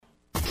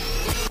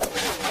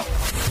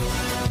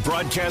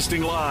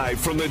Broadcasting live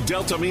from the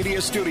Delta Media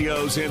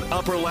Studios in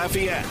Upper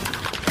Lafayette.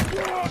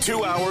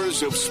 2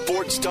 hours of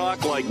sports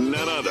talk like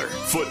none other.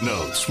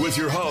 Footnotes with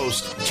your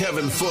host,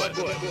 Kevin Foote.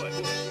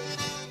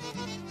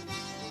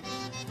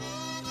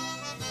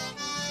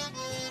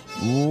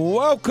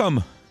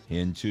 Welcome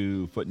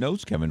into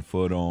Footnotes. Kevin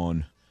Foote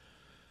on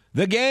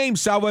The Game,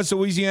 Southwest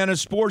Louisiana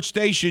Sports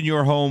Station,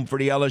 your home for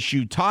the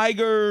LSU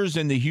Tigers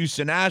and the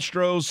Houston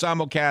Astros.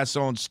 Simulcast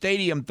on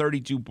Stadium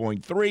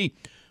 32.3,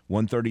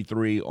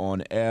 133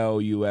 on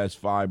LUS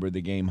Fiber.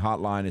 The Game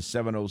hotline is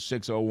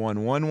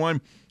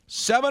 706-0111,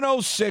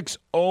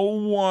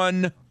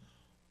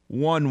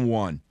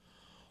 706-0111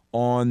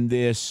 on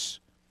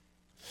this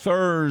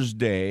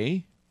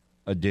Thursday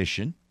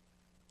edition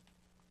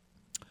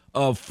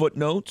of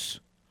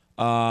Footnotes.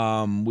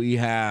 We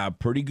have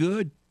pretty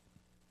good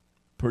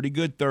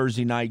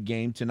Thursday night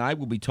game tonight.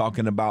 We'll be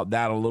talking about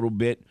that a little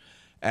bit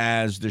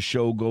as the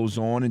show goes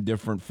on in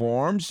different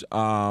forms.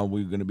 We're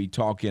going to be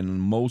talking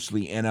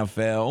mostly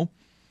NFL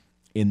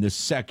in the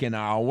second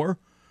hour.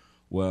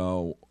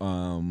 Well,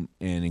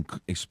 and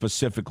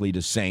specifically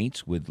the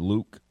Saints with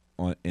Luke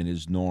in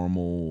his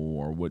normal,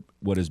 or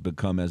what has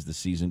become as the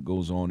season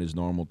goes on, his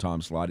normal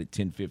time slot at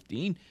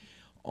 10:15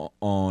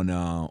 on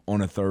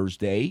a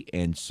Thursday.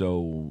 And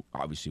so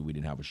obviously we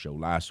didn't have a show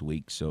last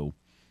week, so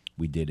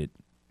we did it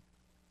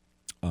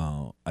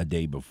a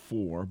day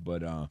before,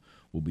 but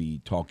we'll be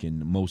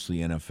talking mostly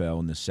NFL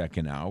in the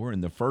second hour.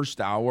 In the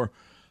first hour,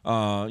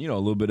 a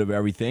little bit of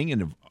everything.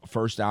 And the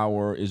first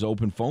hour is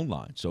open phone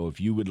line. So if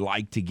you would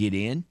like to get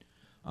in,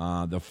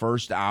 the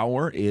first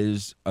hour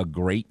is a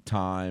great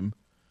time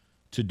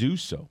to do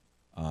so.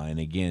 And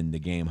again, the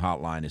Game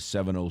hotline is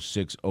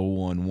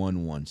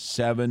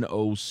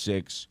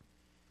 706-0111,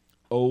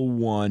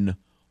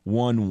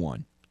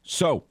 706-0111.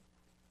 So,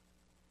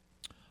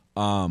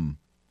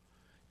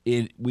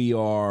 we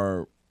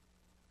are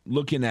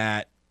looking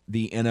at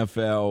the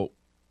NFL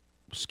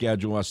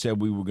schedule. I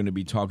said we were going to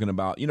be talking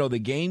about, the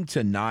game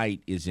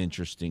tonight is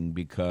interesting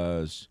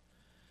because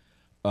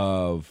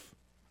of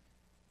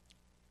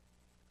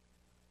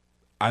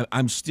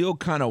I'm still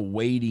kind of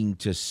waiting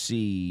to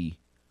see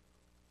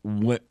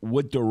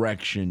what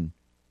direction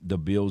the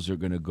Bills are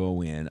going to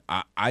go in.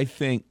 I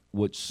think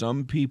what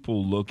some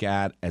people look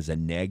at as a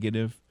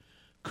negative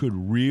could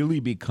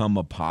really become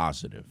a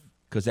positive,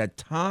 because at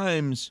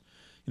times,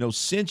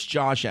 since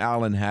Josh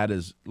Allen had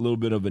his little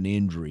bit of an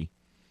injury,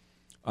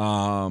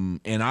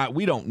 and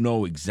we don't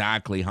know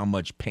exactly how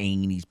much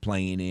pain he's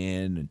playing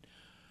in,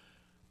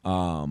 and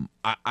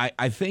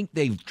I think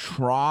they've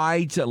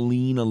tried to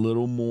lean a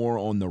little more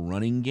on the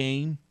running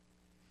game,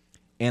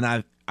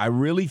 and I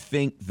really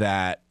think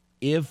that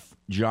if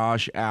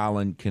Josh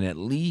Allen can at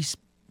least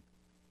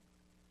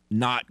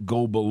not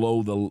go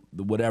below the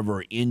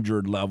whatever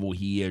injured level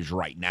he is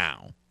right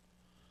now,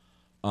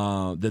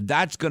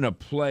 that's gonna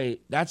pay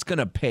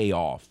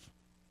off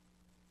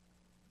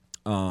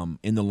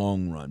in the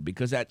long run.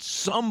 Because at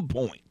some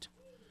point,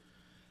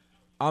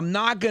 I'm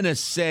not gonna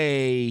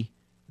say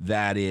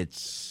that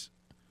it's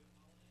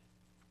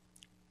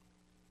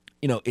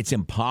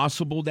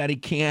impossible that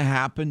it can't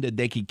happen, that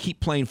they could keep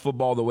playing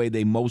football the way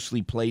they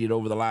mostly played it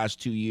over the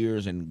last 2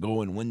 years and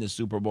go and win the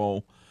Super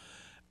Bowl.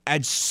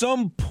 At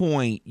some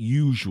point,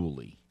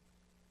 usually,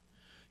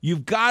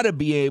 you've got to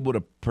be able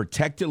to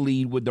protect the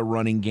lead with the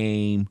running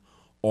game,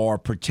 or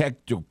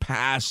protect your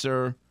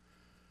passer,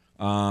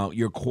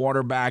 your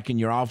quarterback, and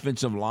your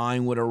offensive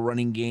line with a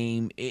running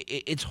game.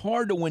 It's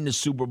hard to win the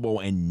Super Bowl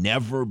and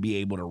never be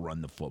able to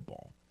run the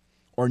football,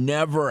 or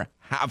never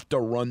have to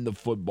run the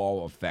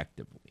football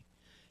effectively.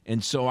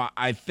 And so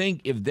I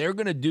think if they're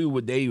going to do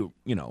what they,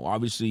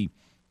 obviously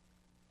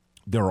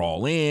they're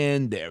all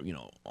in.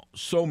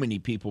 So many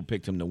people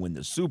picked them to win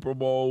the Super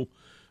Bowl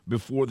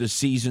before the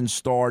season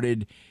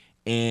started.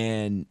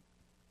 And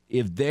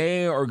if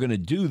they are going to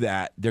do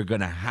that, they're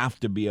going to have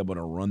to be able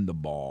to run the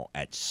ball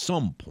at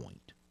some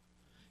point.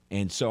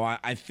 And so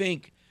I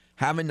think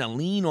having to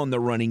lean on the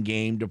running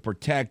game to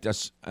protect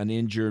an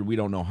injured, we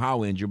don't know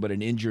how injured, but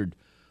an injured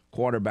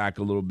quarterback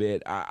a little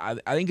bit, I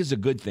think is a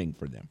good thing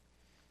for them.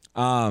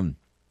 And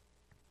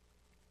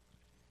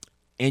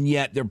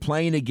yet they're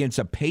playing against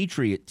a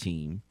Patriot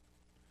team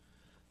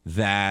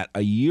that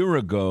a year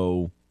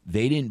ago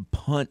they didn't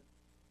punt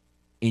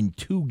in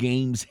 2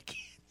 games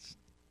against.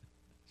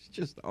 It's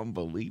just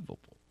unbelievable.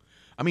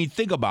 I mean,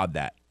 think about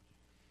that.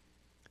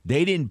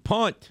 They didn't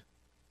punt.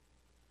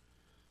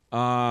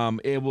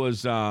 It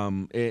was,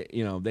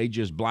 they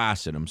just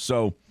blasted them.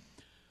 So,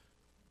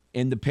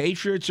 and the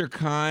Patriots are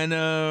kind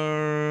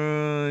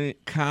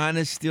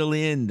of still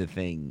in the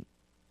thing.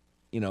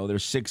 They're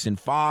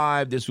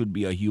 6-5. This would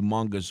be a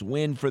humongous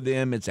win for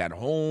them. It's at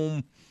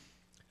home.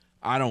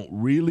 I don't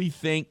really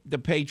think the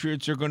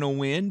Patriots are going to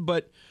win,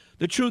 but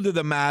the truth of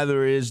the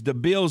matter is the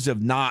Bills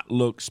have not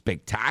looked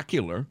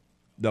spectacular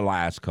the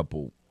last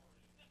couple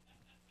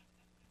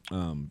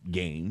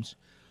games.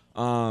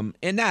 And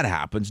that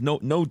happens.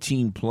 No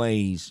team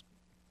plays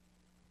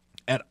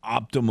at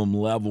optimum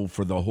level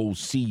for the whole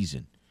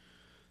season.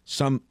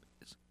 Some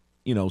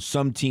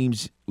some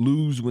teams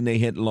lose when they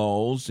hit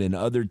lulls, and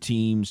other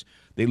teams,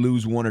 they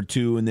lose one or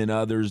two, and then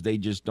others, they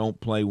just don't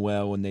play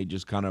well, and they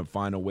just kind of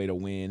find a way to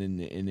win,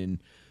 and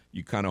then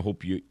you kind of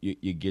hope you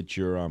get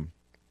your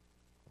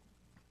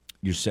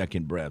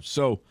second breath.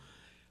 So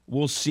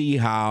we'll see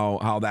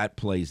how that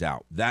plays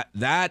out.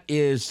 That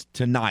is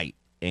tonight.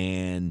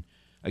 And,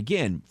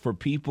 again, for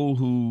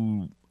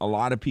people a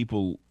lot of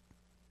people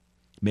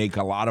make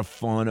a lot of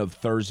fun of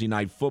Thursday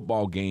night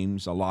football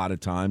games a lot of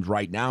times.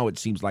 Right now it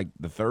seems like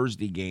the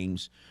Thursday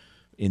games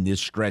in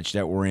this stretch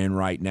that we're in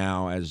right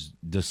now as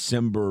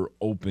December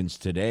opens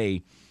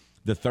today,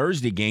 the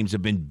Thursday games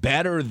have been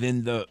better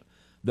than the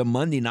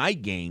Monday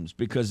night games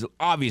because,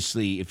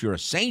 obviously, if you're a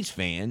Saints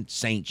fan,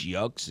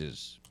 Saints-Yucks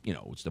is,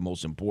 it's the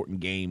most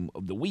important game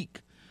of the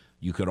week.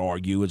 You could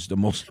argue it's the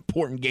most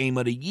important game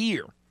of the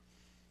year.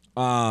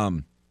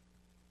 And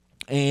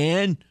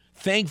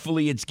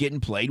thankfully it's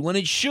getting played when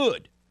it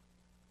should.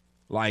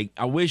 Like,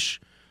 I wish,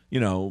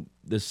 the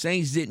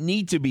Saints didn't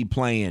need to be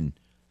playing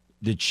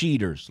the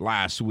Cheaters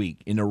last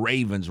week and the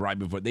Ravens right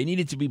before. They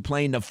needed to be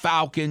playing the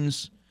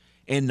Falcons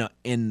and the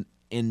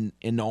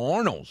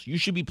Arnolds. You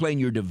should be playing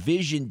your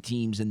division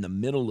teams in the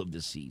middle of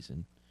the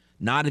season,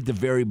 not at the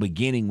very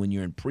beginning when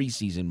you're in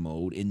preseason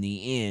mode, in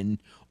the end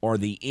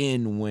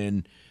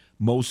when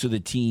most of the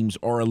teams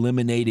are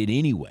eliminated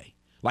anyway.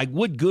 Like,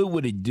 what good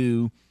would it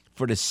do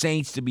for the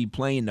Saints to be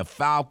playing the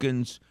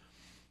Falcons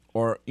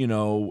or, at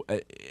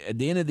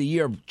the end of the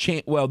year?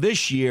 Well,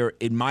 this year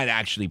it might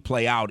actually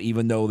play out,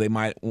 even though they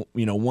might,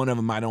 one of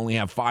them might only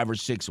have 5 or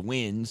 6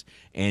 wins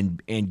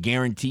and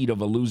guaranteed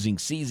of a losing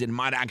season. It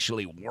might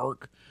actually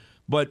work.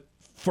 But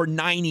for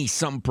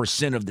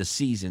 90-some% of the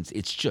seasons,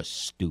 it's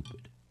just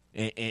stupid.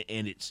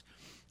 And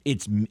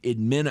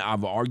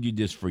I've argued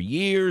this for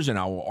years, and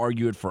I will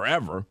argue it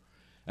forever,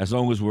 as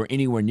long as we're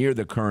anywhere near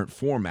the current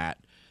format,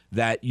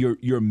 that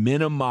you're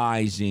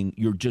minimizing,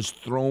 you're just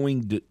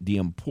throwing the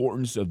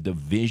importance of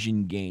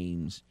division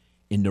games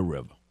in the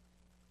river,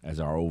 as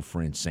our old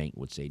friend Saint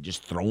would say.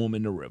 Just throw them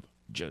in the river.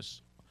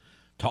 Just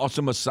toss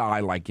them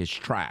aside like it's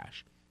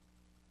trash.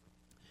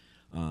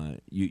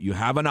 You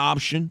have an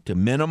option to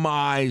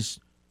minimize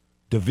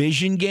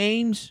division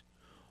games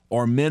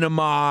or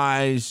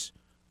minimize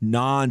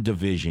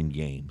non-division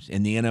games.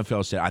 And the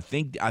NFL said, I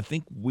think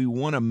we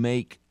want to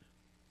make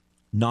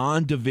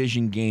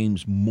non-division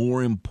games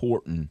more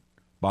important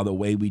by the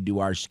way we do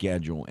our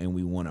schedule, and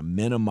we want to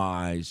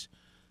minimize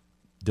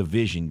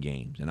division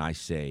games. And I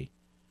say,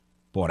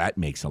 boy, that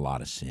makes a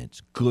lot of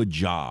sense. Good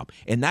job.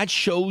 And that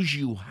shows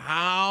you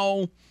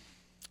how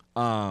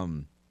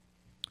much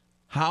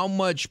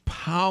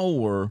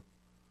power,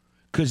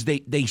 because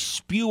they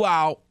spew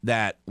out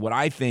that, what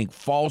I think,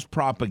 false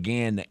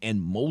propaganda,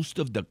 and most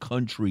of the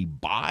country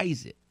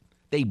buys it.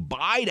 They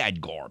buy that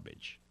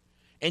garbage,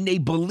 and they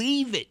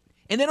believe it.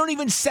 And they don't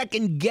even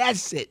second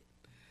guess it.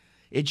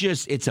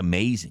 It's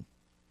amazing.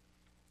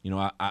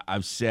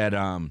 I've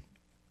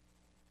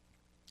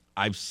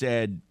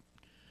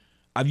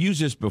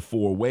used this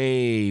before,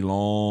 way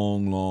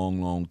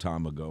long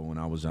time ago. When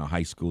I was in a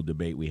high school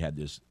debate, we had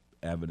this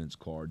evidence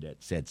card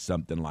that said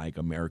something like,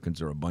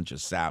 Americans are a bunch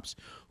of saps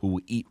who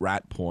will eat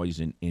rat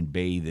poison and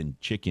bathe in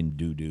chicken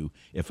doo-doo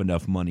if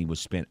enough money was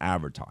spent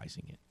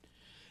advertising it.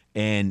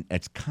 And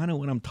that's kind of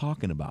what I'm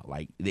talking about.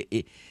 Like,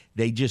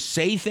 they just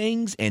say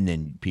things, and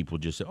then people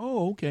just say,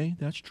 oh, okay,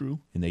 that's true.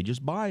 And they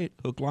just buy it,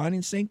 hook, line,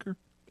 and sinker.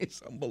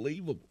 It's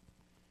unbelievable.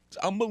 It's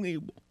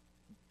unbelievable.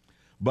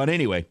 But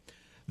anyway,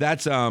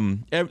 that's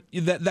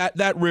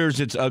that rears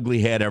its ugly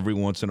head every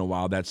once in a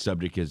while. That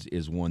subject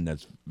is one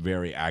that's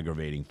very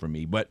aggravating for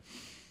me. But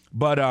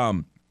there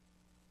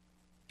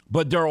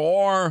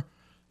are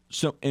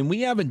some, and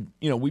we haven't,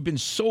 we've been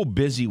so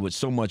busy with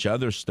so much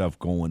other stuff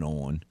going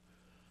on.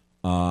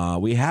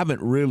 We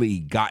haven't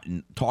really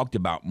talked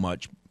about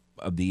much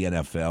of the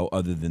NFL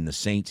other than the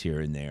Saints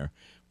here and there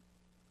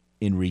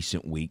in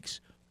recent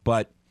weeks.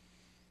 But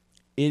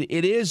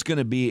it has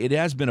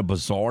been a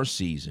bizarre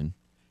season,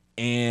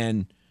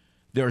 and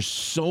there are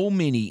so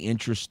many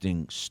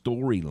interesting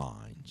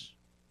storylines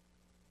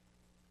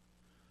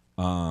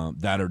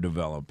that are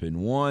developing.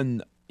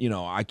 One,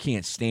 I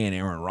can't stand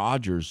Aaron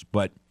Rodgers,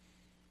 but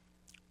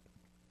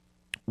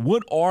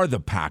what are the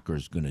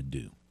Packers going to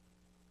do?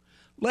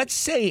 Let's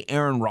say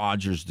Aaron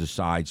Rodgers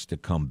decides to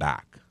come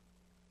back.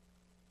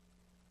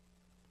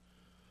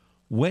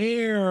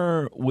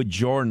 Where would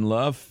Jordan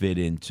Love fit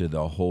into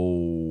the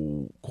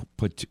whole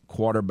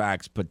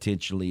quarterbacks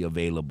potentially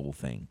available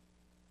thing?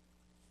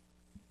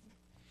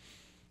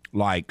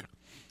 Like,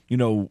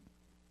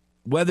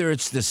 whether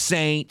it's the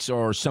Saints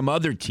or some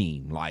other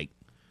team, like,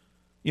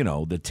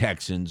 the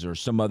Texans or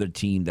some other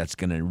team that's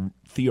going to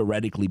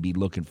theoretically be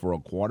looking for a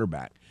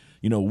quarterback.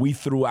 We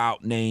threw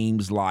out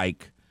names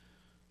like,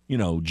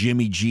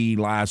 Jimmy G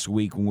last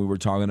week when we were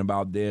talking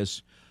about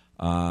this.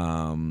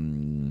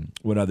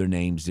 What other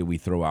names did we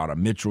throw out?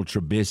 Mitchell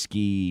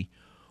Trubisky,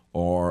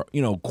 or,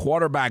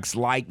 quarterbacks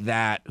like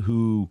that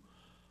who,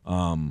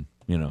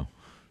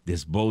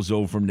 this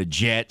bozo from the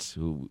Jets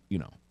who,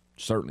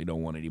 certainly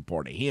don't want any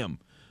part of him.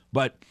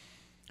 But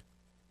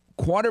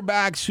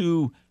quarterbacks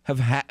who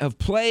have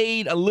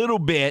played a little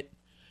bit,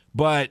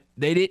 but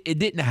it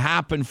didn't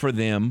happen for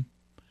them.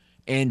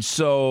 And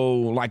so,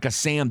 like a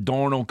Sam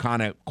Darnold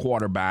kind of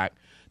quarterback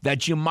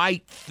that you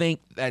might think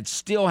that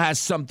still has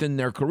something in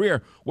their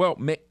career. Well,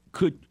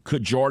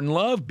 could Jordan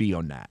Love be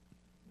on that?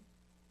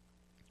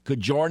 Could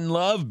Jordan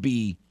Love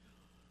be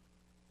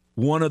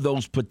one of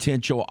those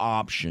potential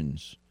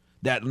options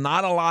that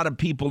not a lot of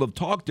people have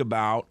talked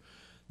about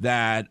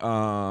that,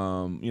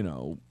 I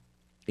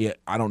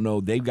don't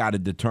know. They've got to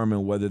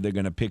determine whether they're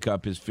going to pick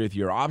up his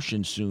fifth-year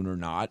option soon or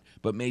not.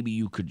 But maybe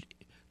you could,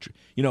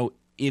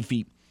 if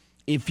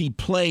he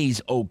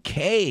plays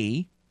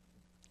okay,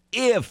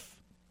 if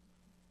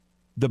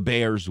the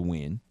Bears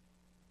win,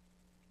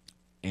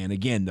 and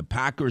again, the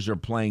Packers are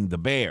playing the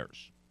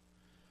Bears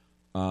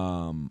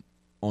on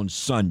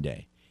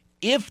Sunday.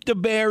 If the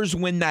Bears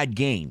win that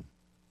game,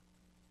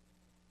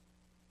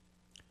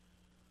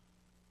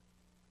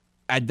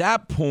 at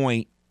that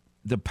point,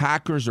 the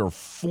Packers are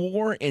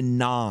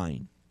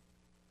 4-9.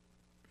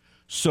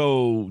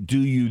 So do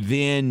you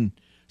then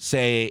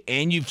say,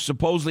 and you've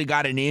supposedly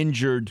got an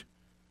injured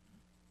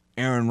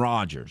Aaron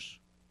Rodgers,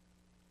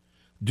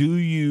 do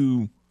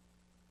you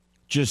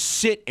just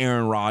sit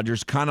Aaron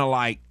Rodgers, kind of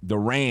like the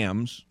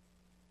Rams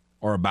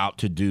are about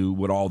to do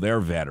with all their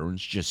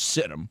veterans, just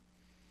sit them,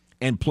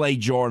 and play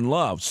Jordan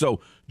Love? So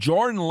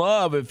Jordan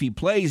Love, if he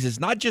plays, is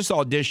not just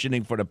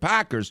auditioning for the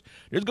Packers.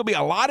 There's going to be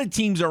a lot of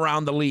teams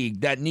around the league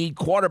that need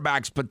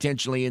quarterbacks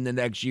potentially in the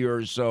next year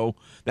or so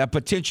that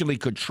potentially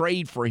could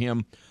trade for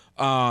him,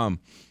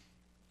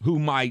 who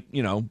might,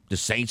 the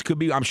Saints could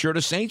be. I'm sure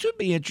the Saints would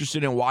be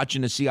interested in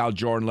watching to see how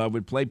Jordan Love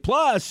would play.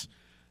 Plus,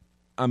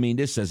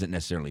 this doesn't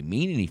necessarily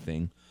mean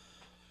anything.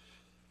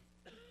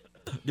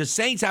 The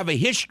Saints have a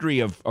history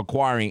of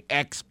acquiring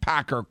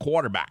ex-Packer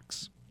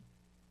quarterbacks.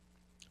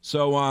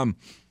 So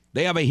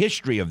they have a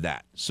history of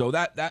that. So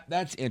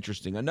that's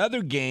interesting.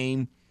 Another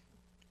game,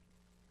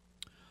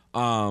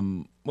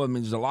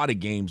 there's a lot of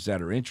games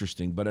that are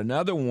interesting, but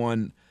another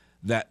one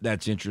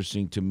that's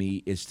interesting to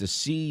me is to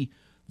see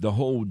the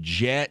whole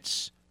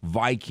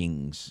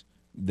Jets-Vikings.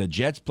 The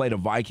Jets played the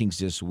Vikings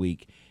this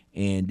week,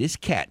 and this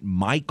cat,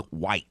 Mike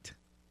White,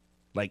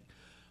 like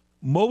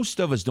most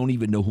of us don't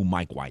even know who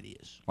Mike White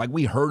is. Like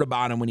we heard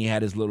about him when he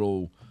had his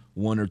little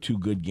one or two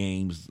good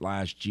games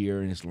last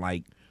year, and it's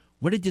like,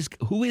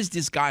 who is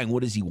this guy and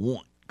what does he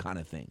want kind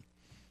of thing.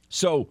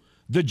 So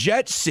the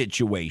Jets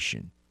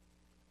situation,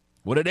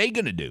 what are they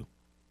going to do?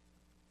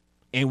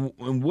 And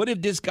what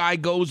if this guy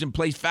goes and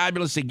plays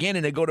fabulous again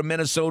and they go to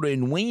Minnesota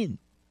and win?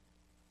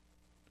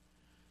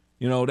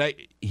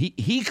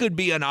 He could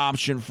be an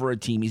option for a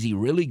team. Is he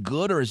really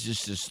good or is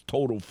this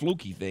total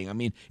fluky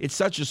thing? It's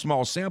such a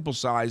small sample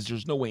size,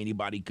 there's no way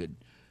anybody could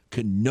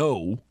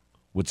know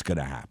what's going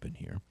to happen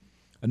here.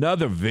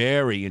 Another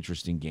very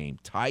interesting game,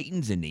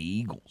 Titans and the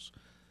Eagles.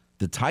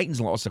 The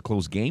Titans lost a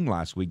close game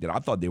last week that I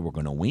thought they were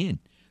going to win.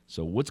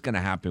 So what's going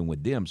to happen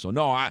with them? So,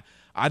 no, I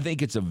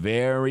think it's a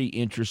very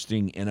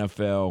interesting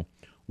NFL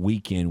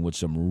weekend with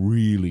some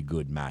really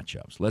good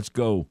matchups. Let's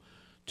go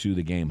to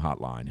the game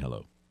hotline.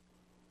 Hello.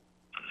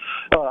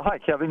 Hi,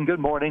 Kevin. Good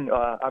morning.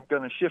 I'm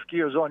going to shift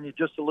gears on you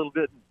just a little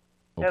bit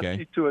and ask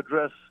you to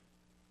address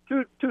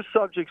two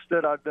subjects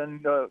that I've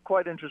been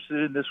quite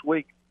interested in this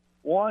week.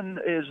 One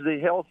is the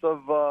health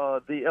of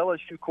the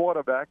LSU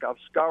quarterback. I've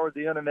scoured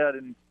the internet,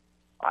 and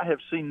I have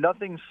seen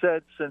nothing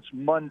said since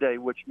Monday,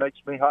 which makes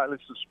me highly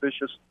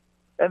suspicious.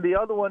 And the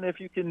other one, if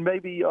you can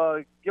maybe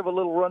give a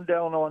little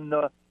rundown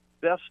on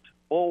best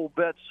bowl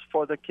bets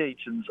for the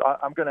Cajuns.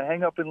 I'm going to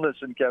hang up and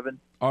listen, Kevin.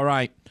 All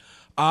right.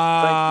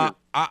 Thank you.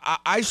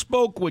 I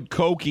spoke with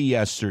Koki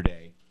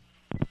yesterday,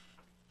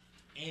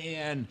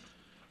 and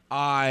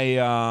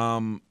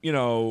I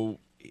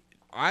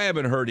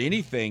haven't heard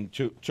anything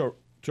to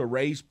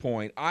Ray's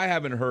point. I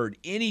haven't heard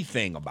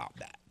anything about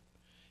that.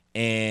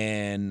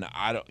 And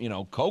I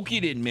don't, Koki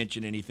didn't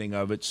mention anything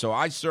of it, so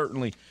I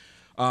certainly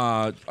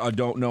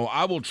don't know.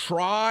 I will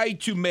try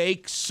to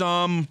make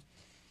some,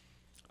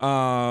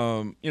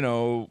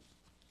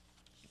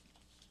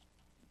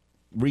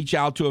 reach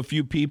out to a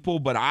few people,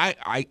 but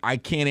I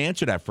can't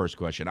answer that first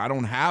question. I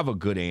don't have a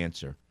good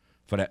answer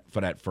for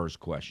that first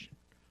question,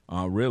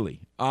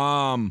 really.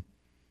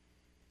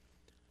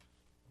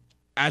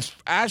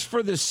 As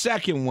for the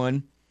second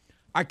one,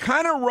 I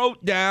kind of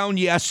wrote down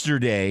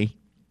yesterday.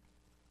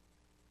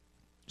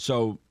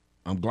 So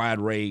I'm glad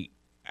Ray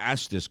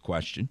asked this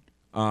question.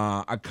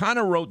 I kind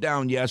of wrote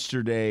down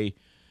yesterday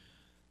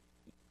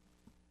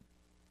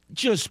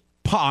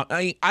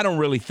I don't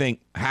really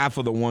think half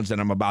of the ones that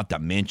I'm about to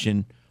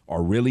mention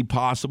are really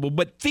possible,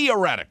 but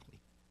theoretically.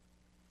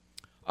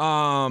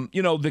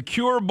 The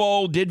Cure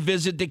Bowl did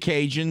visit the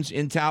Cajuns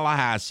in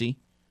Tallahassee.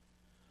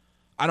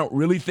 I don't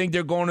really think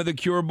they're going to the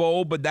Cure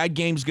Bowl, but that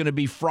game's going to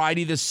be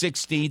Friday the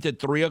 16th at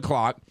 3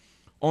 o'clock.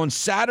 On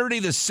Saturday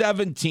the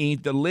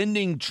 17th, the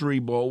Lending Tree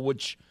Bowl,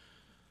 which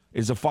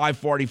is a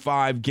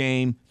 5:45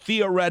 game,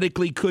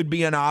 theoretically could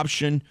be an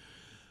option.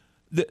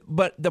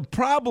 But the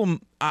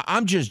problem,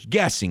 I'm just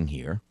guessing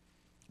here,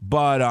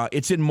 But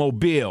it's in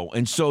Mobile,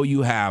 and so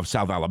you have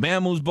South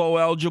Alabama's bowl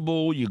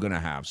eligible. You're going to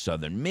have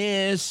Southern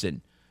Miss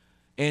and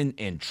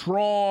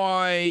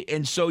Troy,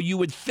 and so you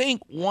would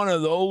think one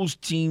of those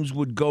teams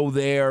would go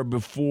there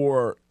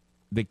before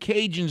the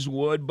Cajuns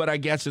would, but I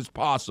guess it's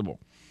possible.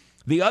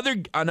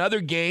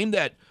 Another game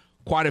that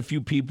quite a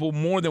few people,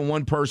 more than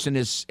one person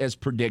has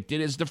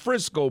predicted, is the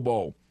Frisco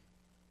Bowl,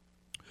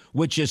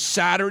 which is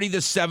Saturday the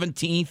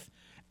 17th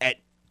at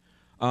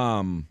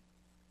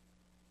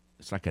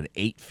it's like an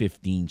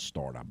 8:15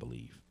 start, I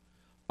believe.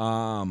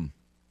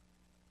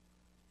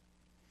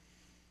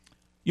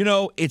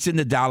 It's in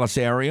the Dallas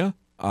area.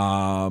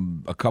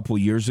 A couple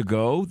years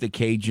ago, the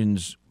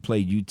Cajuns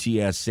played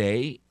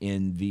UTSA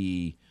in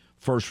the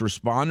First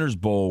Responders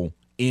Bowl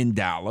in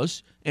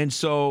Dallas. And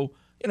so,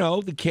 the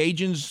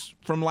Cajuns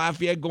from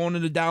Lafayette going to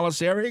the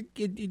Dallas area,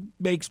 it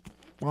makes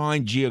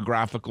fine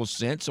geographical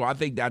sense. So I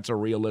think that's a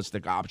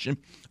realistic option.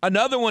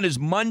 Another one is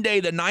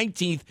Monday the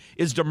 19th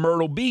is the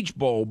Myrtle Beach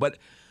Bowl. But,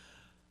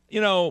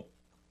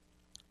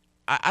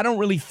 I don't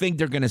really think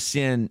they're going to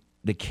send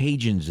the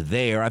Cajuns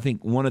there. I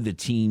think one of the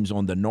teams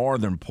on the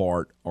northern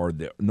part or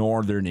the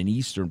northern and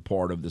eastern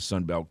part of the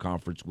Sun Belt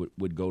Conference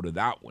would go to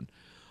that one.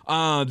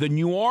 The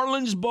New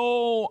Orleans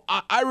Bowl,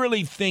 I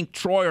really think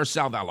Troy or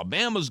South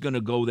Alabama is going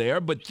to go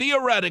there, but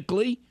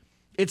theoretically,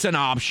 it's an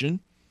option.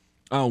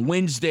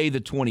 Wednesday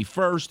the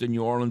 21st, the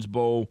New Orleans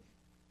Bowl,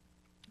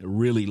 a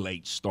really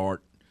late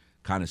start,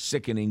 kind of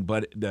sickening,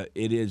 but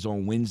it is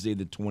on Wednesday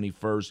the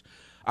 21st.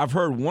 I've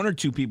heard one or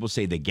two people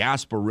say the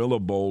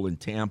Gasparilla Bowl in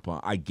Tampa.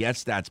 I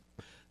guess that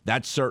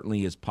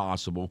certainly is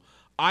possible.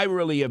 I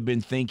really have been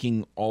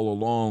thinking all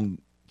along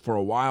for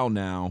a while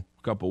now,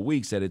 a couple of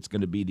weeks, that it's going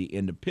to be the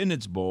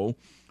Independence Bowl,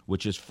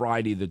 which is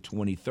Friday the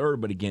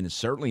 23rd. But again, it's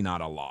certainly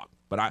not a lock.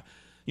 But I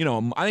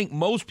think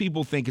most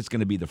people think it's going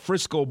to be the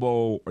Frisco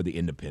Bowl or the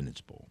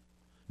Independence Bowl.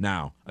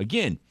 Now,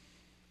 again,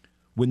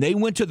 when they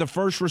went to the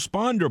First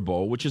Responder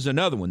Bowl, which is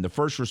another one, the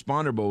First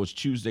Responder Bowl was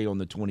Tuesday on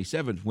the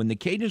 27th. When the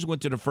Cajuns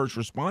went to the First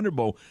Responder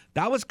Bowl,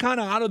 that was kind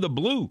of out of the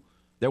blue.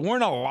 There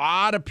weren't a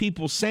lot of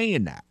people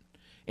saying that.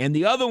 And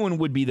the other one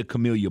would be the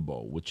Camellia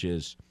Bowl, which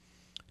is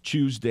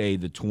Tuesday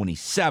the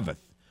 27th.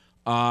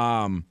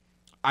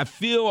 I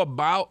feel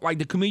about like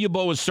the Camellia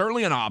Bowl is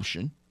certainly an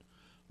option,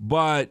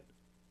 but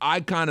I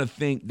kind of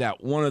think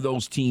that one of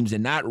those teams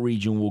in that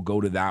region will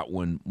go to that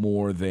one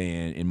more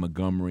than in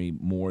Montgomery,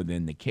 more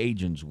than the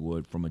Cajuns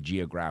would from a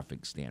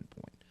geographic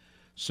standpoint.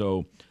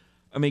 So,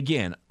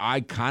 again,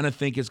 I kind of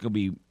think it's going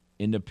to be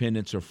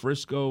Independence or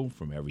Frisco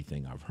from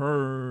everything I've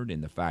heard,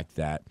 and the fact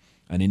that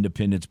an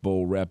Independence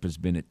Bowl rep has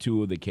been at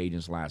 2 of the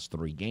Cajuns' last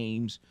 3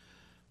 games,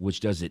 which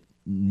doesn't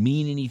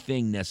mean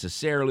anything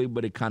necessarily,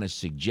 but it kind of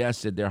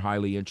suggests that they're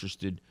highly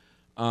interested.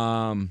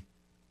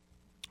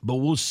 But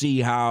we'll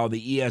see how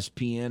the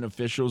ESPN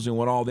officials and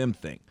what all them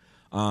think.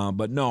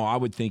 But no, I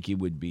would think it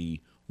would be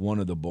one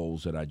of the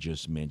bowls that I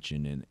just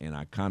mentioned, and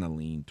I kind of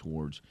lean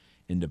towards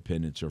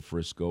Independence or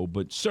Frisco.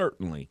 But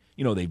certainly,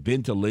 they've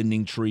been to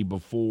Lending Tree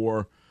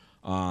before.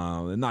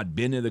 They've not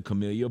been to the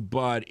Camellia,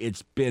 but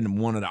it's been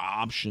one of the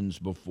options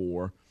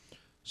before.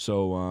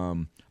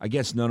 So I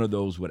guess none of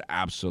those would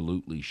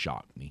absolutely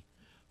shock me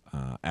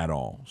at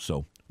all.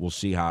 So we'll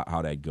see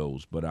how that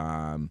goes. But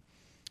I'm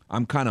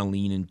kind of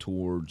leaning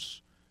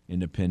towards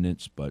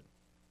Independence, but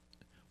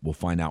we'll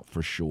find out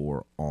for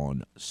sure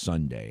on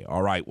Sunday.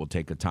 All right, we'll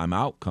take a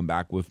timeout, come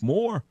back with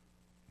more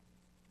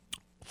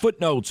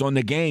footnotes on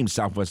the game.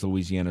 Southwest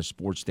Louisiana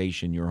Sports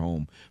Station, your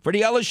home for the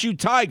LSU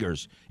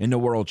Tigers and the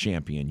world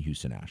champion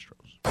Houston Astros.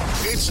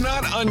 It's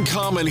not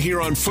uncommon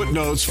here on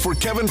Footnotes for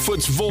Kevin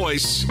Foote's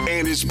voice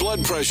and his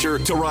blood pressure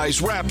to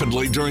rise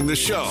rapidly during the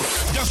show.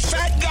 The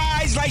fat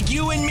guys like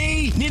you and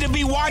me need to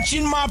be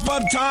watching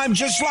Mop-Up Time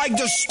just like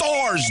the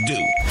stars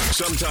do.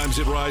 Sometimes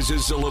it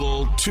rises a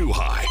little too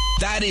high.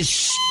 That is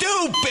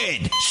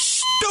stupid!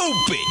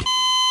 Stupid!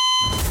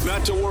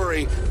 Not to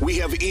worry, we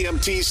have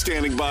EMTs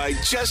standing by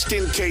just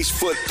in case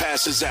Foot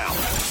passes out.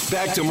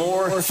 Back to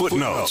more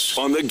Footnotes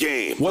on the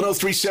game.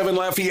 103.7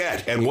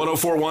 Lafayette and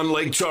 104.1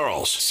 Lake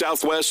Charles,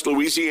 Southwest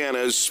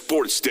Louisiana's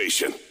sports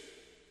station.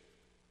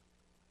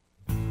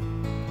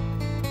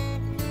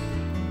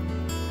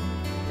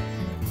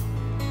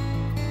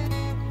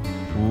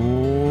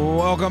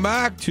 Welcome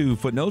back to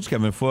Footnotes.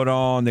 Kevin Foote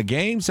on the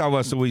game.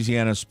 Southwest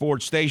Louisiana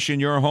Sports Station,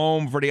 your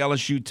home for the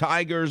LSU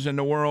Tigers and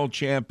the world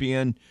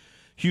champion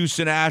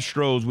Houston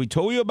Astros. We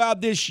told you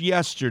about this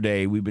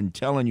yesterday. We've been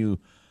telling you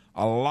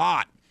a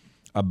lot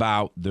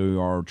about they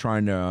are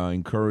trying to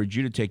encourage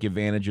you to take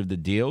advantage of the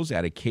deals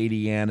at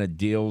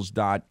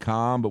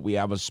acadianadeals.com. But we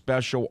have a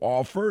special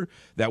offer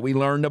that we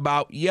learned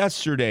about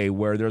yesterday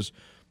whether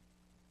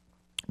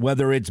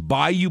it's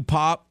Bayou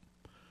Pop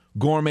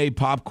gourmet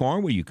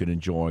popcorn, where you can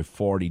enjoy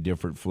 40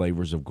 different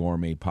flavors of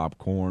gourmet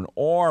popcorn,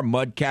 or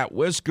Mudcat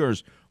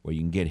Whiskers, where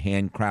you can get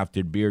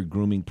handcrafted beard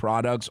grooming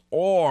products,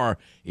 or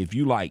if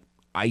you like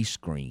ice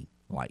cream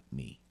like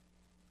me,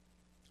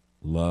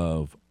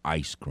 love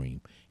ice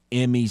cream,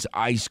 Emmy's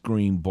Ice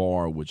Cream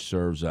Bar, which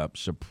serves up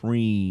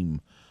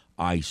supreme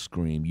ice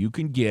cream. You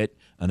can get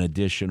an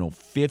additional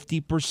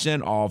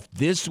 50% off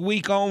this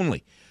week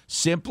only.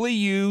 Simply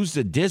use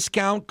the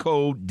discount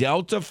code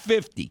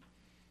Delta50.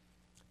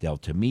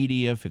 Delta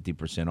Media,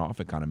 50% off.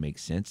 It kind of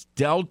makes sense.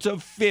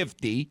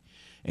 Delta50,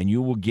 and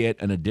you will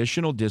get an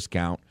additional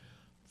discount,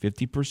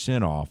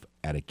 50% off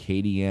at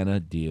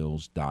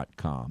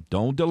AcadianaDeals.com.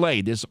 Don't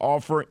delay. This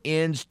offer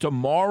ends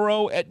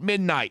tomorrow at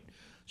midnight.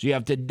 So you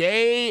have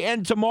today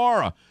and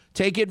tomorrow.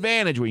 Take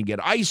advantage where you can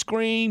get ice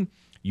cream.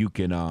 You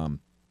can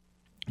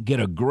get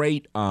a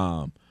great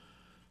male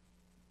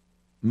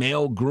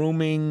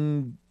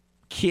grooming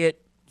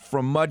kit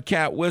from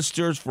Mudcat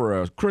Whiskers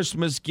for a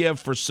Christmas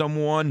gift for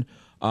someone,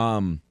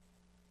 on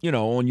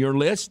your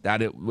list.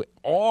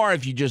 Or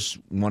if you just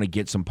want to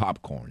get some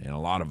popcorn, and a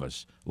lot of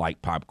us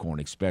like popcorn,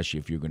 especially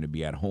if you're going to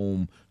be at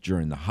home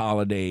during the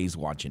holidays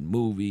watching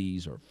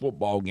movies or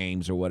football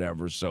games or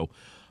whatever. So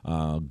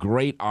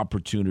great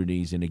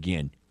opportunities. And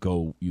again,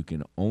 you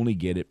can only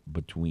get it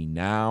between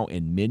now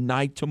and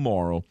midnight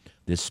tomorrow,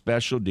 this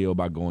special deal,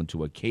 by going to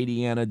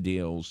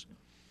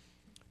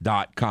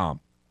AcadianaDeals.com.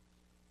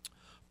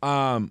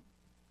 I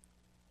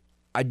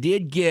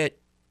did get,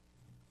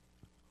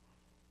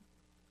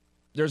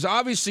 there's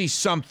obviously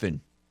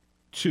something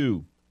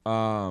to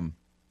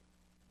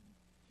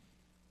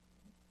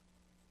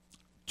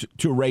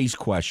Ray's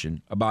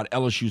question about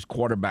LSU's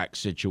quarterback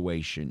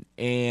situation.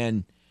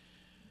 And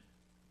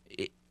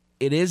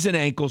it is an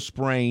ankle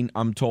sprain,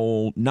 I'm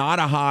told, not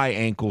a high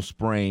ankle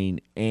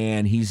sprain,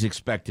 and he's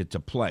expected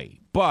to play.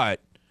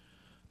 But,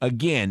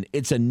 again,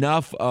 it's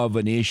enough of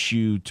an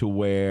issue to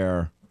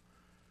where,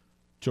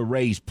 to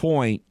Ray's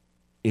point,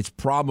 it's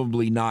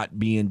probably not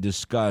being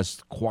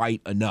discussed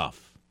quite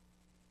enough.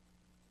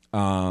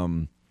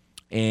 And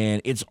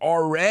it's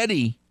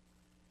already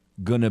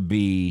going to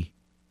be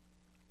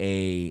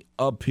a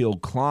uphill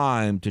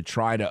climb to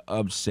try to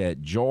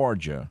upset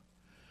Georgia.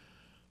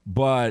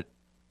 But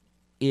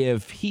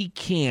if he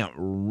can't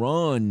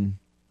run,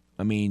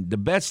 the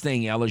best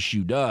thing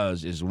LSU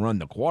does is run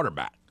the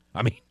quarterback.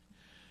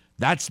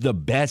 That's the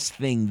best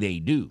thing they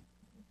do.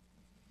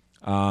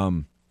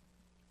 That's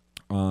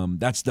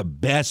the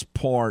best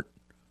part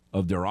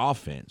of their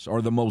offense,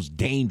 or the most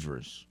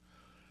dangerous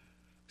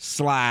 /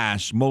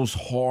 most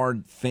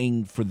hard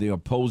thing for the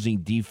opposing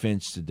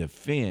defense to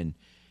defend.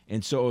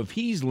 And so if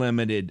he's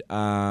limited,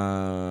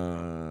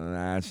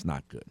 that's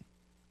not good.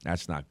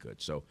 That's not good.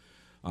 So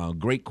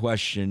great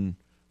question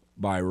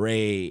by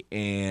Ray,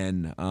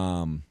 and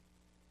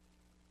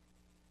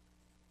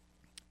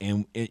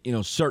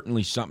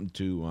certainly something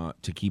to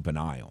keep an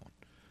eye on.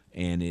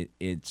 And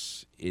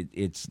it's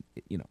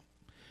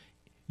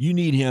you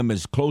need him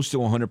as close to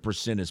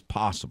 100% as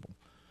possible,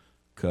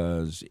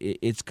 because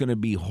it's going to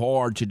be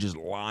hard to just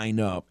line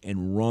up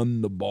and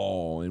run the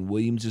ball. And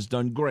Williams has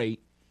done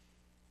great,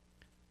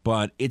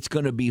 but it's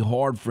going to be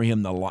hard for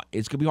him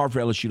it's going to be hard for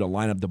LSU to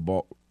line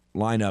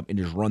up and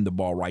just run the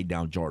ball right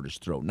down Georgia's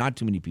throat. Not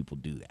too many people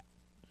do that.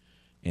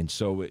 And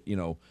so,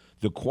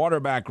 the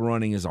quarterback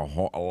running is a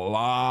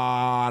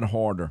lot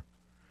harder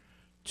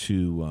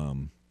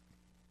to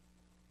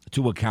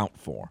account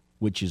for,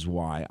 which is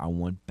why I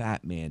want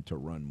Batman to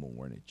run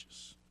more, and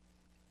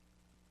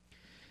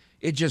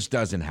it just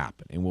doesn't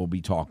happen. And we'll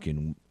be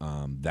talking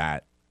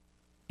that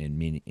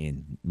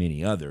and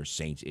many other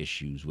Saints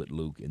issues with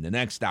Luke in the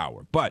next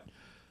hour. But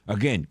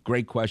again,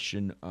 great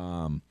question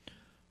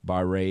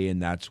by Ray,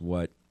 and that's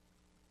what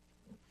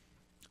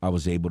I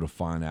was able to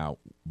find out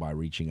by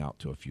reaching out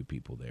to a few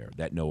people there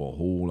that know a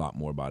whole lot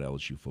more about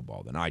LSU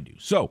football than I do.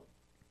 So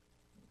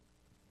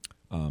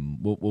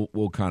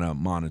we'll kind of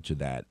monitor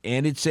that.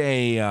 And it's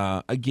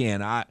the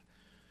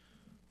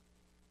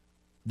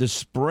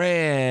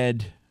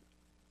spread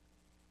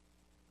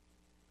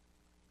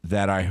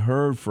that I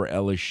heard for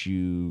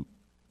LSU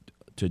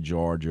to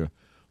Georgia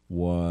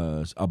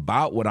was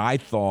about what I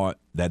thought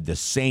that the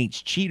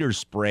Saints cheater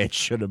spread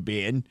should have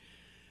been.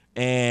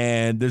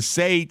 And the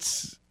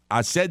Saints,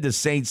 I said the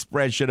Saints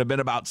spread should have been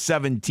about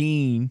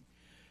 17,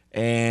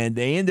 and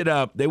they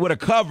would have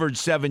covered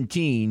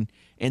 17,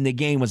 and the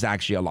game was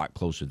actually a lot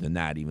closer than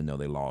that, even though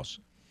they lost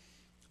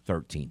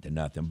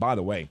 13-0. By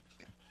the way,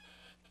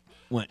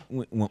 when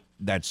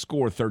that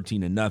score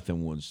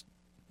 13-0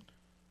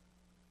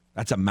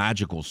 that's a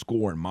magical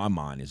score in my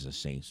mind as a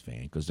Saints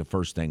fan, because the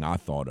first thing I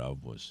thought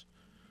of was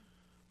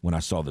when I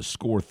saw the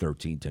score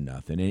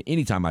 13-0. And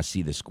anytime I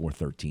see the score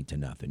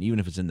 13-0, even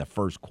if it's in the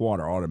first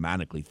quarter, I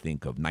automatically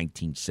think of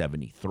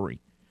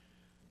 1973.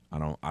 I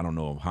don't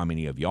know how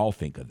many of y'all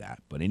think of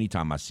that, but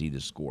anytime I see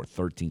the score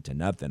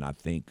 13-0, I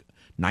think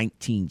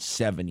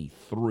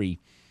 1973,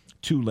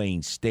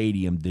 Tulane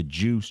Stadium. The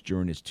Juice,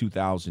 during his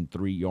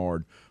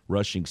 2,003-yard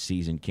rushing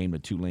season, came to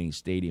Tulane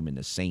Stadium, and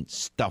the Saints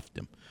stuffed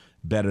him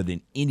better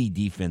than any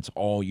defense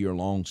all year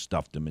long,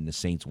 stuffed him, and the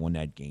Saints won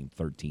that game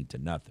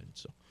 13-0.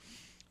 So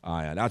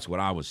that's what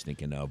I was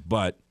thinking of,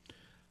 but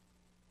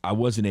I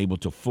wasn't able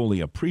to fully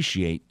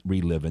appreciate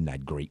reliving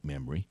that great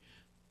memory,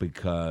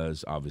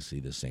 because obviously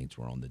the Saints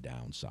were on the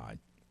downside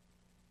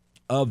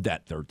of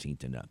that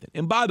 13-0.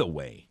 And by the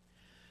way,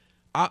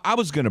 I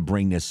was going to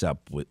bring this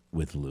up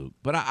with Luke,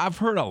 but I've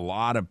heard a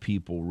lot of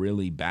people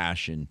really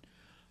bashing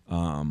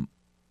the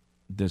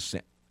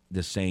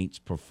Saints'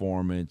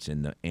 performance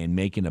and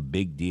making a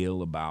big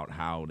deal about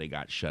how they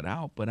got shut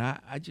out. But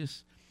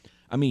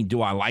I mean,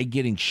 do I like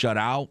getting shut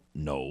out?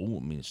 No.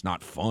 I mean, it's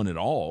not fun at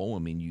all. I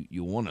mean,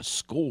 you want to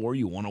score,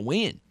 you want to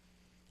win.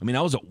 I mean,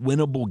 that was a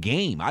winnable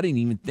game. I didn't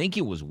even think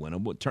it was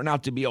winnable. It turned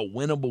out to be a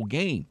winnable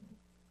game.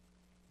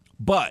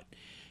 But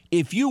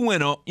if you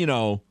went up,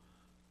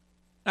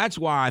 that's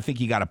why I think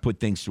you got to put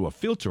things through a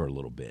filter a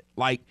little bit.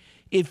 Like,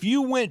 if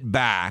you went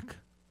back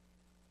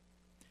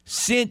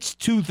since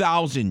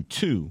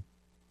 2002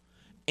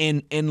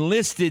 and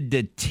listed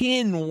the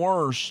 10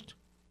 worst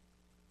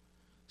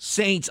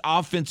Saints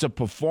offensive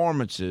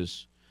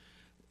performances,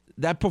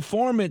 that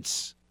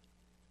performance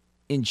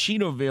in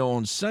Cheetahville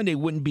on Sunday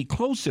wouldn't be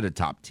close to the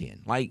top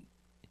 10. Like,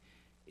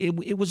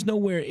 it was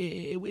nowhere.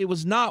 It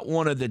was not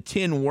one of the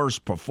 10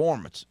 worst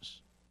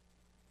performances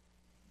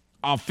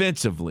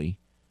offensively,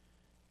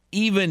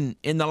 even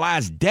in the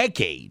last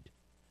decade,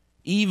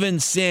 even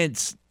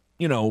since,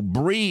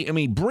 Breeze. I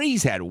mean,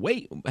 Breeze had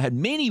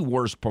many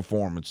worse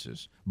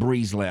performances.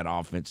 Breeze-led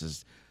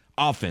offensives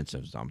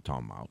I'm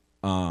talking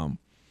about,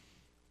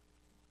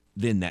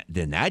 than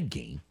that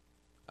game.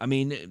 I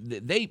mean,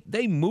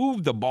 they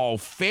moved the ball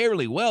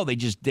fairly well.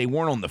 They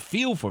weren't on the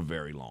field for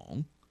very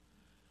long.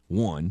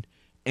 One.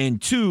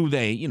 And two,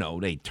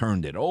 they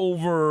turned it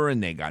over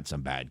and they got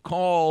some bad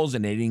calls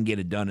and they didn't get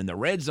it done in the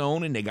red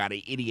zone and they got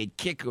an idiot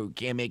kicker who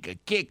can't make a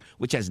kick,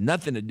 which has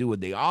nothing to do with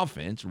the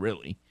offense,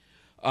 really.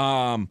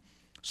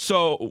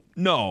 So,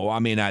 no, I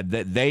mean,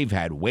 they've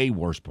had way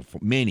worse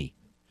many.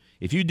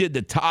 If you did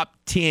the top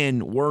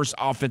 10 worst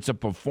offensive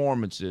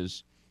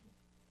performances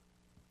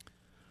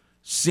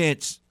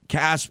since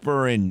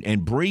Casper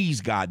and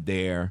Breeze got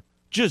there,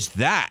 just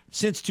that,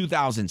 since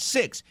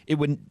 2006,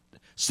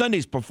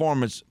 Sunday's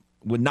performance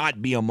would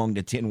not be among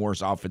the 10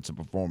 worst offensive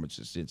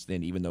performances since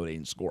then, even though they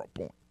didn't score a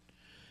point.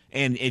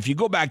 And if you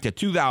go back to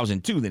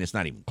 2002, then it's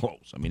not even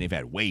close. I mean, they've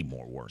had way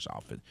more worse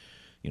offense,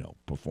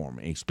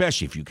 performance,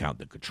 especially if you count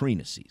the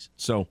Katrina season.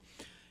 So,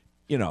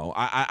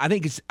 I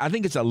think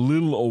it's a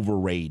little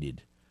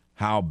overrated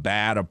how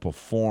bad a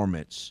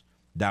performance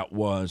that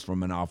was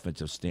from an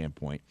offensive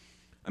standpoint.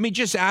 I mean,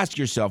 just ask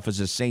yourself as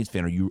a Saints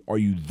fan, are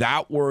you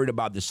that worried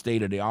about the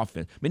state of the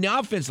offense? I mean, the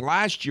offense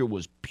last year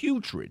was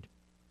putrid.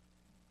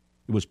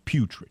 It was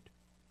putrid.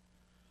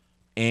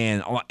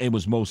 And it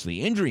was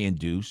mostly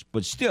injury-induced,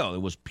 but still,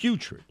 it was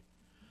putrid.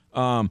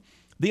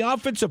 The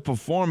offensive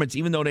performance,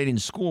 even though they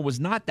didn't score, was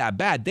not that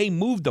bad. They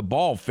moved the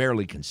ball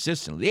fairly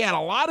consistently. They had a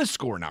lot of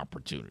scoring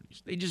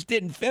opportunities. They just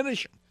didn't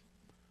finish them.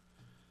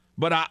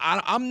 But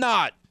I'm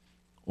not,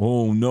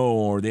 oh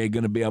no, are they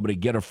going to be able to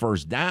get a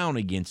first down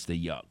against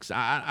the Yucks?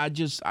 I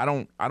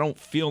don't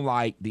feel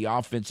like the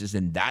offense is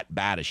in that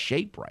bad a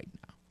shape right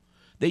now.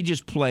 They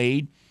just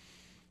played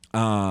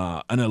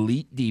an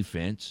elite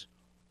defense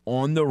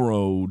on the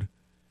road.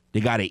 They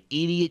got an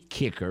idiot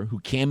kicker who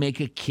can't make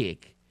a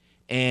kick,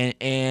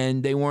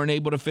 and they weren't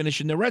able to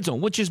finish in the red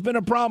zone, which has been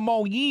a problem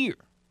all year.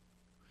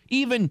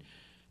 Even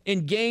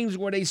in games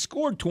where they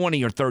scored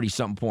 20 or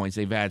 30-something points,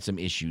 they've had some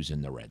issues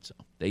in the red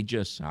zone. They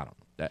just, I don't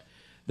know.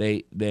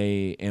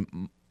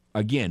 And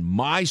again,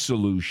 my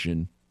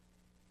solution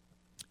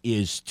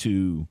is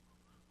to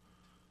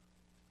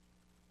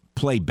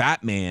play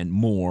Batman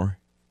more,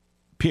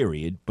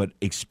 period, but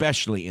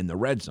especially in the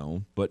red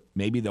zone. But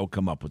maybe they'll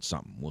come up with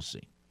something. We'll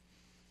see.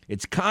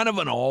 It's kind of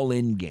an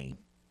all-in game.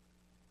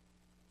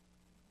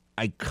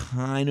 I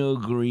kind of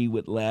agree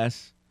with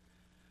Les,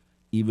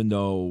 even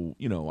though,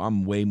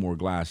 I'm way more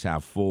glass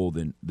half full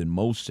than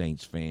most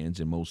Saints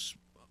fans and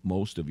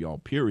most of y'all,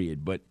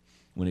 period. But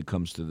when it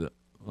comes to the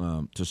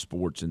to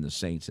sports and the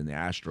Saints and the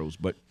Astros,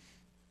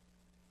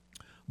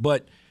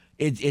 but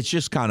it's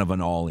just kind of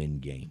an all-in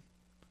game.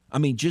 I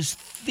mean, just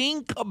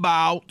think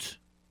about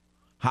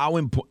how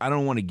important. I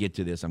don't want to get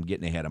to this. I'm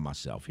getting ahead of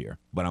myself here,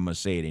 but I'm going to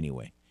say it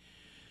anyway.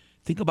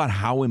 Think about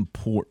how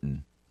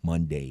important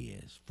Monday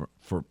is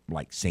for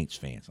like Saints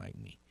fans like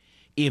me.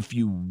 If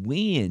you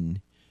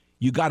win,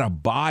 you got a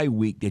bye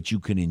week that you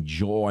can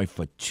enjoy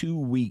for 2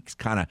 weeks,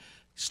 kind of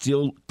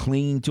still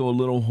clinging to a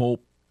little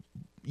hope.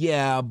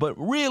 Yeah, but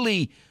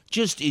really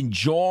just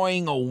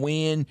enjoying a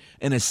win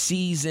in a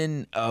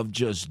season of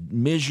just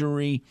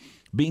misery,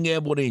 being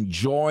able to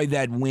enjoy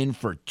that win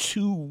for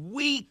 2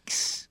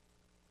 weeks.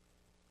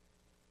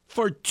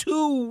 For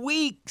 2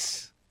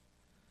 weeks.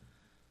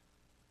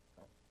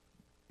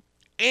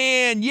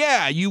 And,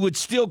 yeah, you would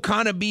still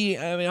kind of be,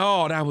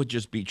 that would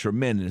just be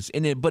tremendous.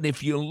 But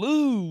if you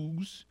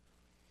lose,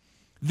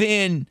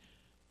 then,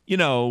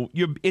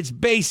 it's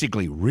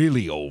basically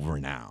really over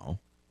now.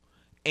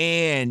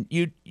 And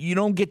you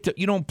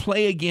don't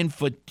play again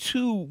for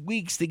 2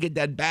 weeks to get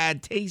that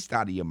bad taste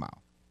out of your mouth.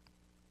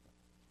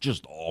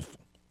 Just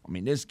awful. I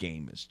mean, this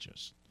game is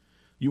just,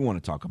 you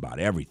want to talk about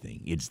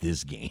everything. It's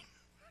this game.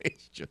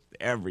 It's just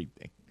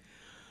everything.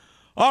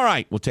 All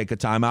right, we'll take a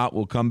timeout.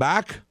 We'll come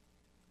back.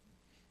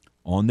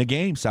 on the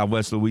game.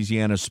 Southwest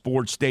Louisiana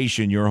Sports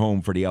Station, your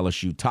home for the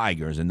LSU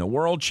Tigers and the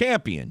world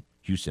champion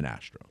Houston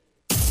Astros.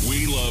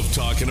 We love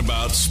talking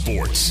about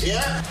sports.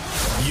 Yeah.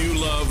 You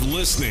love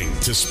listening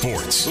to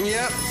sports.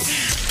 Yep.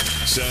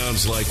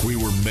 Sounds like we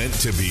were meant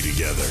to be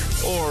together,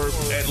 or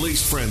at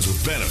least friends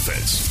with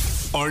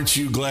benefits. Aren't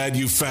you glad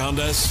you found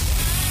us?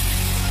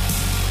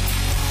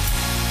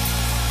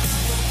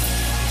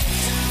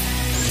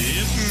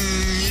 Yep.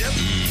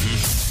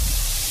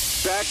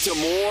 Mm-hmm. Back to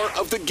more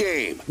of the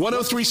game.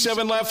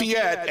 103.7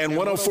 Lafayette and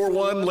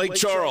 104.1 Lake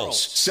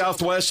Charles,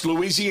 Southwest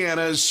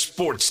Louisiana's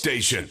sports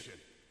station.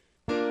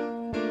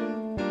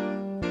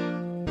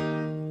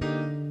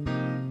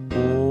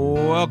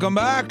 Welcome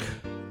back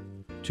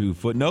to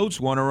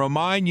Footnotes. Want to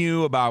remind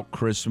you about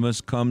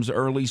Christmas Comes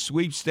Early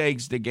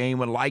Sweepstakes. The game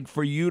would like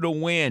for you to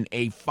win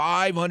a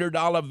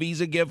 $500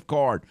 Visa gift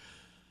card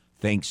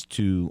thanks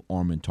to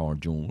Armentar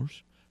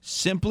Jewelers.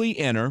 Simply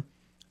enter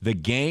the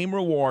Game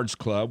Rewards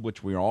Club,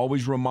 which we're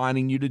always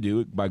reminding you to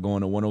do by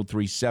going to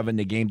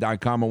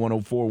 1037thegame.com or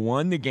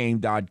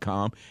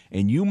 1041thegame.com,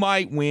 and you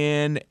might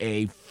win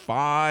a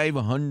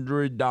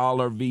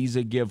 $500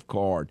 Visa gift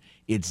card.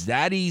 It's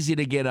that easy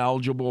to get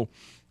eligible,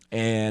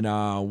 and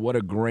what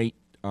a great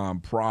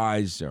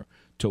prize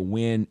to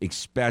win,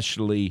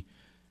 especially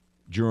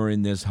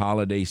during this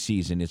holiday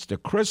season. It's the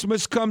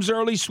Christmas Comes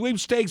Early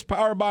Sweepstakes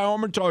powered by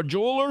Armentar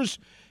Jewelers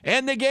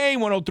and the game,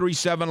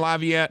 1037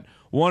 Lafayette,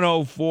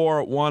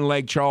 104.1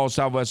 Lake Charles,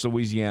 Southwest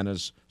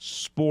Louisiana's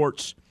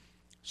sports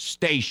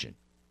station.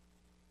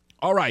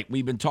 All right,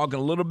 we've been talking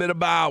a little bit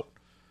about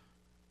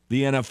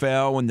the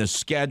NFL and the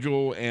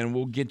schedule, and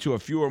we'll get to a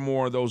few or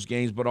more of those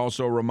games, but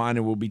also a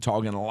reminder we'll be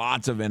talking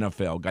lots of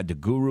NFL. Got the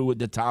Guru at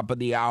the top of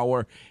the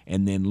hour,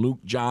 and then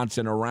Luke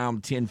Johnson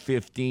around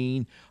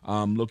 10:15.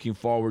 Looking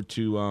forward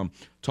to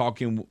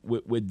talking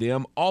with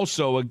them.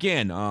 Also,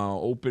 again,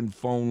 open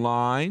phone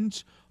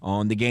lines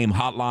on the game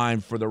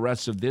hotline for the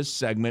rest of this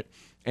segment.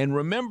 And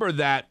remember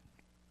that,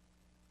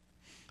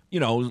 you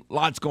know,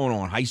 lots going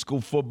on. High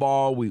school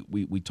football.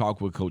 We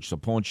talked with Coach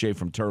Saponche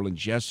from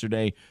Turlings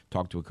yesterday.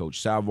 Talked with Coach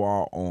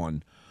Savoie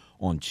on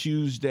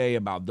Tuesday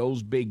about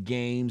those big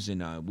games.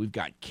 And we've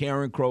got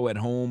Karen Crow at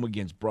home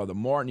against Brother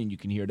Martin. And you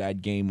can hear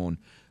that game on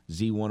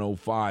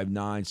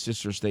Z1059,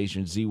 sister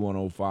station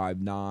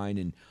Z1059.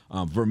 And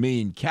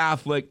Vermilion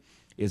Catholic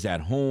is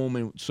at home.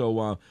 And so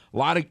a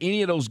lot of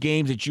any of those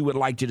games that you would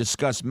like to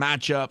discuss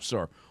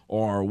matchups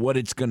or what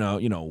it's going to,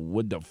 you know,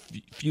 what the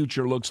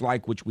future looks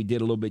like, which we did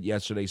a little bit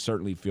yesterday,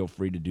 certainly feel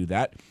free to do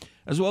that,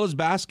 as well as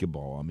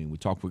basketball. I mean, we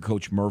talked with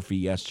Coach Murphy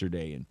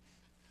yesterday and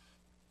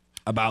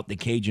about the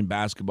Cajun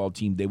basketball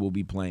team. They will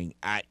be playing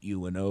at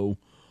UNO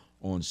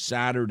on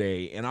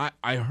Saturday. And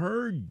I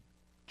heard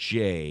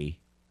Jay,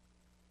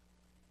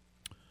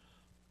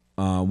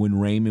 when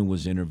Raymond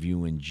was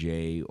interviewing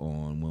Jay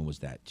on, when was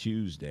that,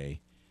 Tuesday,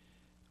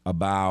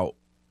 about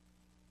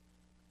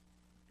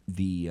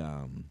the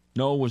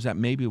no, was that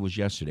maybe it was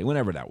yesterday,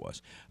 whenever that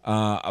was,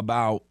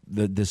 about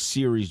the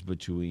series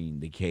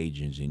between the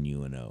Cajuns and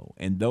UNO.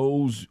 And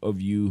those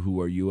of you who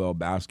are UL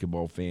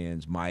basketball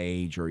fans, my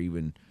age or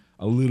even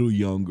a little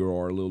younger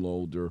or a little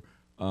older,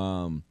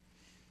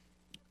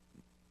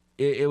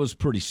 it was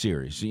pretty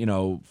serious. You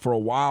know, for a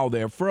while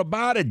there, for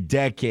about a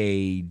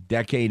decade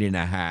and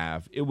a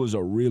half, it was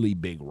a really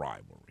big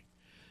rivalry.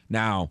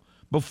 Now,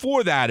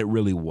 before that, it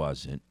really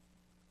wasn't.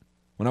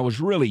 When I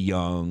was really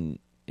young,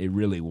 it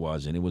really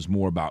wasn't. It was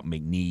more about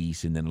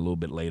McNeese and then a little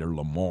bit later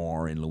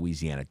Lamar and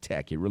Louisiana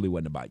Tech. It really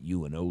wasn't about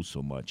UNO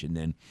so much. And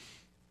then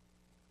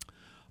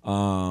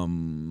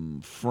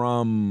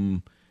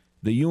from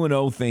the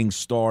UNO thing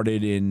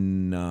started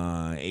in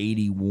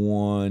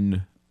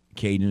 81.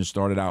 Cajuns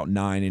started out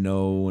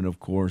 9-0, and of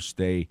course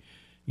they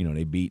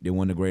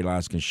won the Great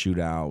Alaskan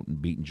Shootout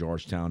and beaten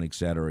Georgetown, et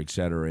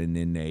cetera, and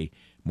then they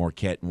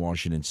Marquette and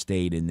Washington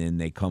State, and then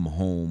they come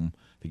home. I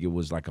think it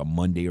was like a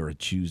Monday or a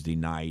Tuesday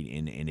night,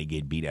 and they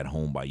get beat at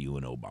home by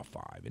UNO by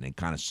 5, and it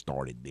kind of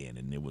started then,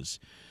 and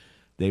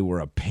they were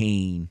a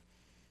pain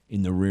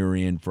in the rear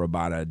end for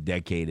about a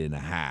decade and a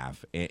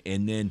half,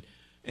 and then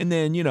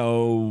you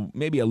know,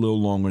 maybe a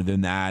little longer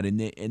than that, and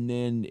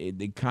then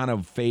they kind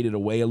of faded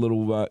away a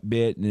little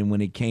bit, and then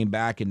when it came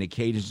back, and the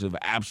Cajuns have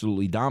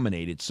absolutely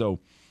dominated. So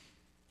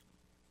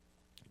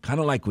kind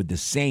of like with the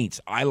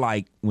Saints, I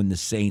like when the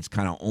Saints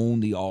kind of own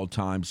the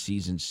all-time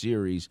season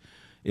series.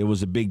 It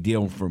was a big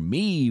deal for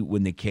me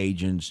when the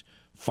Cajuns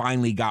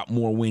finally got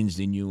more wins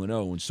than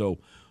UNO. And so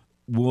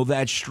will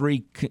that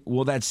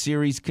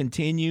series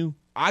continue?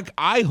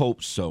 I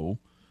hope so.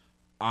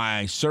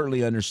 I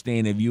certainly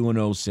understand if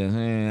UNO says,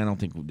 I don't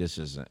think this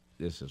is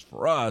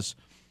for us,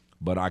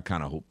 but I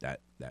kind of hope that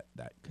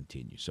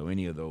continues. So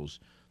any of those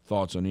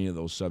thoughts on any of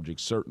those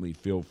subjects, certainly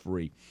feel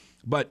free.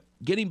 But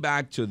getting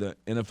back to the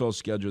NFL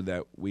schedule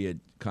that we had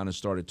kind of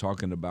started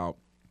talking about,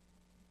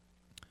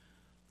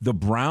 the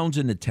Browns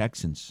and the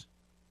Texans,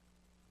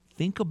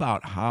 think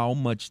about how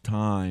much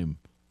time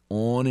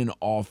on and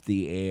off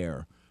the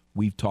air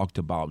we've talked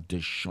about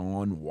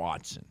Deshaun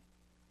Watson.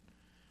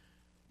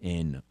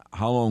 And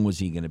how long was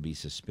he going to be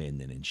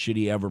suspended? And should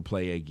he ever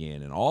play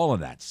again? And all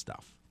of that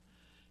stuff.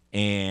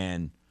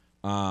 And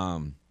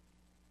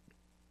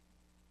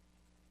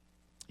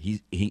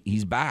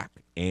he's back.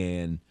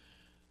 And,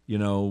 you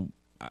know,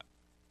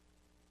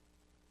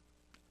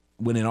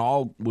 when it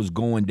all was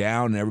going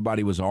down and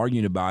everybody was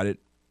arguing about it,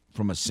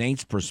 from a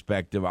Saints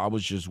perspective, I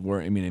was just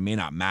worried. I mean, it may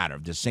not matter.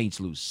 If the Saints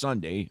lose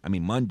Monday,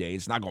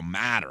 it's not going to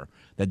matter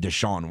that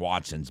Deshaun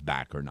Watson's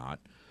back or not.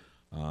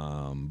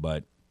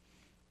 But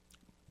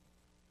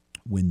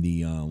when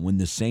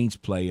the Saints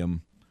play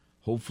him,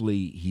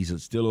 hopefully he's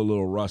still a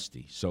little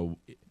rusty. So,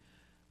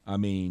 I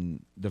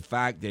mean, the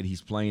fact that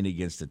he's playing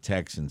against the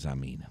Texans,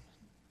 normally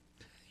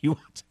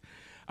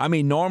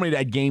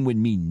that game would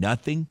mean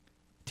nothing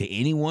to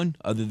anyone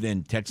other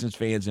than Texans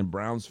fans and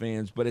Browns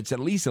fans, but it's at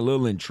least a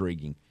little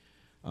intriguing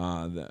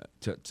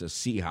to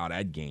see how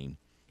that game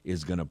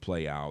is going to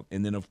play out.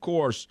 And then, of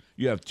course,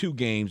 you have two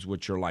games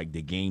which are like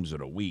the games of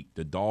the week,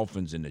 the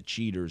Dolphins and the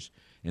Cheaters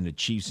and the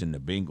Chiefs and the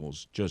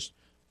Bengals, just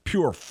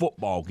pure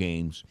football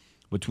games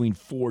between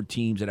four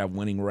teams that have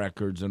winning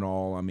records and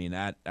all. I mean,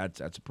 that's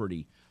a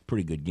pretty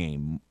good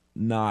game.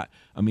 A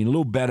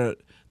little better.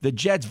 The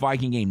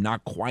Jets-Viking game,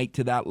 not quite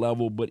to that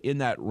level, but in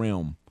that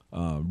realm.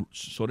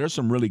 So there's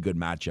some really good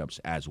matchups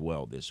as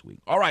well this week.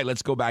 All right,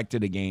 let's go back to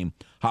the game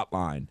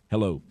hotline.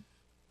 Hello.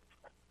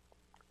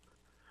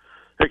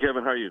 Hey,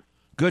 Kevin, how are you?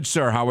 Good,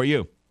 sir. How are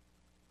you?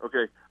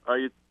 Okay. Are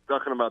you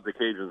talking about the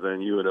Cajuns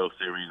and UNO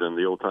series and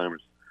the old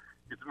timers?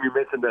 You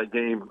mentioned that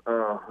game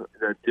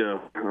that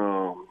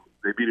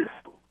they beat us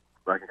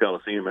back in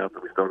Coliseum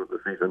after we started the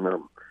season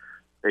 8-0,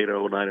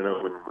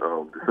 9-0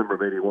 in December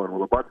of '81.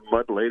 Well, about a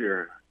month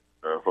later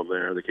from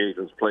there, the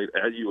Cajuns played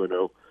at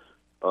UNO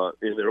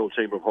in their old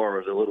Chamber of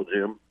Horrors, a little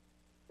gym.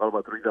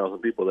 About 3,000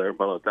 people there.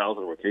 About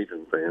 1,000 were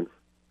Cajun fans.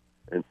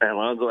 And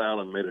Alonzo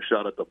Allen made a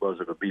shot at the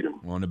buzzer to beat him.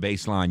 On the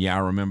baseline. Yeah, I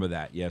remember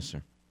that. Yes,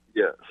 sir.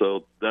 Yeah,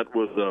 so that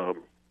was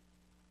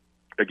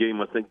a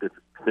game, I think, that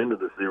extended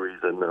the series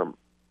and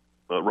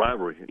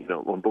rivalry,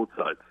 on both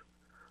sides.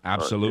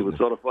 Absolutely. It was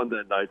sort of fun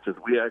that night since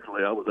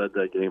I was at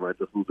that game. I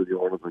just moved to New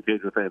Orleans, and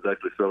Cajun fans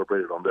actually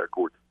celebrated on their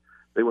courts.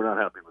 They were not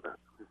happy with that.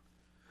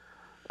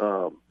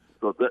 So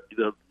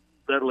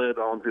that led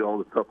on to all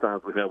the tough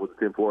times we had with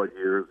the 10 forward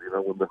years,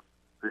 when the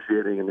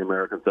officiating in the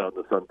American South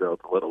and the Sun Belt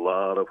let a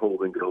lot of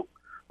holding go.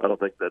 I don't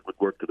think that would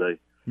work today.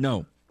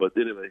 No. But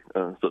anyway,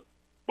 so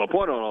my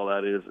point on all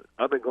that is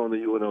I've been going to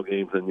UNO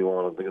games in New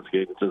Orleans against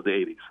Cajuns since the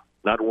 80s.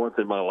 Not once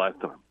in my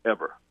lifetime,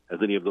 ever, has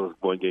any of those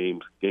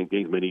games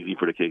been easy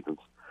for the Cajuns.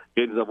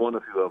 Cajuns have won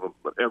a few of them,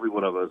 but every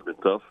one of them has been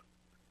tough.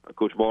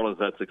 Coach Marlin's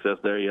had success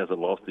there. He hasn't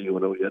lost to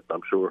UNO yet,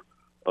 I'm sure.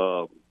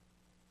 They're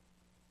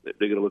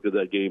going to look at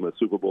that game as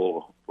Super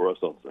Bowl for us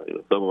on Sunday.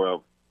 Some of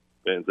our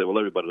fans say, well,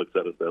 everybody looks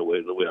at it that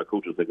way, the way our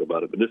coaches think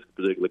about it. But in this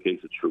particular case,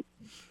 it's true.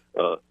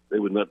 They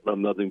would not have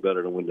nothing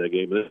better than win that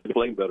game. They're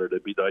playing better. They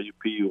beat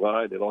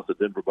IUPUI. They lost to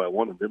Denver by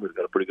 1, and Denver's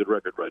got a pretty good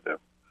record right now.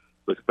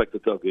 So expect a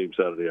tough game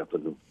Saturday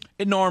afternoon.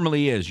 It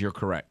normally is. You're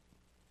correct.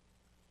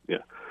 Yeah.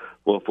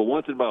 Well, for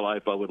once in my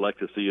life, I would like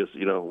to see us,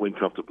 win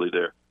comfortably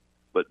there.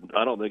 But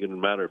I don't think it would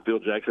matter if Phil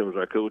Jackson was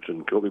our coach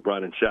and Kobe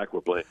Bryant and Shaq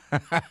were playing.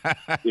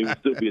 It would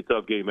still be a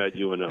tough game at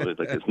UNO.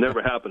 It's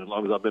never happened as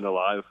long as I've been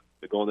alive.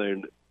 They're going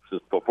there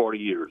for 40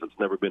 years. It's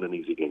never been an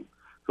easy game.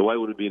 So why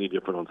would it be any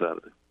different on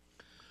Saturday?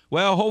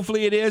 Well,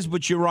 hopefully it is,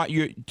 but you're right.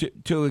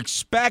 To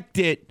expect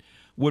it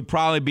would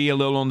probably be a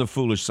little on the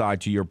foolish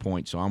side, to your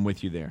point. So I'm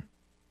with you there.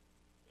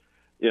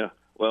 Yeah.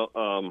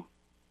 Well,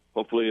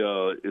 hopefully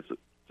it's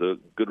a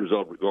good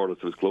result regardless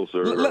if it's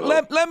closer.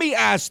 Let me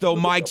ask, though,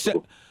 Mike,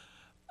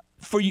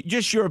 for you,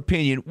 just your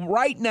opinion.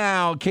 Right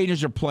now,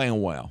 Cajuns are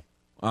playing well.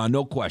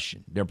 No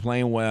question. They're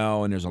playing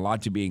well, and there's a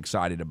lot to be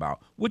excited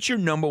about. What's your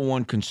number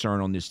one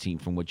concern on this team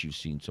from what you've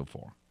seen so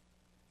far?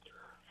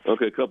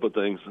 Okay, a couple of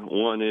things.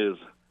 One is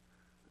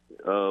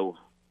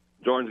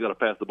Jordan's got to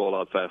pass the ball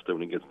out faster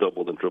when he gets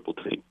doubled and triple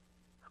teamed.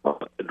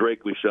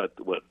 Drake, we shot,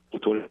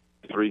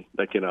 23?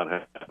 That cannot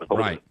happen.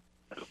 Right.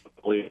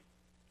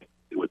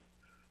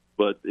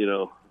 But,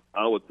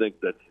 I would think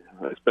that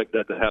I expect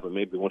that to happen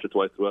maybe once or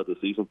twice throughout the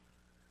season.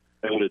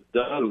 And when it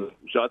does,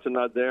 shots are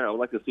not there, I would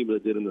like to see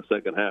what they did in the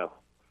second half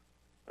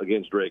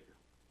against Drake.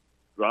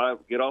 Drive,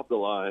 get off the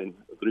line,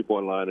 the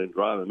three-point line, and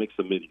drive and make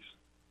some middies.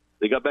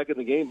 They got back in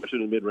the game by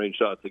shooting mid-range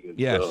shots against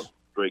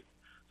Drake.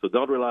 So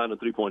don't rely on the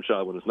three-point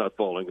shot when it's not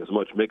falling as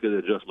much. Make the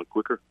adjustment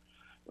quicker.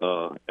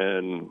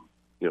 And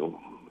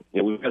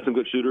we've got some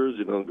good shooters,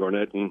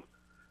 Garnett and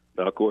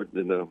Valcourt,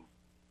 and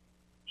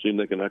seem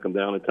they can knock them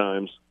down at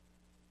times.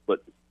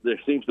 But there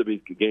seems to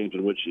be games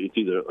in which it's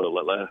either it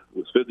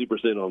was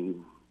 50%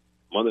 on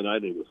Monday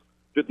night and it was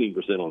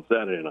 15% on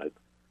Saturday night.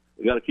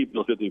 You got to keep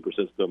those 15%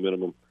 to a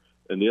minimum.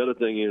 And the other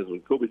thing is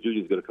when Kobe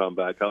Jr. is going to come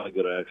back, how are they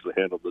going to actually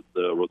handle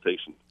the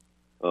rotation?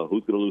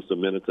 Who's going to lose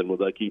some minutes, and will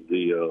that keep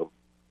the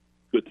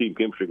good team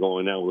chemistry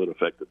going now? Will it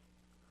affect it?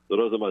 So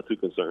those are my two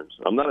concerns.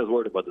 I'm not as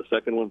worried about the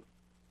second one,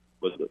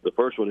 but the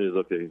first one is,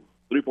 okay,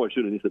 three-point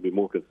shooting needs to be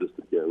more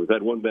consistent. Yeah, we've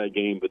had one bad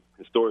game, but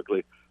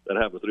historically that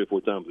happens 3 or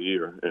 4 times a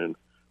year, and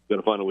got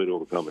to find a way to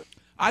overcome it.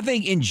 I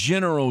think in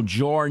general,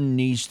 Jordan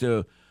needs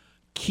to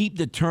keep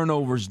the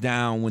turnovers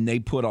down when they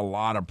put a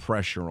lot of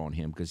pressure on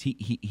him because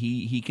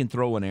he can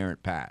throw an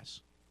errant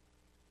pass.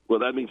 Well,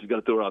 that means he's got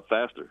to throw it out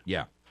faster.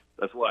 Yeah.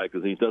 That's why,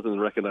 because he doesn't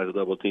recognize a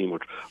double team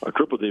or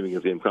triple teaming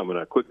his game coming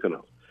out quick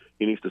enough.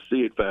 He needs to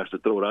see it faster,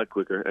 throw it out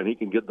quicker, and he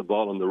can get the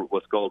ball on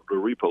what's called the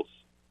reposts.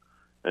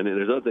 And then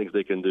there's other things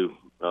they can do,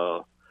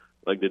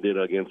 like they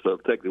did against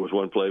Tech. There was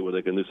one play where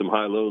they can do some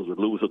high-lows with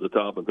Lewis at the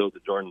top and throw it to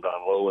Jordan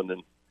down low, and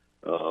then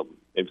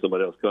maybe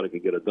somebody else can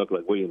get a dunk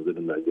like Williams did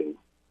in that game.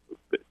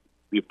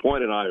 The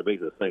point and I are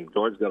basically the same.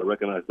 Jordan's got to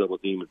recognize double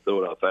team and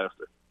throw it out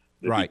faster.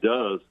 If he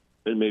does,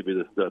 then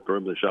maybe the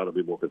perimeter shot will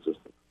be more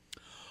consistent.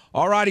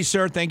 All righty,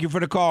 sir. Thank you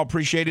for the call.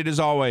 Appreciate it as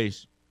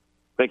always.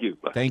 Thank you.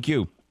 Bye. Thank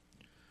you.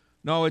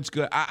 No, it's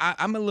good.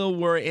 I'm a little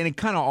worried, and it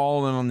kind of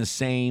all in on the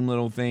same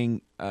little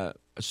thing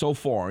so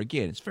far.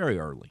 Again, it's very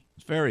early.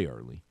 It's very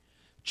early.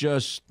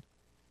 Just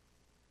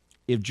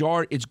if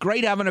Jordan, it's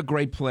great having a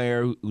great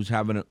player who's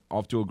having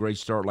off to a great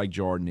start like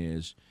Jordan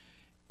is,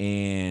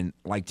 and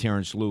like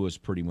Terrence Lewis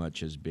pretty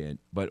much has been.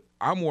 But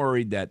I'm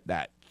worried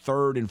that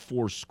third and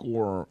fourth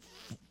scorer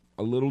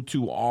a little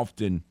too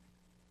often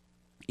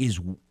is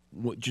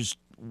just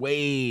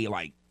way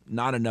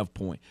not enough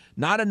points.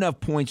 Not enough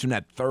points from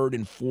that third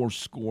and fourth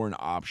scoring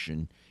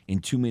option in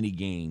too many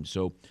games.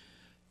 So,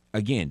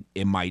 again,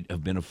 it might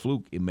have been a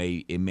fluke. It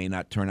may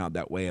not turn out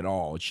that way at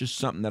all. It's just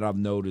something that I've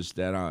noticed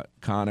that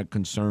kind of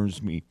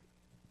concerns me.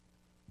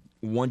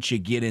 Once you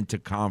get into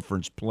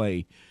conference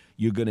play,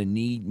 you're going to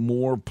need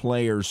more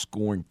players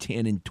scoring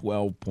 10 and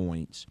 12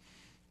 points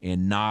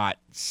and not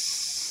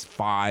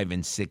 5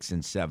 and 6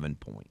 and 7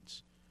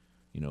 points.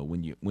 You know,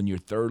 when your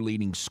third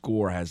leading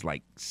scorer has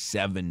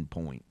 7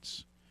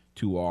 points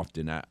too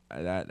often,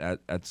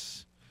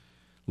 that's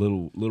a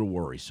little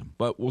worrisome.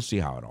 But we'll see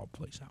how it all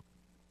plays out.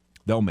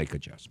 They'll make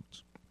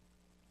adjustments.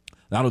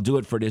 That'll do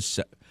it for this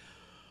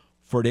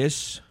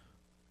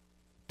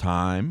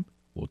time.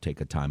 We'll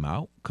take a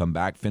timeout, come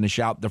back, finish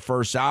out the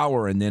first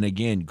hour, and then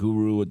again,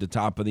 Guru at the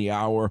top of the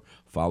hour,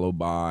 followed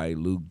by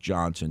Luke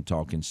Johnson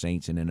talking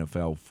Saints and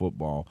NFL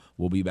football.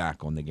 We'll be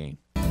back on The Game.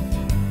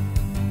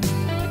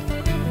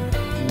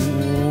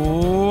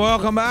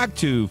 Welcome back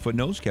to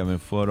Footnotes. Kevin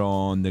Foote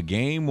on The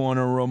Game. Want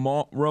to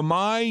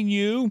remind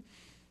you,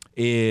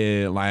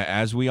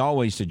 as we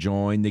always, to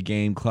join The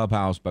Game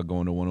Clubhouse by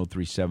going to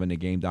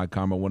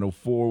 1037thegame.com or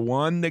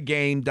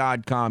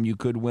 1041thegame.com. You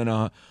could win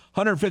a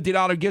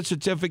 $150 gift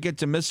certificate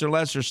to Mr.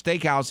 Lester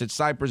Steakhouse at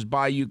Cypress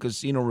Bayou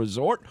Casino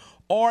Resort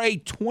or a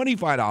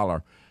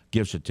 $25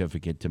 gift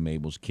certificate to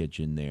Mabel's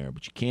Kitchen there.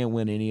 But you can't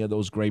win any of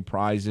those great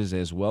prizes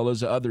as well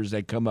as others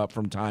that come up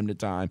from time to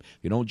time. If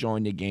you don't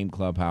join The Game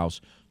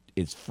Clubhouse,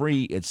 it's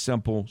free, it's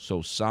simple,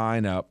 so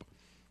sign up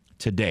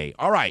today.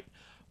 All right,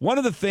 one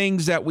of the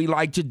things that we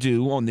like to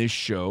do on this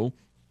show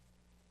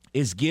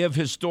is give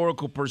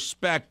historical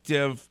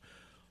perspective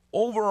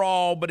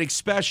overall, but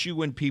especially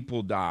when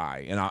people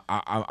die. And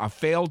I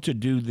failed to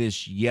do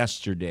this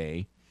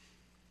yesterday.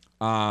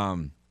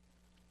 Or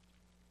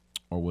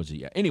was it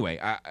yet? Anyway,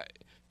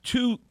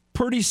 two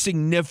pretty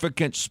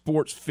significant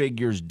sports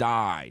figures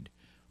died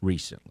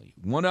recently.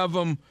 One of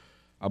them,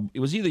 it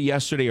was either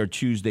yesterday or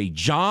Tuesday,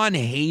 John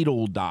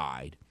Hadl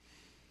died.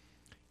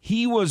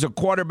 He was a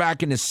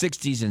quarterback in the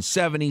 60s and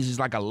 70s. He's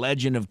like a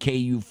legend of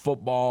KU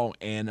football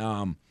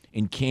and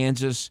in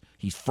Kansas.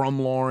 He's from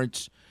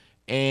Lawrence.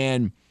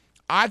 And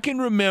I can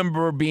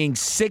remember being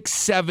 6,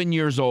 7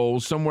 years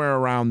old, somewhere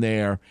around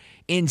there,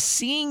 and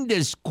seeing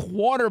this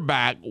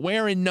quarterback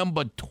wearing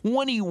number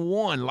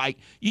 21. Like,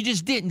 you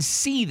just didn't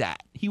see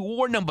that. He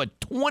wore number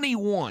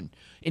 21,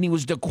 and he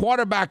was the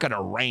quarterback of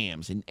the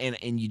Rams,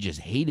 and you just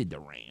hated the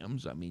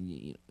Rams. I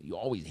mean, you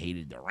always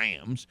hated the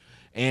Rams.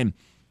 And,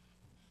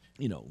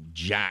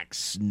 Jack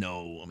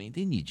Snow. I mean,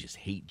 didn't you just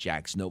hate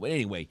Jack Snow? But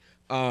anyway,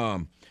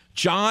 John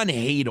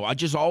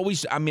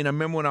Hadl. I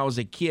remember when I was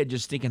a kid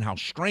just thinking how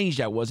strange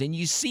that was. And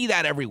you see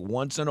that every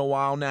once in a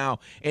while now.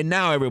 And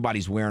now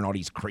everybody's wearing all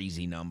these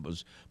crazy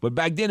numbers. But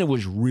back then it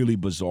was really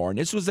bizarre. And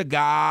this was a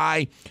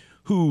guy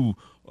who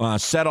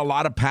set a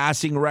lot of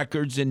passing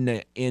records in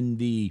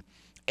the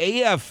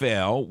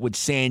AFL with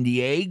San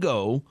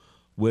Diego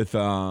with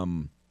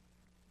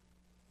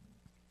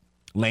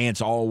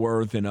Lance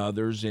Allworth and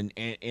others.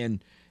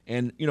 And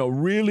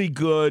really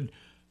good.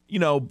 You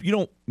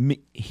don't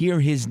hear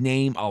his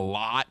name a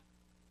lot,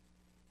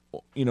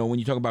 when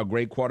you talk about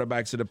great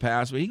quarterbacks of the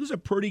past, but he was a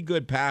pretty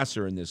good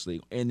passer in this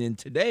league. And then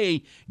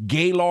today,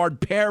 Gaylord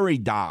Perry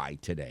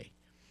died today.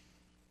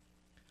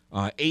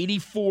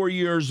 84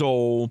 years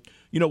old.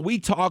 We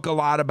talk a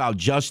lot about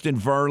Justin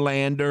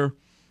Verlander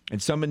and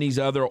some of these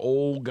other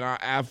old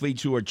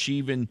athletes who are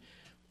achieving.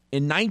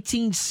 In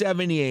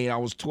 1978, I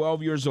was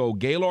 12 years old.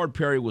 Gaylord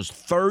Perry was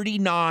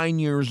 39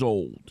 years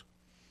old.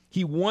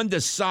 He won the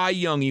Cy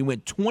Young. He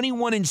went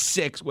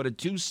 21-6 with a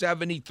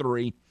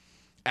 273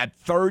 at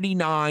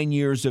 39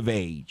 years of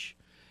age.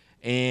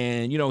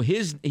 And,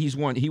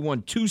 he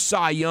won 2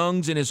 Cy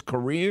Youngs in his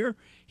career.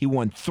 He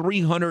won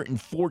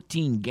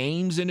 314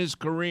 games in his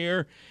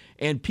career.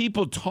 And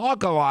people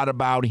talk a lot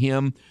about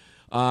him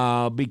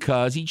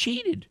because he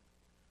cheated.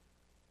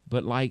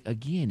 But,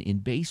 again, in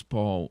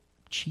baseball,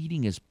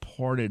 cheating is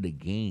part of the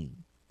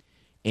game.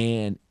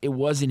 And it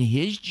wasn't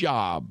his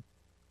job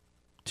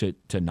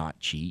to not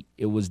cheat.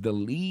 It was the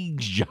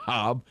league's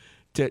job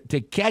to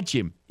catch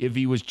him if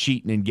he was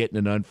cheating and getting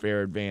an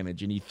unfair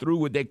advantage. And he threw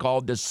what they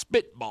called the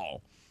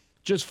spitball.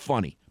 Just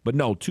funny. But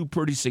no, 2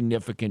 pretty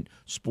significant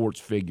sports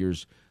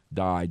figures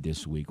died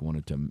this week.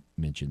 Wanted to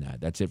mention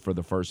that. That's it for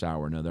the first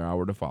hour. Another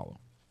hour to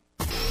follow.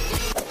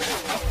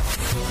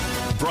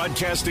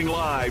 Broadcasting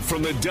live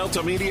from the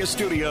Delta Media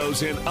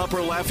Studios in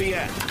Upper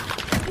Lafayette.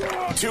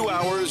 2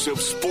 hours of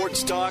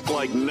sports talk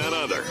like none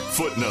other.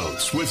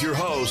 Footnotes with your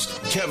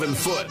host, Kevin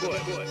Foote.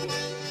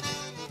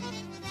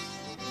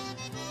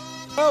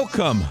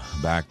 Welcome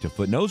back to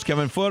Footnotes.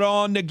 Kevin Foote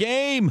on the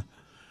game.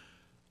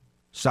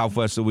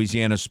 Southwest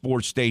Louisiana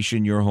sports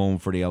station, your home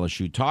for the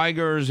LSU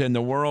Tigers and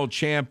the world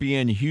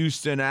champion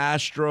Houston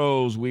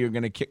Astros. We are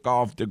going to kick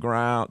off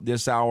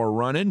this hour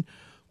running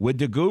with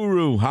the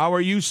Guru. How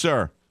are you,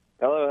 sir?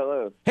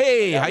 Hello.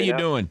 Hey, how you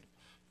doing?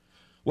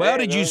 Well,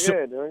 doing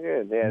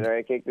good. Yeah,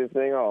 ready to kick this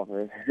thing off,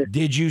 man.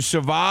 Did you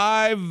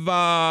survive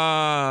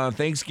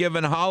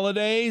Thanksgiving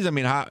holidays? I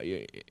mean,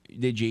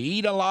 did you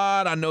eat a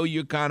lot? I know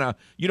you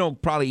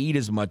don't probably eat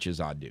as much as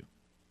I do.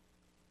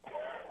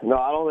 No,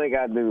 I don't think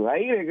I do. I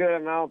eat a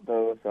good amount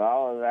though.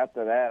 So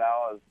after that,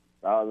 I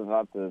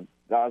was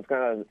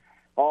kind of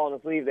falling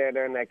asleep there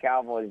during that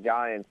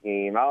Cowboys-Giants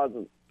game.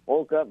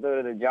 Woke up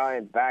to the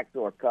Giants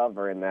backdoor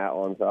cover in that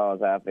one, so I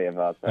was happy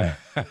about that.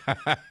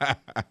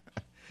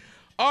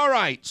 All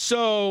right.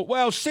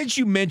 So, since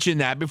you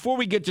mentioned that, before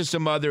we get to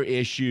some other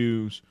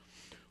issues,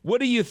 what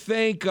do you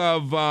think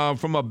of,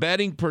 from a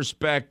betting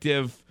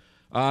perspective,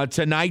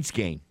 tonight's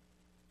game?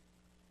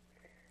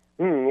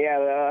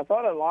 I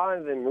thought the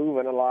line's been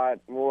moving a lot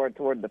more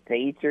toward the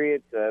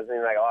Patriots. It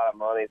seems like a lot of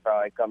money's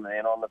probably coming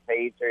in on the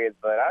Patriots,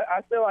 but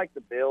I still like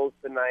the Bills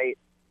tonight.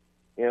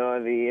 In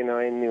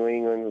New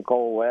England with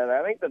cold weather.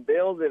 I think the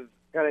Bills have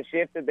kind of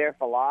shifted their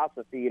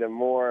philosophy to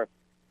more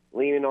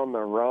leaning on the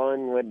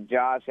run with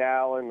Josh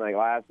Allen. Like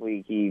last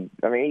week, he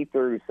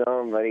threw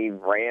some, but he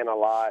ran a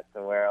lot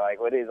to where,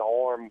 with his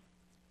arm,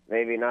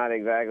 maybe not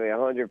exactly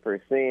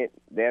 100%.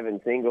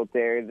 Devin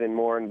Singletary's been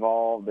more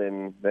involved,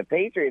 and the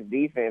Patriots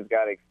defense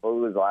got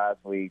exposed last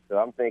week. So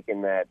I'm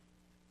thinking that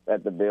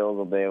the Bills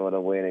will be able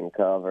to win and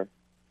cover.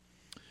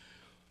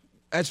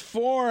 As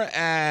far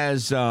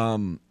as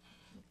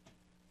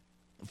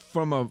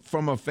from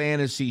a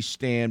fantasy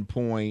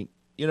standpoint,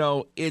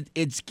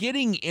 it's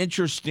getting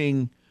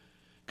interesting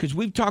because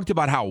we've talked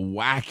about how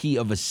wacky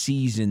of a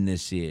season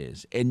this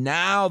is, and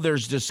now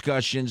there's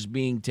discussions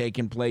being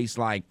taken place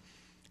like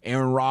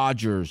Aaron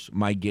Rodgers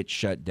might get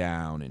shut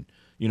down, and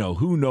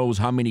who knows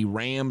how many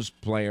Rams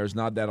players,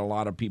 not that a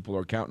lot of people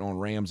are counting on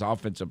Rams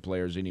offensive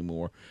players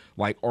anymore,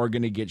 are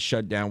going to get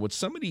shut down. With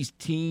some of these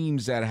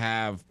teams that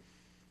have,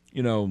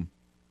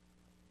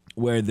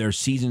 where their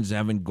seasons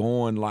haven't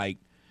gone,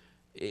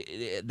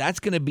 that's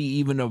going to be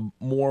even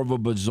more of a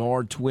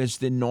bizarre twist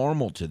than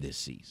normal to this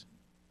season.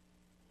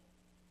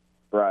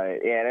 Right.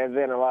 Yeah, there's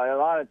been a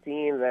lot of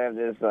teams that have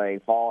just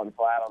fallen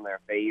flat on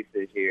their face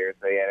this year.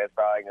 So yeah, there's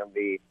probably going to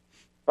be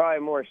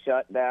more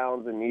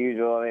shutdowns than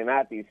usual. I mean,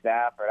 Matthew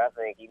Stafford, I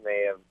think he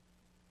may have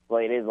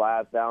played his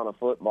last down of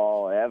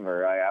football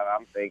ever.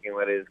 I'm thinking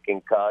with his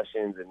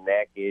concussions and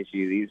neck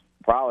issues, he's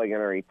probably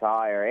going to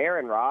retire.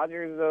 Aaron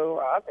Rodgers, though,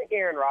 I think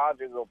Aaron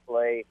Rodgers will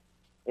play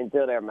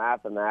until they're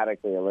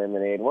mathematically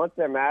eliminated. Once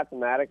they're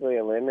mathematically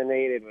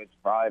eliminated, which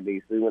will probably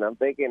be soon, I'm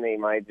thinking they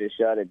might just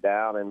shut it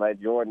down and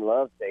let Jordan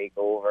Love take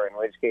over, in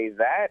which case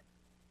that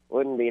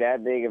wouldn't be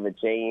that big of a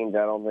change,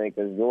 I don't think,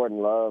 because Jordan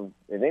Love,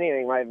 if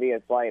anything, might be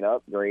a slight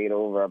upgrade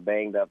over a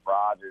banged-up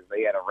Rodgers.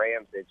 They had a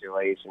Ram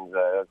situation, so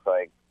it looks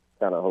like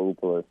kind of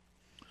hopeless.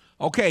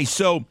 Okay,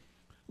 so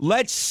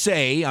let's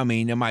say,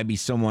 there might be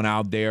someone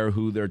out there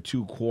who their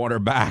 2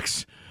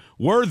 quarterbacks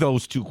were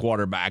those 2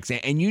 quarterbacks,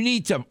 and you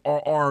need to,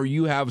 or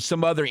you have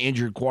some other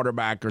injured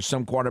quarterback or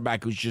some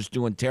quarterback who's just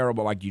doing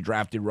terrible, like you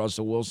drafted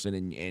Russell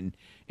Wilson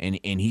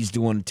and he's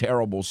doing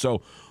terrible.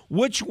 So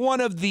which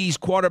one of these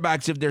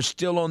quarterbacks, if they're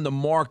still on the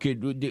market,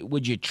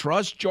 would you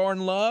trust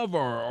Jordan Love,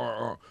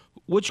 or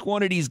which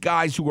one of these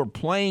guys who are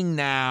playing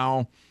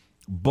now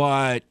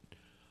but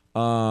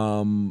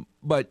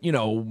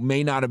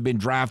may not have been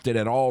drafted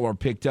at all or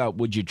picked up,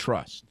 would you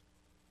trust?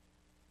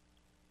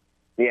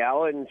 Yeah, I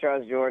wouldn't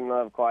trust Jordan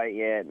Love quite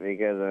yet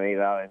because he's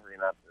obviously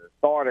not the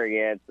starter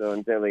yet. So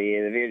until he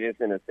is, if you're just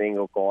in a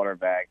single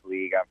quarterback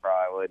league, I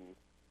probably wouldn't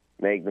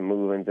make the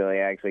move until he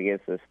actually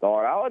gets to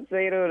start. I would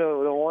say,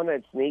 though, the one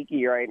that's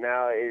sneaky right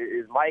now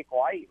is Mike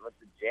White with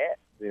the Jets.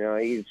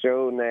 He's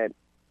shown that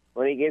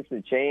when he gets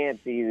the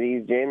chance,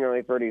 he's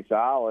generally pretty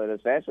solid,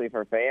 especially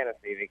for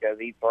fantasy, because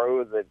he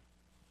throws it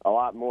a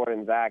lot more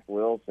than Zach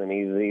Wilson.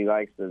 He's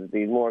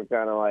more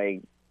kind of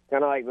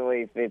kind of like the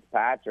way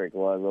Fitzpatrick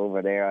was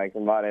over there, like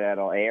somebody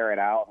that'll air it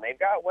out. And they've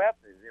got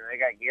weapons. You know, they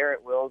got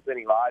Garrett Wilson,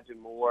 Elijah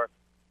Moore,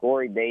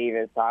 Corey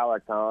Davis,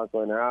 Tyler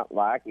Conklin. They're not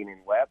lacking in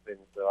weapons.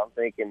 So I'm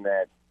thinking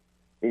that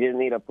you just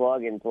need a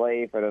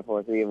plug-and-play for the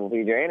foreseeable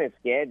future. And his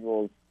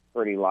schedule's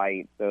pretty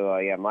light. So,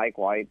 yeah, Mike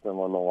White's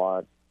someone to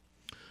watch.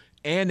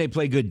 And they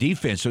play good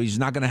defense, so he's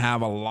not going to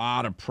have a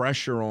lot of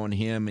pressure on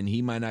him, and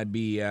he might not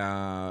be,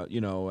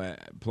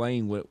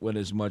 playing with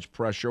as much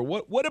pressure.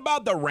 What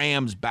about the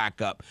Rams'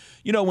 backup?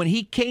 You know, when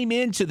he came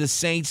into the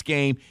Saints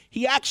game,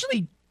 he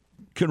actually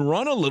can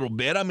run a little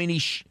bit. I mean,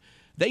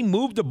 they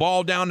moved the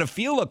ball down the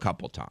field a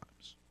couple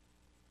times.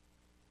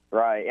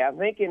 Right. I'm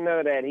thinking,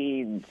 though, that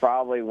he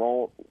probably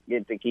won't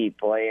get to keep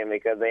playing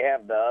because they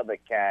have the other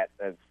cat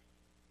that's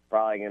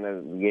probably going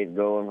to get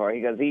going for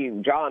it. Because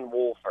John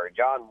Wolford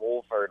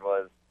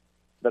was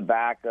the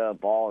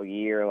backup all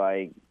year,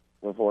 like,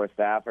 before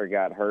Stafford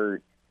got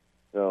hurt.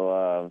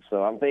 So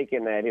I'm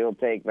thinking that he'll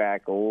take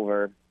back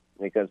over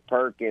because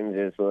Perkins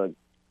just looked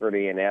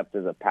pretty inept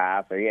as a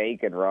passer. Yeah, he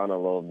could run a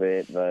little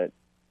bit, but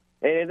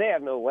they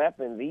have no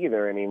weapons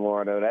either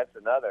anymore, though. That's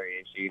another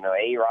issue. You know,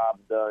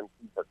 A-Rob's done,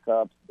 Cooper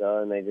Kupp's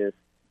done.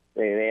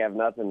 They have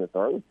nothing to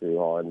throw to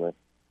hardly.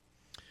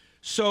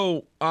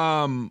 So,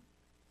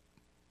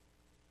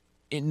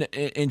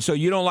 and so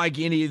you don't like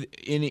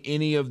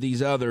any of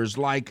these others.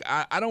 Like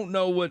I don't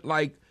know what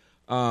like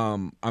I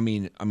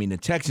mean the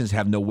Texans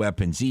have no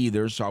weapons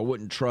either, so I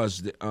wouldn't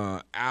trust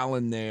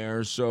Allen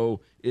there.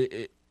 So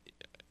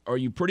are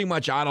you pretty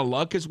much out of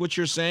luck? Is what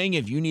you're saying?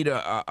 If you need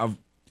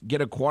get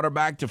a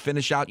quarterback to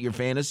finish out your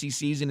fantasy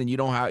season and you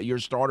don't have your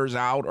starters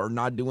out or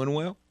not doing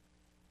well?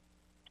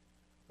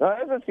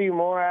 There's a few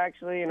more,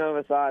 actually,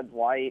 besides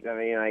White. I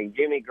mean, like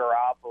Jimmy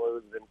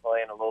Garoppolo's been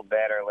playing a little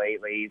better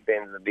lately. He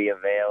tends to be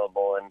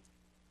available in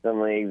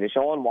some leagues.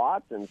 Deshaun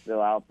Watson's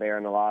still out there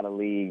in a lot of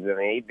leagues. I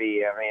mean,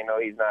 I know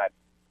he's not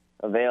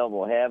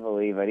available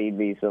heavily, but he'd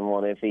be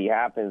someone, if he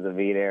happens to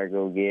be there,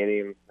 go get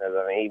him.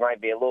 I mean, he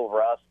might be a little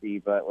rusty,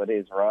 but with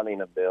his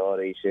running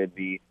ability, should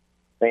be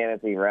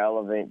fantasy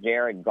relevant.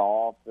 Jared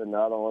Goff's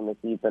another one to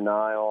keep an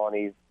eye on.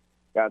 He's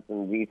got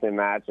some decent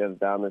matchups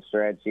down the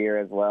stretch here,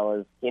 as well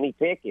as Kenny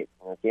Pickett.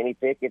 Kenny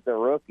Pickett's a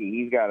rookie.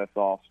 He's got a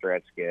soft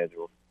stretch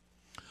schedule.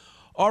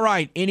 All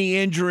right, any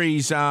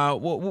injuries?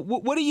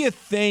 What do you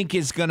think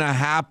is going to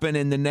happen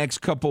in the next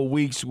couple of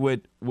weeks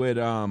with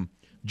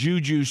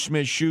Juju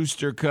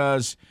Smith-Schuster?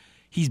 Because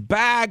he's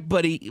back,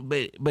 but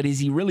is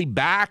he really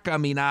back? I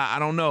mean, I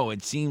don't know.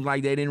 It seems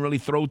like they didn't really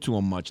throw to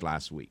him much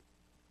last week.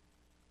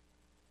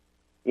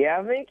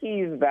 Yeah, I think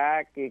he's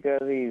back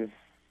because he's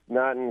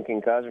not in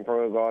concussion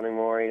protocol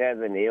anymore. He has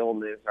an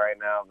illness right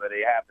now, but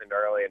it happened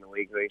early in the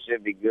week, so he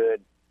should be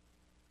good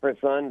for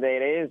Sunday.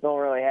 They just don't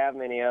really have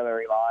many other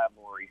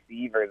reliable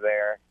receivers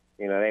there.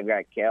 You know, they've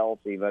got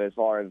Kelsey, but as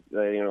far as,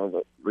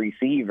 the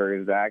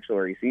receivers, the actual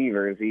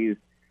receivers, he's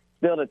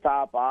still the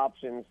top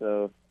option,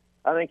 so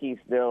I think he's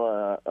still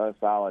a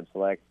solid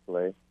flex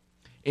play.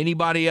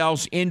 Anybody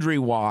else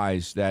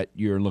injury-wise that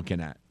you're looking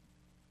at?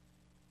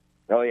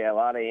 Oh, yeah, a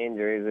lot of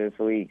injuries this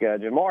week.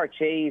 Jamar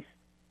Chase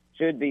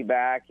should be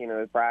back,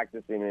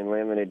 practicing in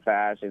limited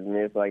fashion.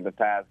 Missed like the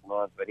past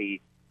month, but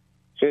he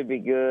should be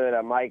good.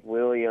 Mike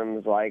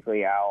Williams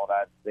likely out.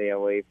 I'd stay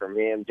away from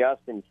him.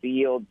 Justin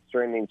Fields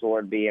trending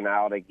toward being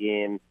out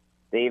again.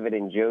 David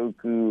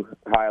Njoku,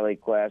 highly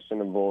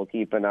questionable.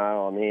 Keep an eye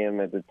on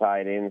him at the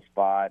tight end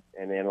spot.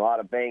 And then a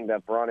lot of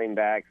banged-up running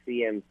backs,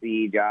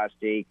 CMC, Josh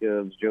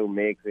Jacobs, Joe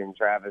Mixon,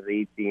 Travis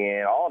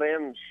Etienne. All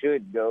them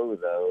should go,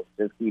 though.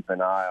 Just keep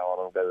an eye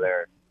on them because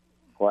they're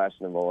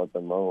questionable at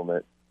the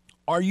moment.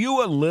 Are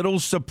you a little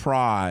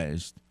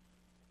surprised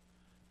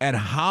at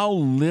how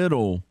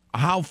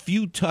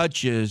few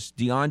touches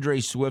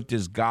DeAndre Swift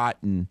has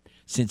gotten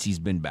since he's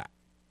been back?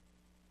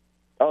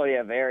 Oh,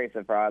 yeah, very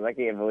surprised. I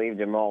can't believe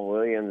Jamal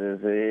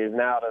Williams is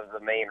now the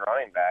main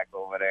running back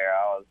over there.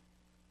 I was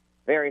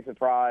very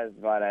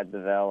surprised by that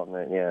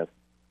development, yes.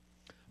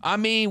 I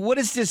mean, what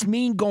does this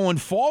mean going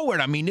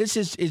forward? I mean, it's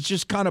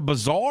just kind of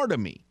bizarre to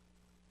me.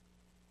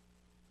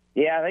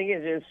 Yeah, I think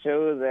it just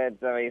shows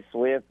that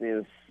Swift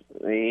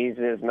he's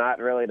just not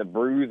really the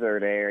bruiser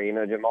there.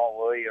 Jamal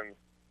Williams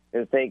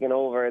is taking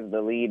over as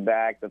the lead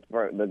back,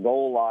 the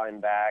goal line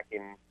back,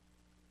 and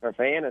for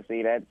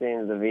fantasy, that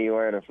tends to be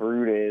where the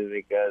fruit is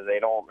because they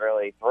don't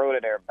really throw to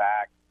their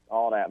back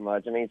all that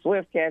much. I mean,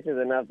 Swift catches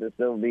enough to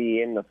still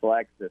be in the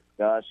flex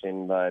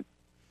discussion, but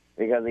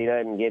because he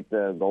doesn't get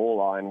the goal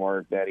line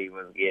work that he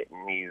was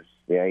getting,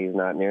 he's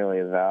not nearly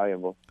as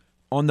valuable.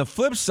 On the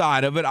flip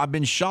side of it, I've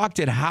been shocked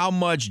at how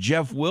much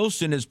Jeff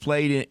Wilson has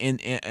played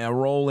in a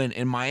role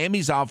in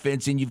Miami's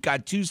offense, and you've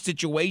got two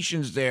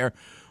situations there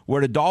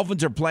where the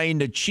Dolphins are playing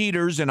the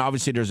cheaters, and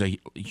obviously there's a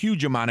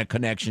huge amount of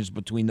connections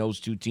between those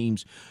two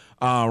teams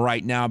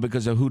right now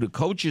because of who the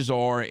coaches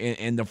are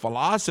and the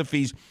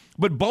philosophies.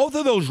 But both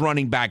of those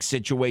running back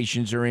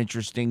situations are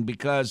interesting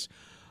because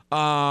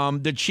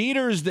the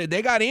cheaters,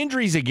 they got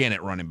injuries again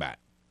at running back.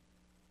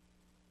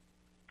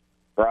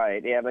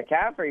 Right, yeah,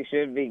 McCaffrey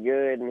should be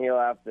good, and he'll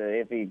have to,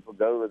 if he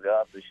goes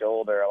up the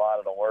shoulder, a lot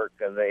of the work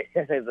because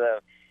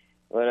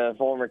with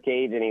former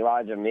Cajun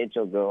Elijah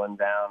Mitchell going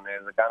down.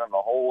 There's a kind of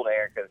a hole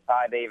there because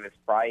Ty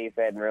Davis-Price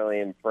hadn't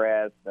really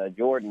impressed.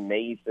 Jordan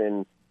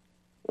Mason,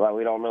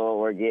 we don't know what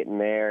we're getting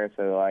there.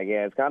 So,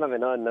 it's kind of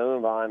an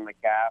unknown behind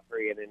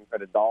McCaffrey. And then for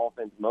the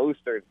Dolphins,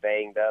 Mostert's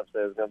banged up, so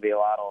there's going to be a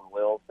lot on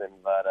Wilson.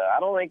 But I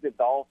don't think the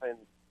Dolphins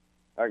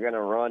are going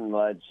to run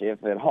much,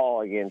 if at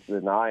all, against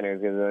the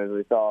Niners because as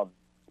we saw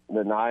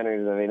the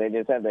Niners, they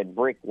just have that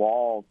brick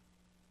wall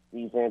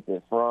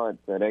defensive front.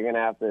 So they're going to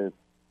have to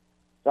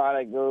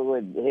try to go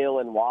with Hill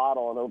and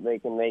Waddle and hope they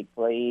can make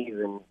plays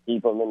and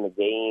keep them in the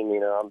game.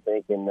 I'm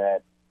thinking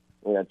that,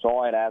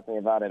 Troy had asked me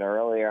about it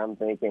earlier. I'm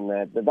thinking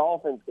that the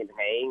Dolphins can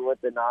hang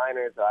with the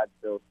Niners, so I'd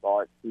still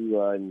start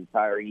Tua and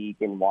Tyreek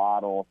and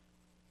Waddle.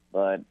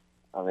 But,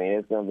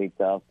 it's going to be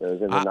tough, though,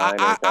 because the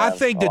Niners I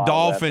think the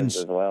Dolphins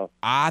as well.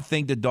 I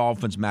think the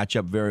Dolphins match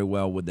up very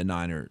well with the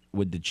Niners,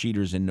 with the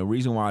Cheaters. And the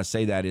reason why I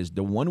say that is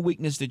the one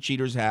weakness the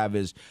Cheaters have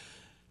is,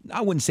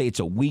 I wouldn't say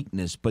it's a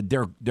weakness, but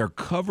their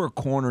cover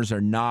corners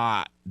are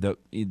not the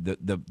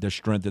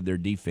strength of their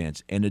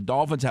defense. And the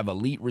Dolphins have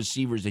elite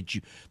receivers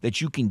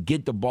that you can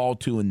get the ball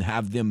to and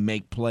have them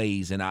make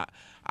plays. And I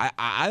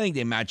think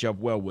they match up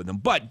well with them.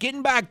 But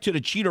getting back to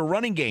the Cheater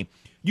running game,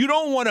 you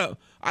don't want to.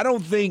 I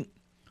don't think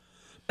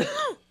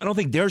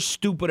they're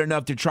stupid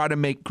enough to try to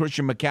make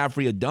Christian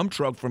McCaffrey a dump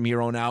truck from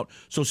here on out.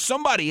 So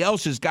somebody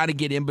else has got to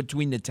get in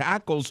between the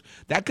tackles.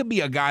 That could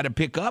be a guy to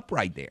pick up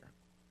right there.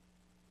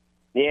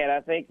 Yeah, and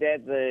I think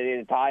that's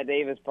Ty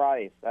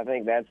Davis-Price. I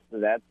think that's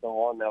the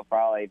one they'll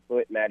probably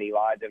put in that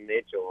Elijah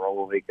Mitchell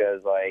role because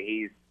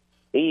he's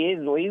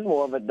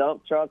more of a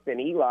dump truck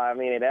than Eli.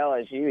 At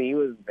LSU he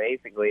was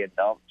basically a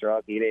dump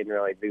truck. He didn't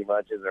really do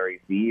much as a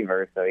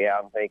receiver. So yeah,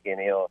 I'm thinking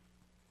he'll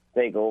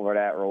take over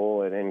that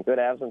role and could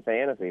have some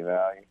fantasy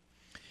value.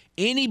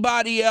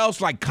 Anybody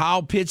else, like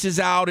Kyle Pitts is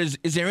out? Is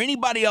there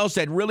anybody else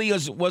that really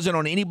wasn't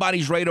on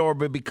anybody's radar,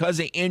 but because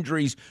of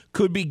injuries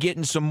could be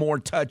getting some more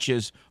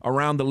touches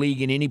around the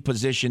league in any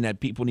position that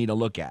people need to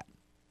look at?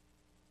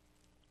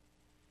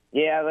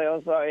 Yeah,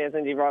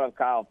 since you brought up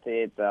Kyle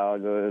Pitts, I'll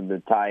go to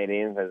the tight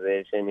end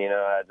position.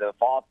 The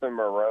Foster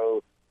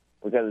Moreau,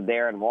 because of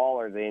Darren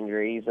Waller's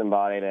injury, he's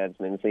somebody that's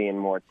been seeing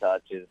more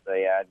touches. So,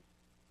 yeah,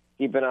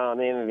 keep an eye on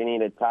him if you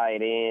need a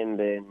tight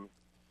end. And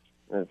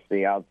let's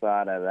see,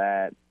 outside of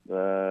that,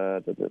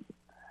 the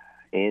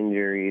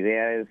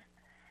injuries.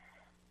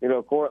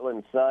 Yeah,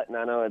 Cortland Sutton,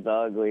 I know it's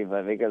ugly,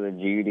 but because of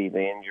Judy,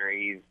 the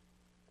injuries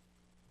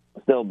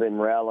still been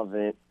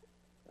relevant.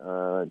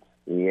 Let's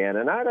see,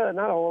 and not a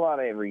whole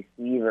lot of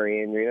receiver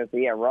injuries. Let's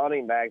see,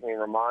 running backs,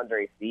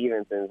 Ramondre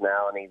Stevenson's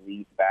now an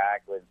elite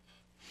back with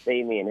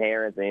Damian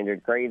Harris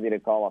injured. Crazy to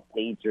call a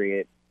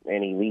Patriot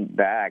an elite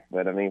back,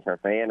 but, for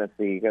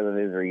fantasy, because of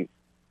his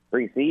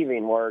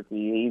receiving work,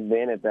 he's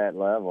been at that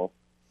level.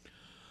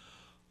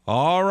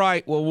 All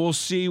right. Well, we'll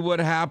see what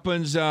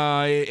happens.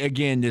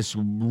 Again, this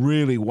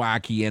really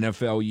wacky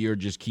NFL year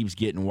just keeps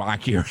getting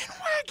wackier and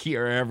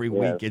wackier every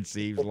week, it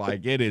seems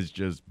like. It has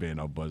just been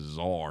a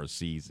bizarre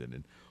season.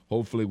 And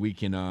hopefully we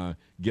can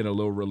get a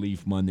little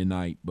relief Monday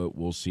night, but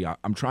we'll see.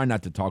 I'm trying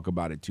not to talk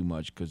about it too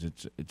much because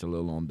it's a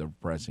little on the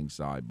depressing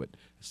side, but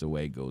it's the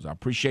way it goes. I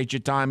appreciate your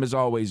time as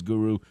always,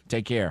 Guru.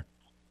 Take care.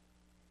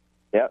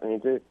 Yeah, me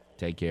too.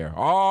 Take care.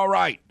 All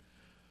right.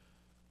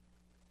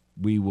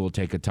 We will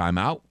take a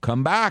timeout,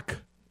 come back,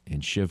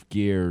 and shift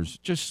gears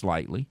just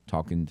slightly,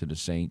 talking to the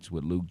Saints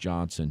with Luke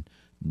Johnson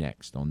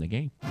next on The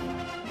Game.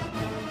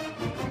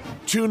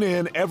 Tune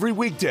in every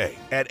weekday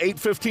at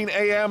 8:15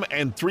 a.m.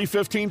 and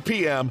 3:15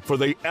 p.m. for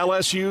the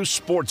LSU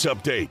Sports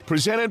Update,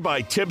 presented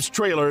by Tibbs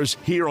Trailers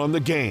here on The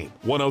Game.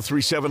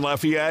 103.7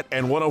 Lafayette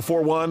and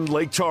 104.1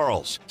 Lake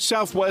Charles,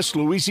 Southwest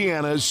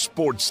Louisiana's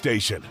sports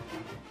station.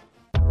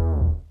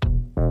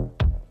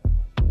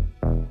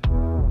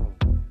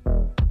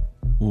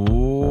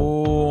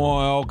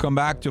 Welcome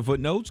back to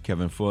Footnotes.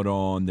 Kevin Foote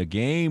on The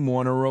Game.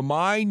 Want to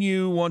remind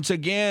you once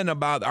again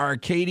about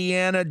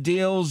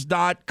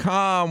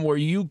ArcadianaDeals.com, where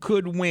you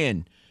could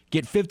win.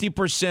 Get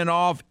 50%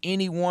 off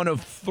any one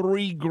of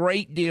 3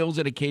 great deals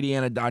at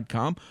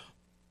Acadiana.com.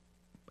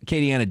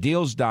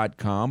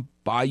 Acadianadeals.com.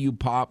 Bayou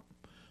Pop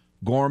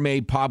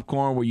gourmet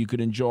popcorn, where you could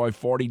enjoy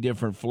 40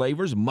 different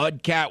flavors.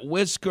 Mudcat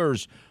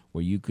whiskers,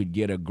 where you could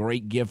get a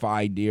great gift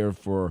idea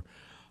for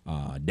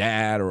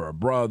dad or a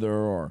brother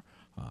or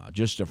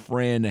just a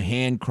friend.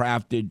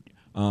 Handcrafted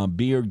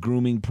beard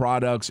grooming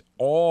products,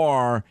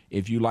 or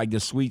if you like the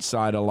sweet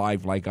side of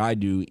life like I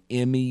do,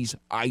 Emmy's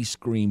Ice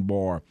Cream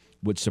Bar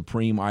with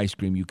Supreme Ice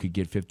Cream. You could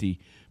get 50%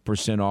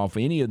 off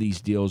any of these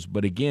deals.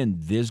 But again,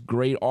 this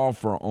great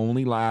offer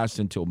only lasts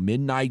until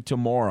midnight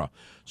tomorrow.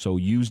 So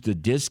use the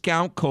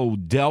discount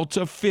code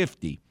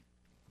Delta50.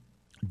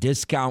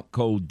 Discount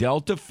code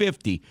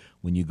Delta50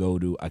 when you go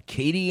to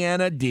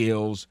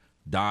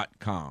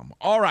AcadianaDeals.com.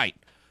 All right.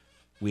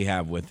 We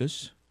have with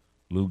us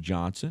Luke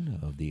Johnson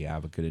of the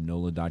Advocate at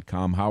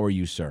NOLA.com. How are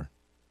you, sir?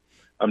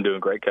 I'm doing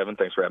great, Kevin.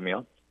 Thanks for having me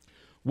on.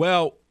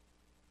 Well,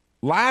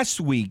 last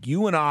week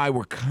you and I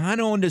were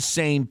kind of on the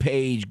same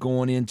page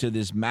going into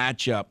this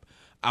matchup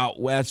out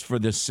west for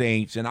the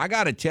Saints. And I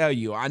got to tell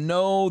you, I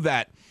know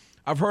that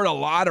I've heard a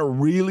lot of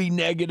really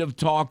negative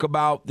talk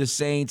about the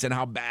Saints and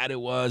how bad it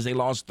was. They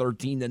lost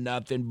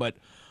 13-0, but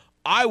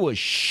I was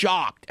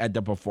shocked at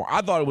the performance.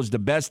 I thought it was the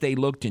best they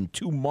looked in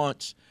 2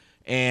 months,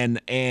 and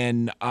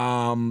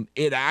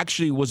it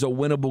actually was a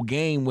winnable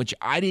game, which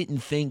I didn't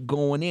think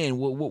going in.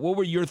 What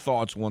were your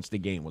thoughts once the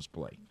game was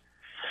played?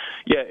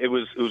 Yeah, it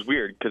was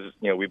weird because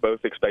we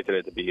both expected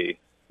it to be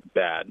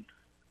bad,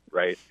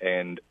 right?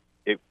 And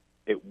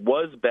it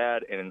was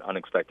bad in an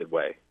unexpected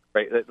way,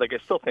 right? Like I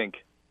still think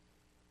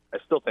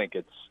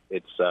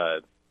it's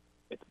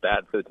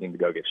bad for the team to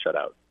go get shut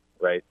out,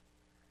 right?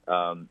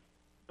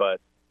 But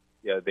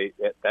yeah,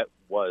 that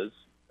was,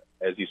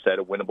 as you said,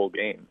 a winnable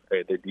game.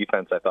 Right? Their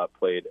defense, I thought,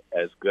 played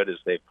as good as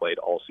they've played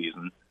all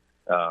season.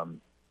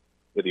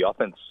 The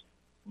offense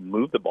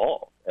moved the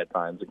ball at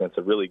times against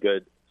a really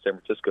good San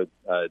Francisco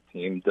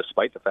team,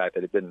 despite the fact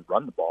that it didn't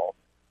run the ball.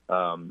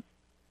 And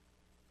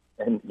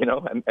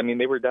I mean,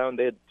 they were down.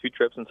 They had 2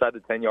 trips inside the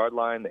 10-yard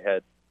line. They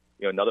had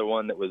another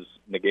one that was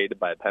negated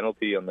by a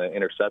penalty on the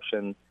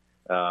interception.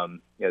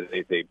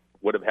 They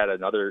would have had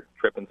another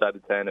trip inside the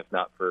 10 if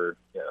not for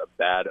a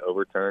bad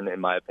overturn, in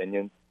my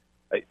opinion.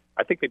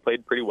 I think they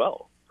played pretty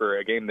well for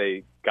a game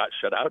they got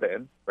shut out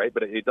in, right?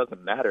 But it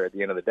doesn't matter at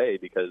the end of the day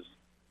because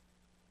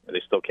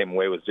they still came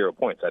away with 0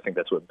 points. I think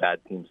that's what bad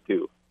teams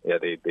do. Yeah,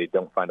 they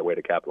don't find a way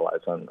to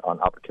capitalize on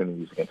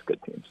opportunities against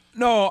good teams.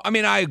 No, I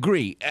mean, I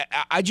agree.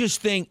 I just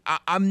think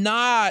I'm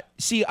not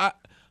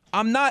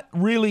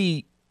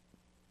really.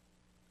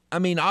 I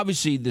mean,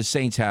 obviously the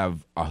Saints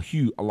have a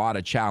lot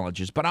of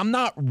challenges, but I'm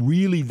not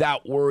really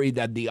that worried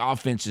that the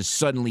offense is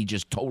suddenly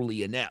just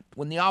totally inept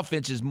when the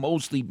offense has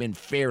mostly been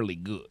fairly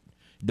good.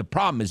 The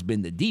problem has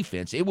been the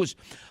defense.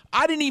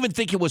 I didn't even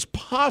think it was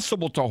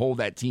possible to hold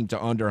that team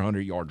to under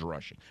 100 yards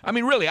rushing. I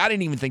mean, really, I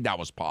didn't even think that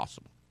was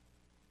possible.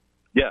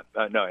 Yeah,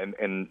 no,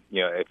 and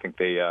I think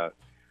they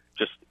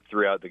just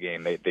throughout the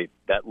game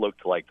that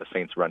looked like the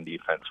Saints' run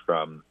defense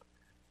from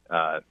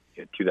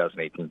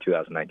 2018,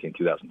 2019,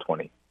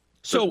 2020.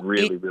 So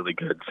really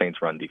good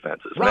Saints run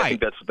defenses. And right. I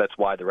think that's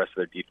why the rest of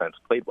their defense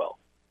played well.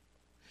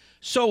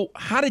 So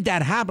how did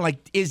that happen? Like,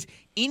 is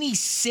any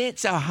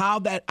sense of how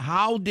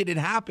did it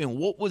happen?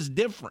 What was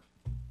different?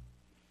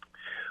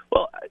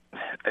 Well,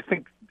 I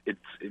think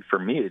for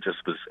me it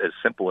just was as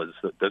simple as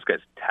those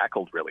guys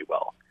tackled really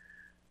well.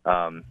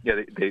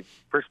 They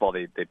first of all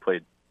they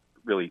played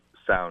really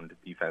sound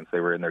defense.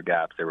 They were in their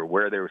gaps. They were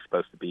where they were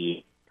supposed to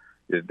be.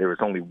 There was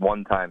only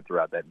one time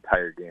throughout that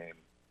entire game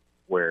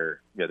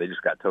where they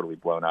just got totally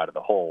blown out of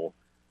the hole,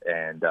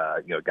 and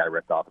a guy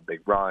ripped off a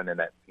big run, and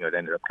that it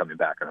ended up coming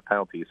back on a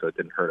penalty, so it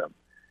didn't hurt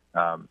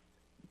them.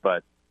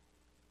 But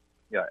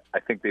I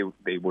think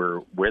they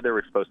were where they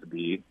were supposed to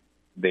be.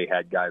 They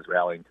had guys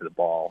rallying to the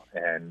ball,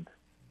 and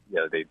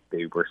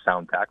they were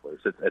sound tacklers.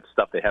 It's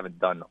stuff they haven't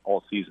done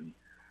all season.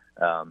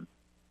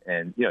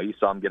 And you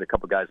saw them get a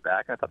couple guys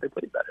back, and I thought they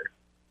played better.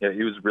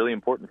 It was really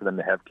important for them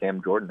to have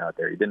Cam Jordan out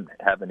there. He didn't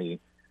have any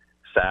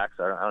sacks.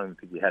 I don't even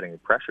think he had any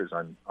pressures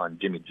on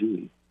Jimmy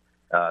G.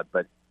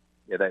 But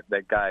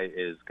that guy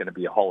is going to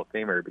be a Hall of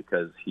Famer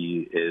because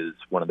he is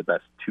one of the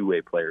best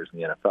two-way players in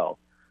the NFL.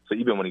 So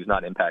even when he's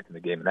not impacting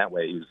the game in that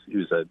way, he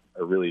was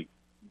a really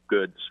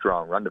good,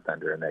 strong run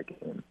defender in that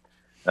game.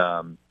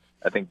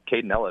 I think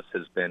Caden Ellis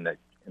has been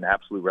an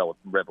absolute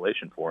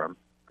revelation for him.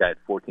 Guy had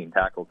 14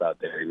 tackles out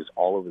there. He was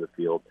all over the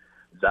field.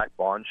 Zach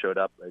Bond showed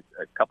up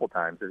a couple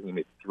times. He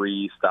made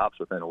 3 stops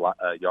within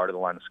a yard of the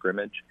line of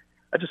scrimmage.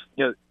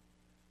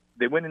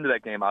 They went into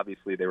that game,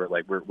 obviously, they were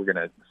like, we're going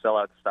to sell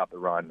out to stop the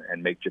run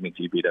and make Jimmy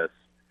G beat us.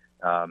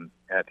 And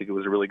I think it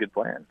was a really good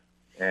plan.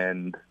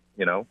 And,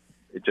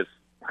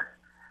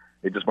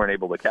 they just weren't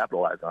able to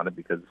capitalize on it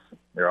because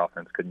their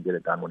offense couldn't get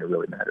it done when it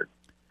really mattered.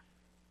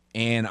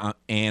 And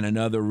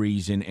another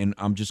reason, and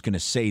I'm just going to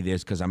say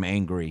this because I'm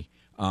angry,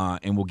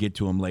 and we'll get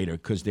to him later,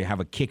 because they have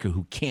a kicker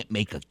who can't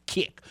make a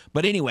kick.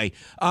 But anyway,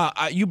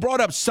 you brought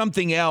up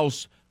something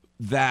else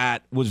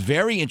that was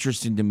very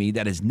interesting to me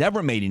that has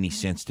never made any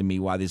sense to me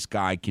why this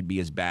guy could be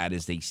as bad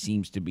as he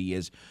seems to be,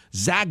 is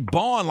Zach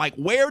Bond. Like,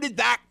 where did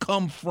that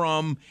come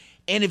from?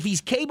 And if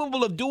he's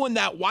capable of doing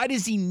that, why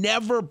does he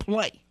never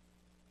play?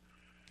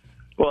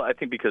 Well, I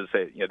think because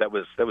that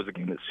was a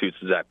game that suits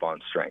Zach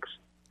Bond's strengths.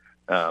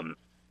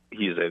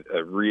 He's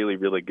a really,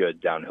 really good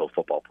downhill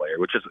football player,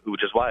 which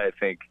is why I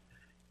think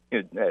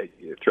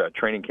throughout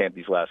training camp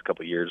these last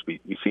couple of years, we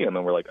see him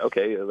and we're like,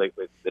 okay, like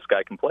this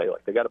guy can play.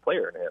 Like, they got a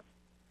player in him.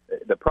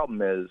 The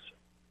problem is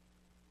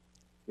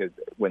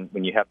when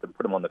you have to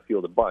put him on the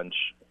field a bunch,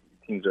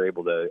 teams are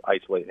able to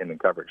isolate him in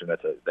coverage, and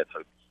that's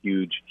a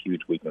huge,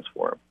 huge weakness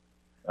for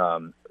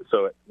him.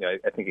 So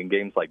I think in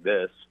games like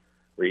this,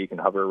 where he can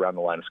hover around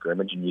the line of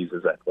scrimmage and use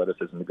his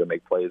athleticism to go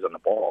make plays on the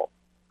ball,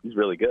 he's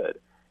really good.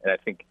 And I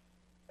think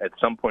at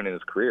some point in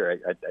his career,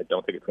 I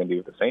don't think it's going to be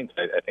with the Saints.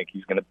 I think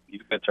he's going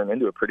to turn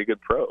into a pretty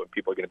good pro, and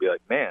people are going to be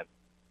like, man,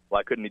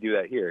 why couldn't he do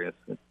that here? And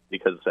it's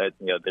because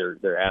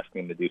they're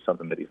asking him to do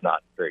something that he's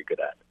not very good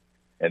at,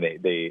 and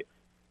they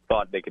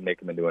thought they could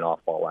make him into an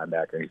off-ball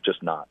linebacker, and he's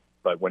just not.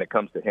 But when it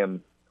comes to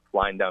him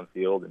flying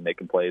downfield and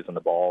making plays on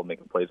the ball,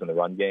 making plays in the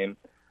run game,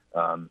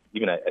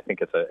 Even I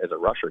think as a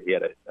rusher, he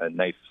had a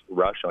nice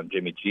rush on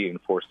Jimmy G and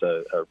forced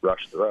a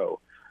rush throw.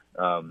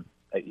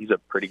 He's a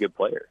pretty good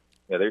player.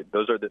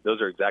 Those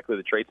are exactly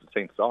the traits the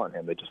Saints saw in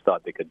him. They just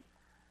thought they could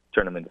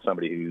turn him into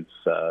somebody who's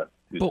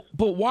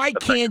But why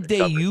can't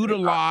they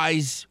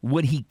utilize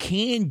what he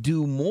can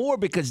do more?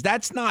 Because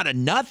that's not a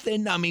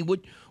nothing. I mean,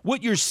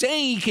 what you're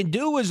saying he can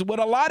do is what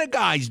a lot of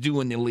guys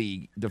do in the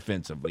league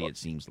defensively, it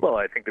seems like. Well,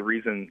 I think the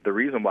reason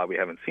why we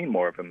haven't seen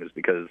more of him is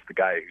because the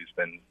guy who's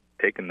been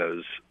taking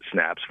those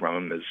snaps from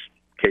him is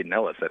Caden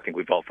Ellis. I think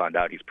we've all found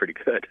out he's pretty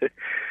good.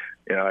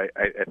 I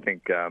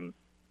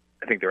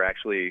think they're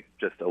actually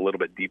just a little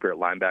bit deeper at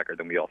linebacker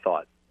than we all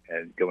thought.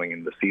 And going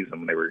into the season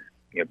when they were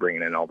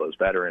bringing in all those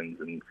veterans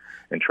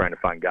and trying to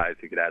find guys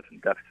who could add some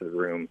depth to the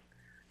room.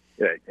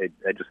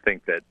 I just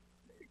think that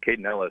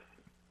Caden Ellis,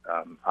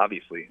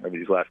 obviously, over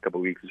these last couple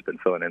of weeks, has been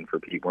filling in for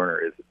Pete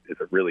Werner, is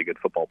a really good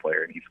football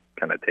player, and he's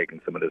kind of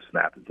taken some of those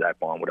snaps that Zach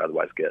Baun would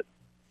otherwise get.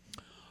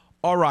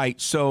 All right,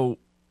 so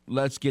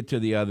let's get to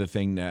the other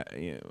thing. That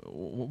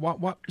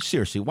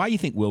seriously, why do you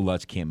think Will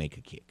Lutz can't make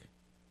a kick?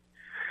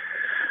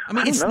 I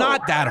mean, it's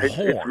not that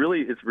hard.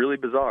 It's really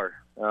bizarre.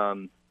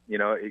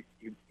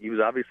 He was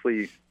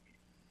obviously,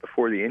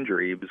 before the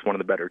injury, he was one of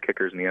the better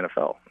kickers in the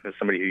NFL. He's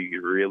somebody who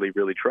you really,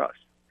 really trust.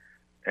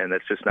 And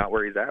that's just not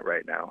where he's at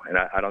right now. And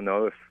I don't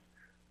know if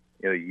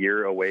a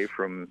year away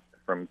from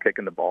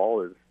kicking the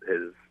ball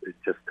is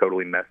just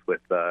totally messed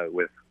with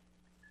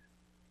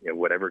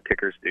whatever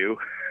kickers do,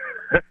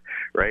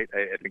 right?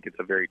 I think it's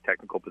a very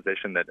technical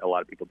position that a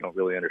lot of people don't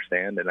really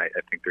understand, and I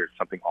think there's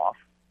something off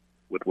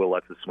with Will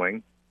Lutz's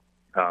swing.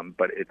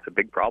 But it's a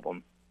big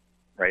problem.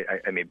 Right,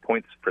 I mean,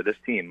 points for this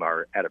team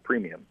are at a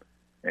premium,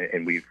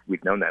 and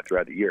we've known that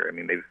throughout the year. I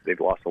mean, they've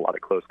lost a lot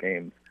of close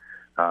games,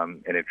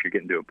 and if you're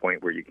getting to a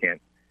point where you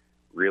can't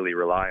really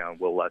rely on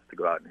Will Lutz to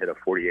go out and hit a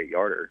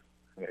 48-yarder,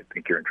 I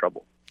think you're in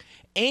trouble.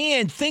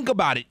 And think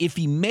about it: if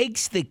he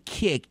makes the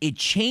kick, it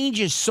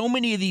changes so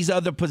many of these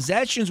other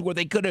possessions where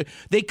they could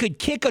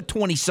kick a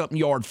 20-something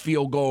yard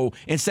field goal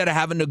instead of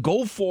having to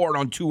go for it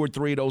on 2 or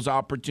 3 of those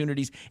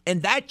opportunities,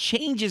 and that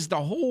changes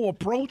the whole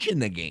approach in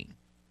the game.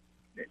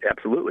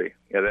 Absolutely.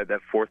 Yeah, that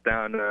fourth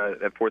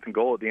and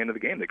goal at the end of the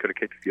game, they could have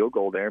kicked a field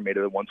goal there and made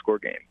it a one-score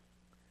game,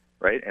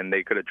 right? And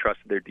they could have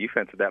trusted their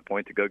defense at that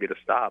point to go get a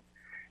stop.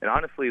 And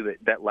honestly,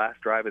 that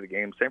last drive of the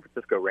game, San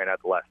Francisco ran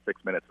out the last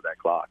 6 minutes of that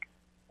clock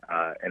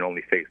and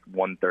only faced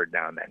 1 third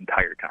down that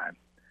entire time.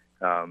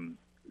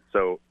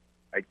 So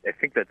I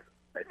think the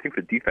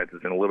defense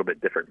is in a little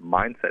bit different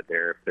mindset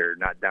there if they're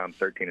not down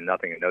 13-0 and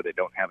know they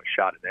don't have a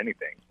shot at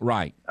anything,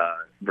 right?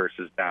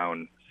 Versus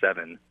down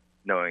 7.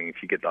 Knowing if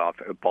you get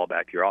the ball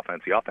back to your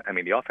offense. The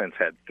offense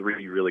had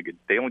 3 really good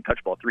 – they only touched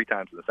the ball 3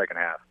 times in the second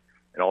half,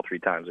 and all 3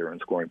 times they were in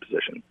scoring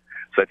position.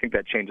 So I think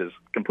that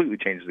completely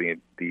changes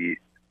the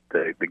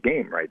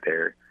game right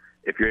there.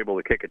 If you're able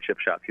to kick a chip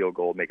shot field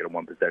goal, make it a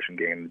one-possession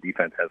game, the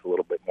defense has a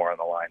little bit more on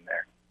the line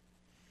there.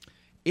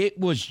 It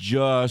was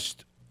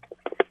just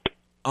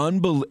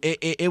unbelievable.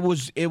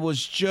 It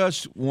was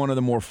just one of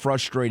the more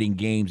frustrating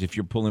games if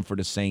you're pulling for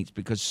the Saints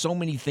because so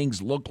many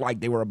things looked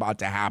like they were about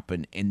to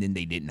happen, and then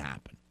they didn't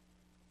happen.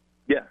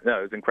 Yeah, no,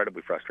 it was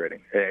incredibly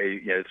frustrating.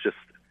 It's just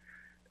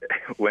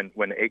when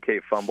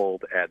AK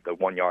fumbled at the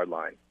 1-yard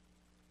line.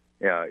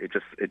 Yeah, it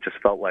just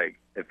felt like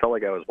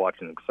I was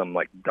watching some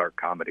like dark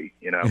comedy.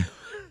 It's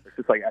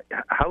just like,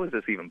 how is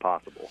this even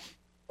possible?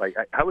 Like,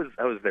 how is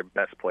their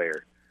best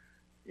player,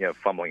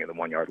 fumbling at the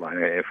 1-yard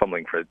line,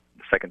 fumbling for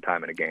the second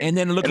time in a game? And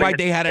then it looked like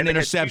they had an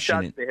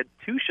interception. They had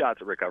 2 shots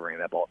at recovering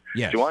that ball.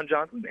 Yes. Juwan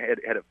Johnson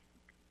had a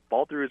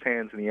ball through his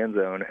hands in the end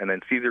zone, and then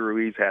Cesar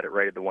Ruiz had it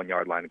right at the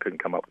 1-yard line and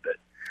couldn't come up with it.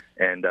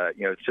 And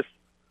it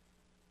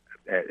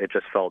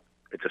just felt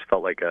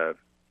like there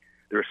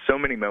were so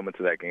many moments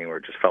of that game where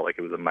it just felt like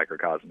it was a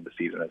microcosm of the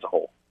season as a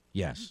whole.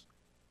 Yes,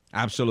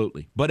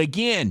 absolutely. But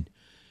again,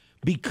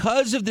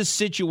 because of the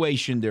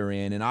situation they're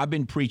in, and I've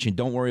been preaching,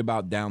 don't worry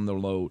about down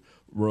the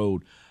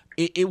road.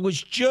 It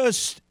was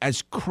just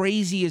as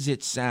crazy as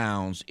it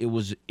sounds. It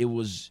was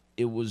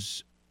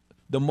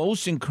the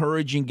most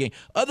encouraging game,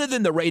 other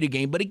than the Raider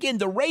game. But again,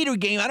 the Raider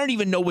game, I don't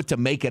even know what to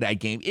make of that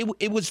game.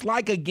 It was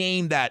like a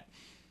game that.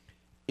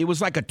 It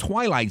was like a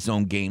Twilight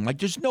Zone game. Like,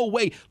 there's no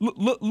way.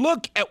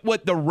 Look at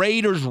what the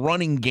Raiders'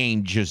 running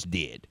game just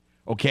did,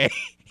 okay?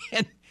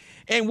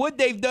 and what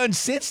they've done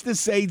since the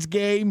Saints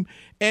game,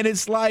 and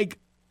it's like,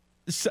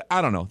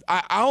 I don't know.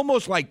 I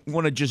almost like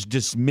want to just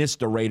dismiss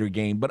the Raider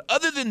game. But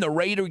other than the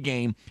Raider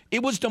game,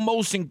 it was the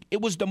most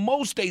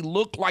they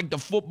looked like the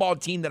football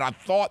team that I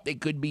thought they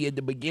could be at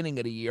the beginning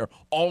of the year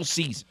all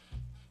season.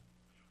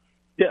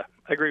 Yeah,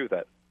 I agree with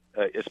that,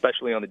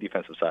 especially on the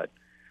defensive side.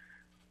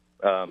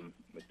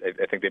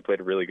 I think they played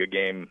a really good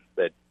game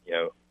that,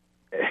 in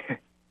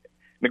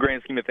the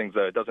grand scheme of things,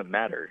 though, it doesn't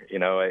matter.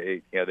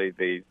 They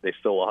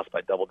still lost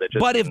by double digits.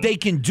 But if they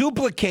can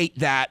duplicate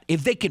that,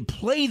 if they can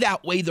play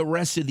that way the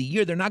rest of the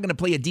year, they're not going to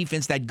play a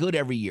defense that good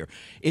every year.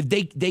 If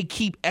they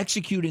keep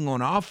executing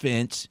on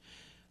offense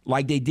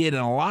like they did in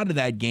a lot of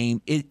that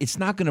game, it's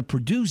not going to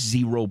produce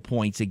 0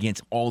 points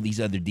against all these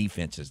other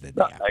defenses that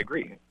they have. I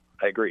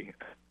agree.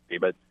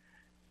 but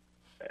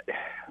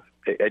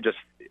I just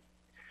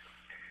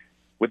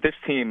with this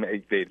team,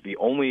 the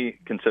only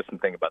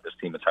consistent thing about this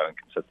team is how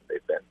inconsistent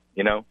they've been,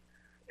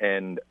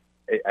 and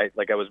I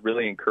was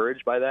really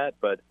encouraged by that,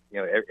 but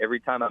every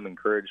time I'm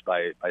encouraged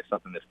by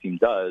something this team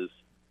does,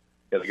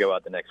 they go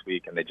out the next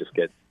week and they just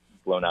get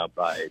blown out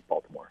by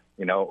Baltimore,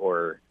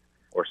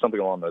 or something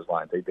along those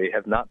lines. They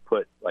have not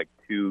put like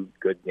two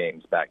good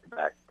games back to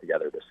back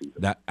together this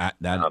season.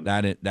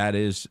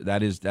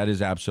 That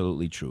is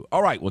absolutely true.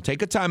 All right, we'll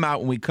take a timeout.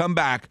 When we come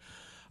back,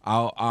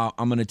 I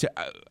want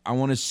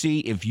to see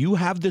if you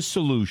have the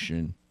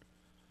solution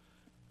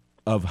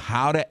of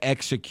how to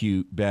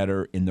execute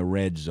better in the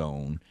red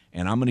zone,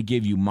 and I'm going to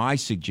give you my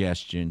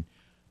suggestion,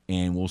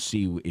 and we'll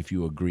see if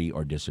you agree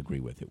or disagree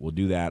with it. We'll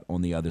do that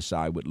on the other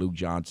side with Luke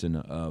Johnson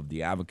of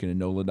The Advocate and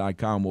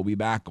NOLA.com. We'll be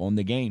back on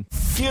The Game.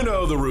 You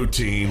know the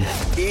routine.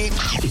 Eat,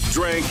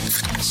 drink,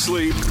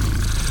 sleep,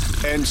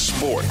 and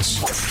sports.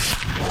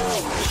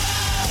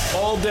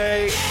 All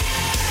day,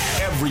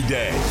 every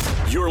day.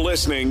 You're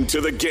listening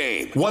to The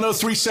Game.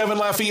 103.7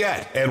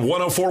 Lafayette and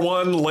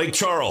 104.1 Lake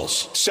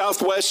Charles,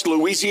 Southwest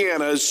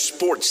Louisiana's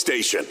sports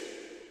station.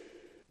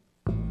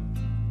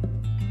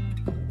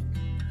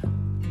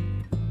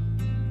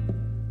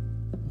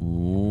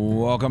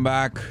 Welcome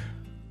back.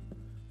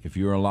 If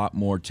you're a lot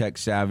more tech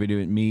savvy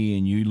than me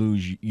and you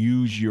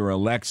use your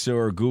Alexa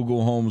or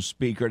Google Home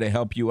speaker to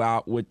help you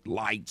out with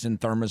lights and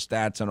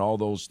thermostats and all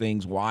those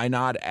things, why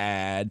not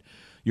add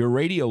your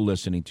radio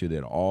listening to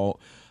that?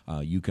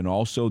 You can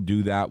also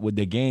do that with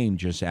The Game.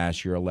 Just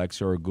ask your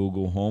Alexa or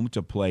Google Home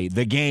to play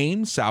The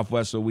Game,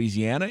 Southwest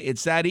Louisiana.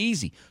 It's that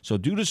easy. So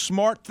do the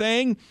smart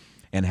thing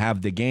and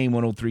have The Game,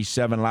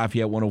 103.7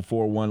 Lafayette,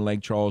 104.1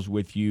 Lake Charles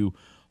with you.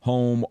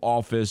 Home,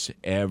 office,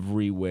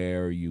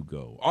 everywhere you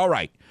go. All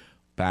right,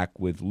 back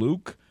with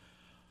Luke.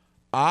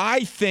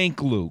 I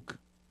think, Luke,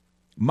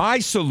 my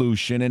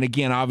solution, and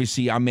again,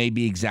 obviously I may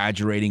be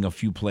exaggerating a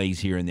few plays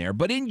here and there,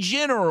 but in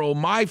general,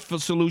 my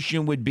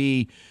solution would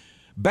be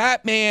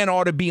Batman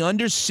ought to be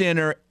under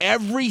center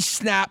every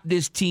snap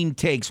this team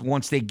takes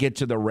once they get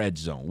to the red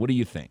zone. What do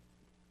you think?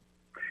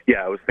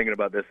 Yeah, I was thinking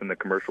about this in the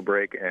commercial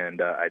break,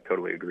 and I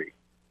totally agree.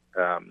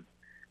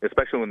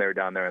 Especially when they were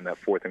down there in that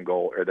fourth and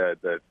goal, or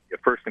the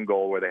first and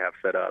goal where they have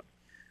set up.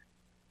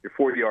 You're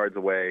 40 yards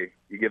away.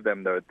 You give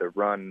them the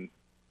run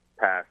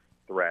pass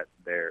threat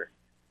there.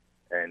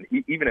 And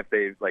even if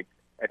they, I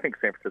think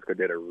San Francisco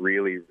did a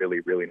really, really,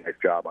 really nice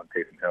job on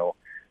Taysom Hill.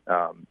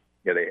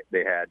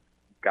 They had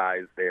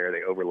guys there.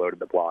 They overloaded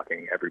the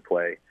blocking every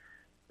play.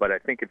 But I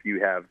think if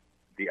you have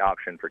the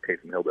option for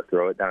Taysom Hill to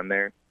throw it down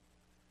there,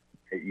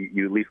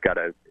 you at least got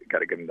to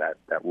give him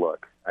that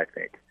look, I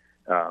think.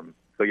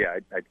 So, yeah,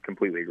 I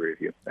completely agree with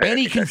you. And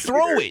he can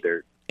throw it.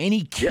 And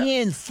he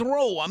can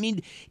throw. I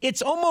mean,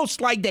 it's almost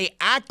like they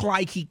act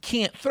like he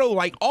can't throw.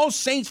 Like all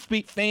Saints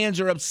fans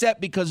are upset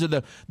because of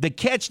the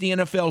catch the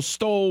NFL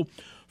stole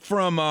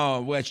from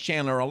West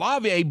Chandler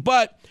Olave,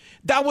 but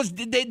that was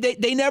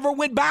they never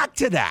went back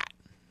to that.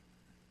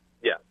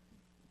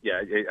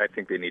 Yeah, I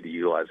think they need to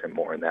utilize him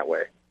more in that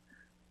way.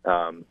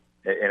 And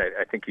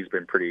I think he's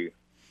been pretty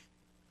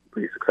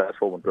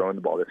successful when throwing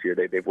the ball this year.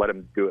 They've let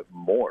him do it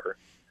more.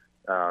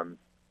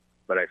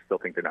 But I still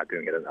think they're not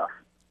doing it enough.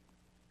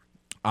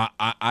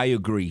 I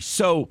agree.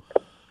 So,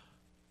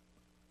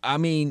 I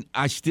mean,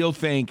 I still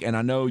think, and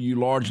I know you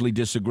largely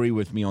disagree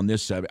with me on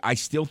this subject, I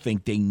still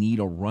think they need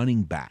a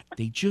running back.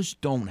 They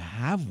just don't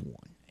have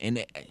one.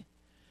 And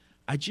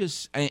I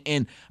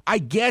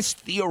guess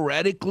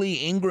theoretically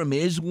Ingram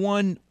is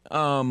one,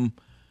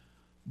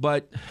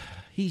 but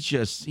he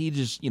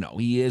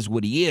is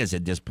what he is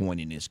at this point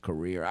in his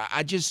career.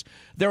 I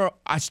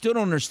still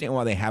don't understand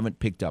why they haven't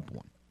picked up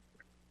one.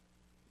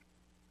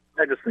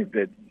 I just think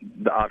that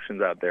the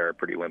options out there are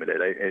pretty limited.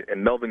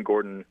 And Melvin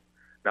Gordon,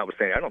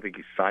 notwithstanding, I don't think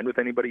he's signed with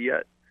anybody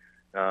yet.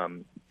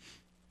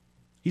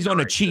 He's on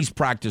the Chiefs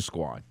practice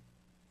squad.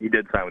 He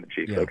did sign with the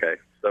Chiefs. Yeah. Okay.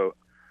 So,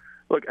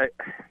 look, I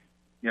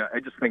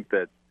just think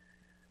that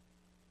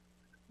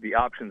the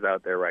options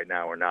out there right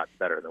now are not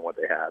better than what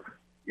they have.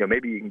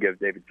 Maybe you can give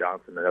David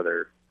Johnson a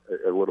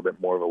little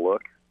bit more of a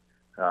look.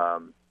 I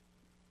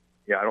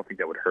don't think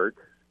that would hurt.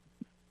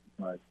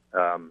 But,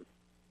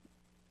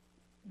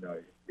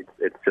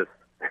 it's just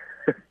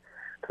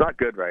it's not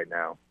good right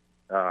now.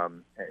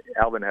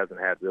 Alvin hasn't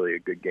had really a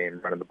good game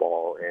running the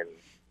ball, and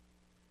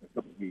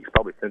he's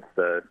probably since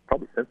the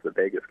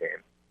Vegas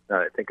game. Now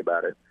that I think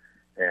about it,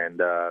 and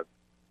they're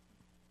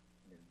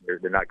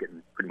not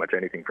getting pretty much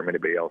anything from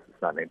anybody else that's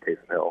not named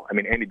Taysom Hill. I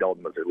mean, Andy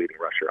Dalton was their leading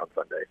rusher on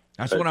Sunday.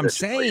 That's what I'm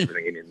saying.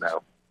 Everything you need to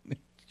know.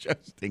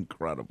 Just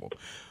incredible.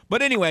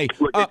 But anyway,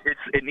 look,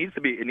 it needs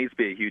to be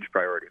a huge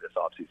priority this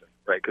offseason,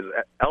 right? Because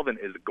Alvin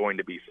is going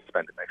to be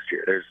suspended next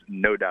year. There's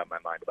no doubt in my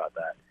mind about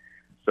that.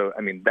 So,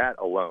 I mean, that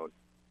alone,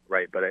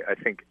 right? But I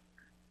think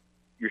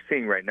you're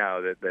seeing right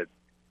now that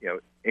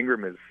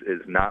Ingram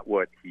is not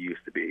what he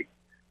used to be,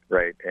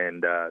 right?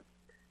 And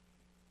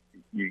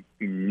you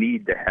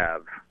need to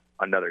have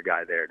another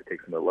guy there to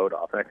take some of the load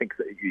off. And I think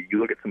you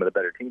look at some of the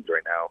better teams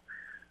right now.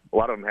 a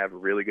lot of them have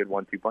really good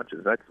 1-2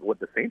 punches. That's what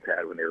the Saints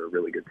had when they were a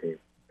really good team.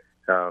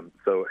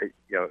 So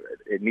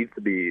it needs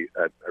to be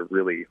a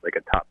really like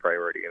a top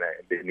priority, and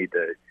they need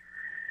to,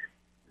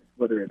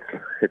 whether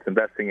it's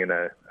investing in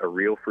a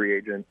real free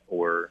agent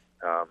or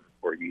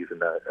using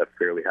a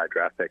fairly high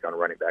draft pick on a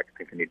running back. I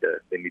think they need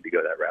to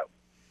go that route.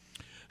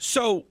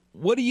 So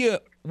what do you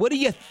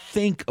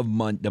think of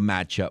the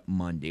matchup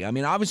Monday? I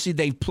mean, obviously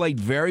they've played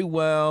very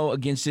well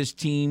against this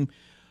team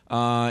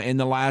in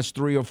the last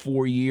 3 or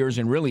 4 years,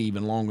 and really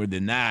even longer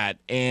than that.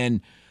 And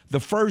the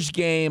first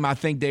game, I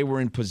think they were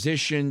in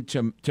position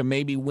to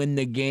maybe win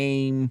the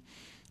game,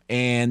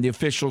 and the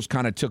officials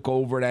kind of took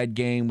over that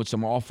game with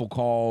some awful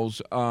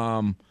calls.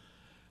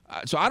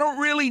 So I don't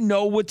really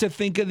know what to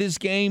think of this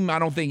game. I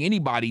don't think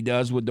anybody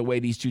does with the way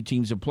these two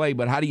teams have played,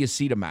 but how do you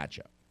see the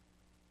matchup?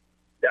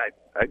 Yeah,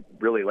 I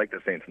really like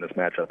the Saints in this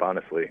matchup,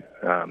 honestly,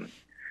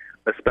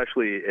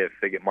 especially if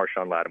they get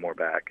Marshawn Lattimore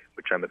back,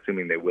 which I'm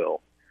assuming they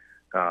will.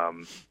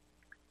 I've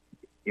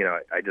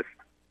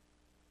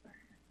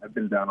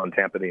been down on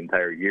Tampa the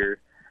entire year,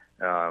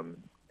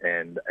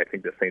 and I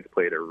think the Saints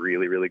played a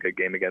really, really good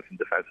game against them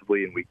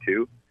defensively in week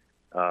 2.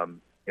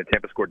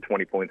 Tampa scored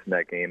 20 points in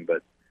that game,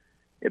 but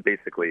it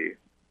basically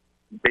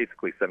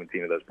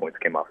 17 of those points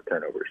came off of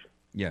turnovers.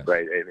 Yes.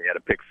 Right. They had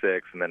a pick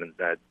 6, and then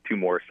 2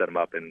 more set them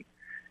up in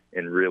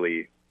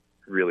really,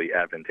 really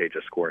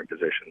advantageous scoring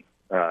position.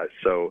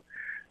 So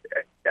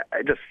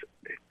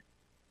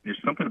there's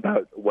something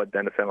about what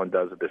Dennis Allen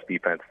does with this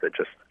defense that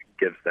just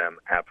gives them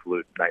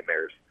absolute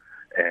nightmares.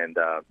 And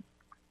I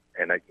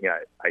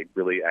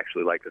really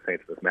actually like the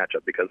Saints in this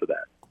matchup because of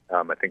that.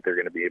 I think they're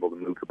going to be able to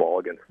move the ball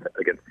against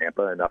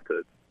Tampa enough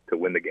to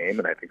win the game,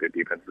 and I think their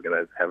defense is going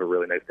to have a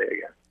really nice day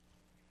again.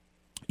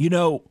 You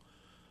know,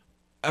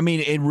 I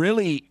mean,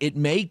 it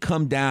may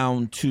come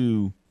down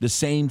to the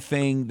same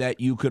thing that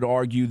you could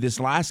argue this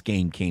last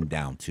game came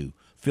down to: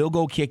 field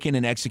goal kicking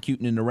and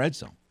executing in the red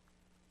zone.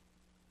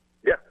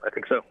 Yeah, I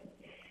think so.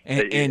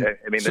 And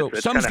I mean, so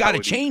that's something's got to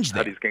change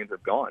there. How these games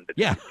have gone.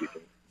 Yeah,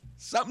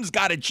 something's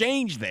got to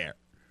change there.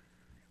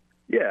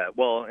 Yeah,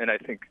 well, and I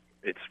think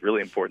it's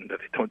really important that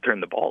they don't turn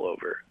the ball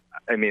over.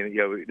 I mean,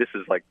 this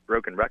is like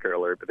broken record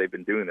alert, but they've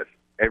been doing this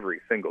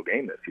every single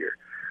game this year.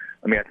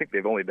 I mean, I think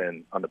they've only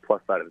been on the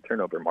plus side of the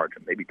turnover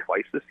margin maybe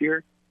twice this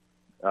year,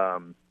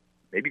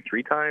 maybe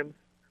 3 times.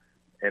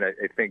 And I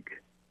think,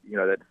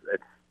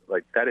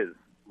 that is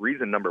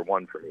reason number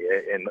 1 for me.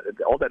 And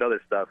all that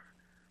other stuff,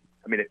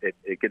 I mean,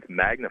 it gets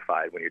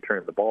magnified when you're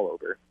turning the ball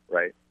over,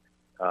 right?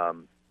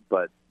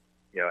 But,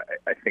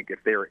 I think if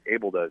they're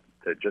able to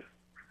just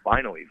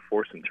finally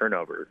force some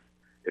turnovers,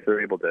 if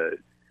they're able to,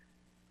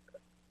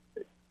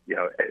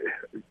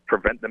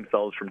 prevent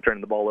themselves from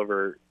turning the ball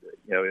over,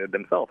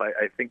 themselves,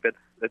 I think that's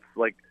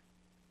like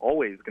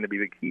always going to be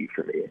the key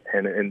for me.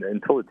 And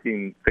until the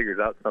team figures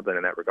out something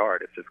in that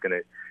regard, it's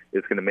going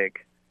to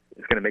make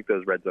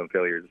those red zone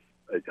failures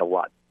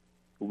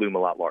loom a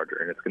lot larger,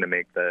 and it's going to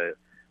make the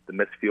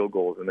missed field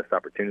goals and missed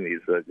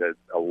opportunities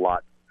a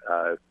lot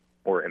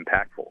more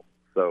impactful.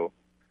 So,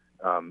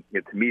 to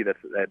me,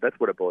 that's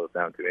what it boils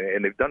down to.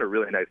 And they've done a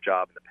really nice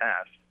job in the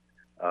past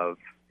of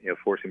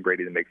forcing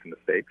Brady to make some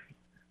mistakes.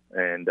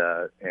 And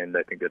I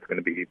think that's going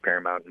to be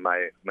paramount in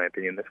my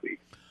opinion this week.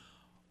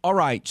 All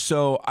right,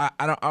 so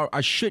I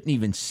shouldn't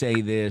even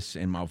say this,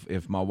 and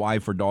if my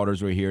wife or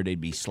daughters were here,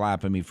 they'd be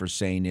slapping me for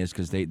saying this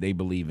because they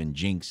believe in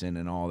jinxing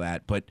and all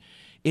that. But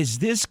is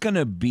this going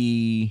to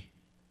be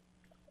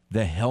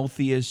the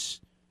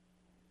healthiest,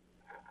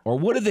 or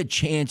what are the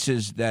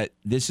chances that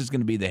this is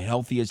going to be the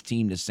healthiest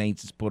team the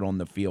Saints has put on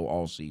the field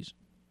all season?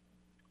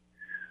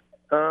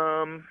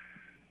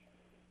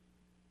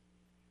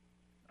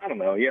 I don't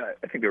know. Yeah,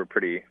 I think they were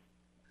pretty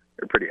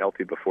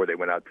healthy before they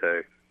went out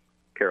to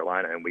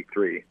Carolina in week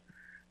 3.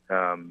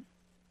 But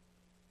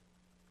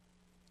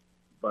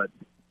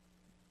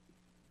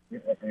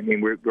I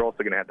mean, we're also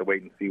going to have to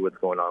wait and see what's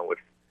going on with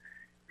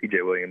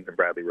P.J. Williams and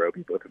Bradley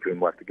Roby, both of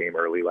whom left the game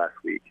early last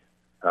week.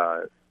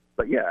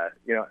 But yeah,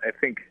 I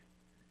think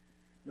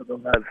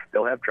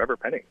they'll have Trevor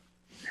Penning.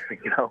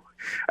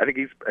 I think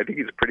he's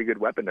a pretty good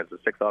weapon as a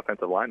 6th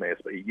offensive lineman.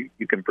 But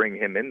you can bring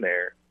him in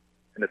there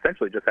and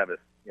essentially just have a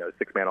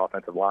 6-man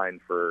offensive line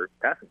for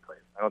passing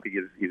plays. I don't think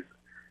he's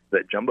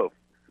the jumbo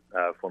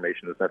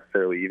formation is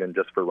necessarily even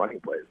just for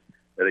running plays.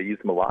 They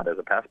used him a lot as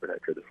a pass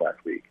protector this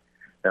last week.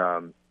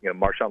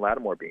 Marshawn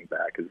Lattimore being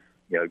back is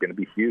going to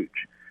be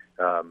huge.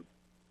 I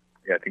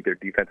think their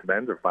defensive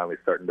ends are finally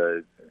starting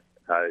to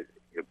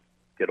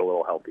get a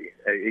little healthy.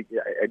 I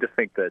just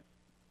think that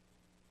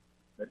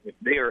if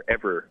they are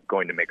ever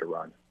going to make a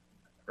run,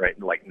 right,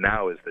 like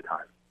now is the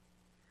time,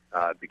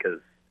 because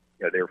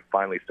they're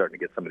finally starting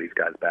to get some of these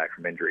guys back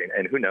from injury,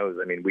 and who knows?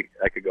 I mean,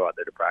 I could go out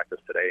there to practice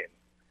today,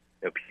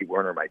 and Pete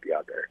Werner might be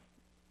out there.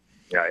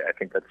 I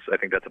think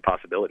that's a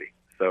possibility.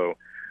 So,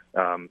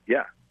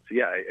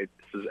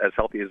 it's as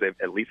healthy as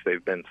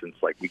they've been since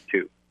like week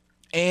 2.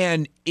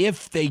 And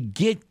if they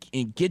get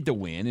the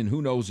win, and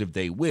who knows if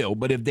they will,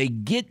 but if they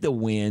get the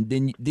win,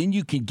 then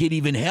you can get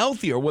even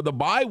healthier with a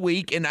bye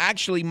week and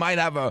actually might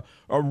have a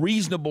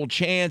reasonable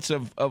chance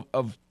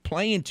of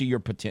play into your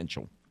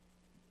potential.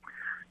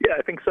 Yeah,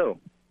 I think so.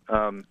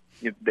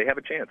 They have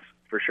a chance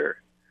for sure.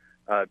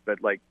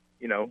 But like,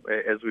 you know,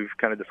 as we've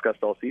kind of discussed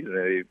all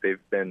season,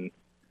 they've been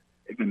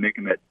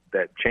making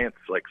that chance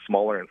like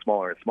smaller and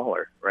smaller and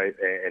smaller, right?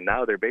 And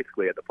now they're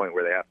basically at the point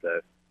where they have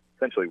to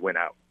essentially win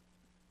out,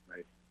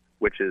 right?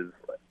 Which is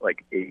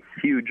like a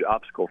huge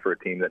obstacle for a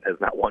team that has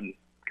not won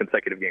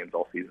consecutive games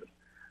all season.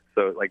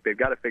 So like they've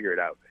got to figure it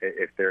out.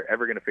 If they're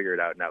ever going to figure it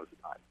out, now's the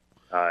time.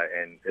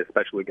 And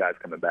especially with guys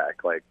coming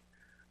back, like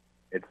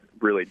it's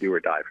really do or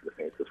die for the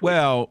Saints this week.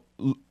 Well,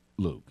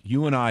 Luke,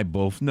 you and I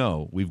both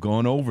know, we've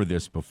gone over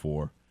this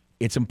before.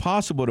 It's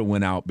impossible to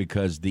win out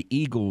because the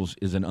Eagles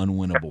is an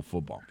unwinnable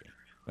football game.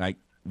 Like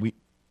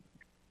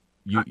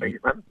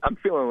I'm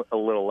feeling a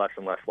little less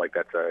and less like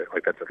that's a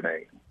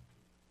thing.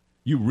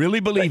 You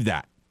really believe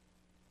that?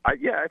 I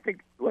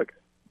think. Look,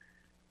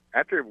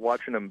 after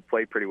watching them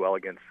play pretty well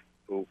against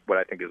what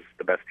I think is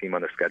the best team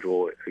on their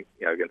schedule,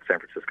 against San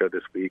Francisco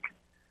this week,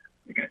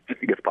 I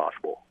think it's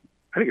possible.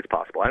 I think it's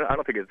possible. I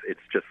don't think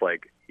it's just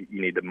like you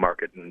need to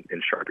mark it in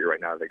Sharpie right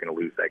now. They're going to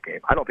lose that game.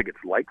 I don't think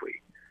it's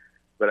likely.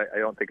 But I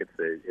don't think it's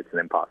an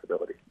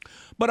impossibility.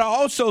 But I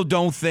also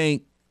don't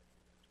think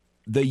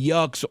the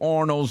Yucks,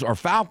 Arnolds, or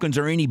Falcons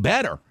are any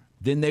better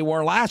than they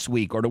were last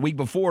week or the week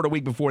before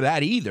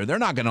that either. They're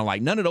not going to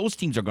none of those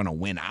teams are going to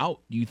win out,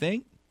 do you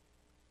think?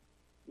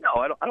 No,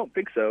 I don't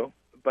think so.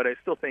 But I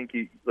still think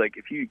if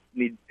you're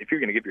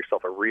going to give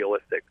yourself a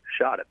realistic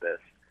shot at this,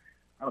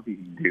 I don't think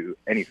you can do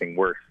anything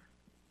worse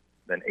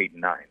than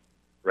 8-9,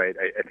 right?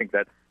 I think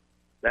that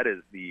is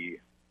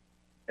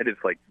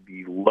like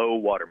the low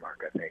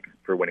watermark, I think,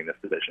 for winning this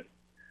division.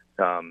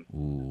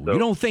 You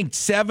don't think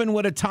 7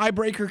 with a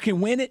tiebreaker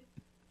can win it?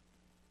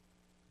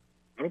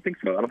 I don't think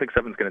so. I don't think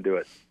 7's going to do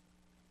it.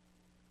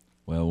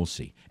 Well, we'll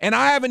see. And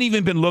I haven't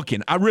even been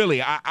looking.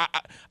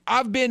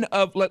 I've been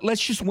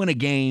let's just win a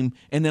game,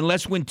 and then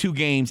let's win 2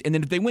 games, and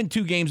then if they win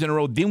 2 games in a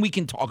row, then we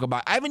can talk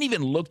about it. I haven't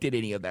even looked at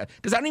any of that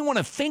because I didn't want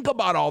to think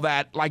about all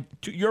that, like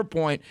to your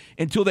point,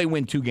 until they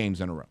win 2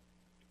 games in a row.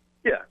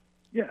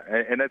 Yeah,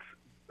 and that's.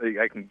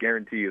 I can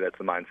guarantee you that's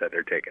the mindset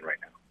they're taking right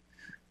now.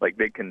 Like,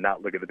 they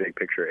cannot look at the big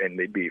picture, and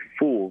they'd be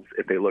fools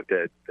if they looked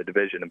at the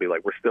division and be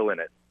like, we're still in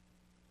it.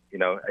 You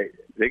know,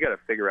 they got to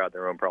figure out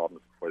their own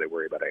problems before they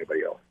worry about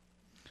anybody else.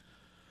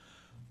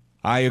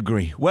 I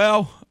agree.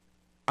 Well,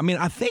 I mean,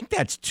 I think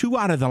that's 2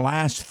 out of the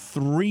last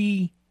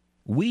 3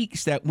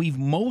 weeks that we've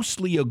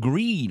mostly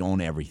agreed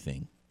on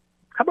everything.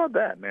 How about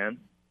that, man?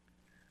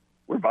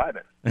 We're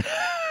vibing.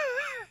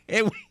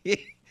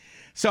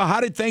 So how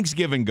did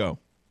Thanksgiving go?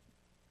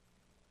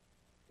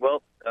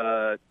 Well,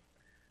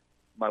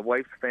 my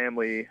wife's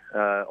family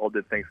all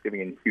did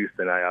Thanksgiving in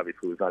Houston. I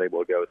obviously was not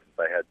able to go since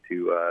I had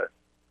to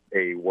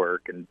A,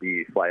 work, and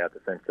B, fly out to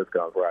San Francisco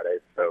on Friday.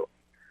 So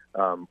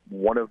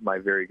one of my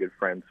very good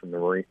friends from the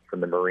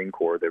Marine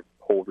Corps, the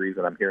whole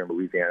reason I'm here in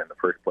Louisiana in the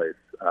first place,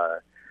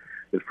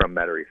 is from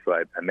Metairie. So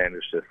I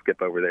managed to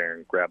skip over there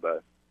and grab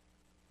a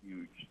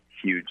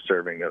huge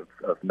serving of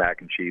mac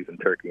and cheese and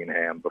turkey and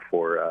ham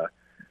before I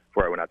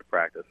went out to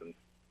practice, and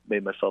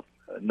made myself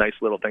a nice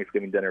little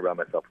Thanksgiving dinner by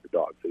myself with the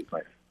dog. So it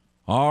was nice.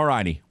 All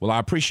righty. Well, I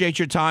appreciate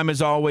your time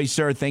as always,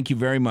 sir. Thank you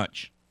very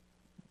much.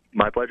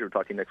 My pleasure. We'll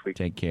talk to you next week.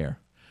 Take care.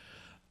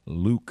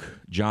 Luke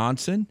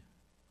Johnson.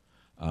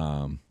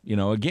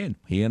 Again,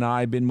 he and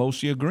I have been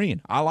mostly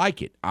agreeing. I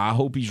like it. I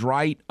hope he's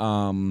right.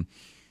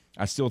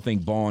 I still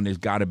think Bond has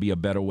got to be a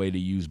better way to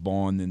use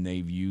Bond than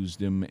they've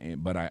used him.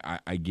 But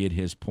I get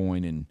his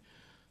point, and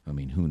I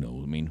mean, who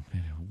knows? I mean,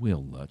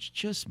 Will Lutz,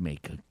 just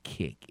make a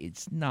kick.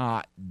 It's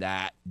not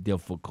that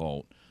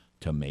difficult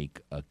to make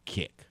a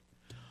kick.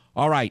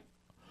 All right.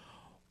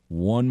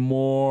 One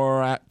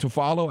more to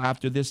follow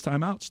after this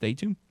timeout. Stay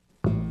tuned.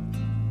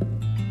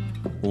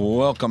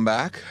 Welcome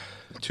back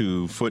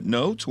to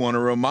Footnotes. Want to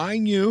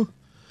remind you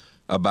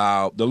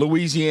about the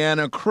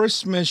Louisiana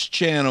Christmas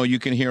Channel. You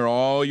can hear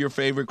all your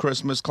favorite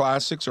Christmas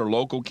classics or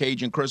local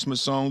Cajun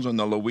Christmas songs on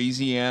the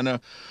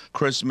Louisiana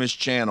Christmas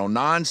Channel.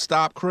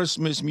 Non-stop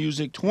Christmas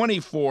music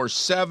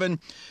 24/7.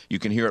 You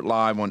can hear it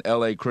live on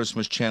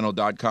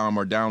lachristmaschannel.com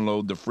or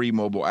download the free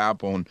mobile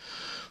app on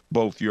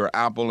both your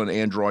Apple and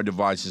Android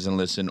devices and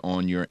listen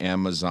on your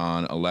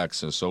Amazon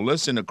Alexa. So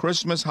listen to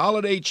Christmas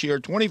holiday cheer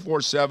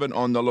 24/7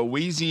 on the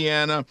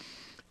Louisiana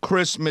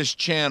Christmas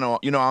Channel.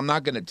 You know, I'm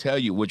not going to tell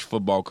you which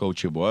football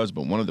coach it was,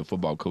 but one of the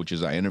football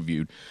coaches I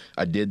interviewed,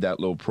 I did that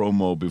little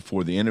promo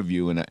before the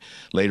interview, and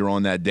later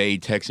on that day he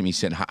texted me,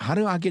 said, how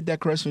do I get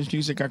that Christmas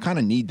music? I kind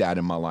of need that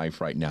in my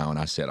life right now. And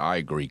I said, I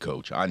agree,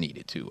 Coach. I need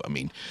it too. I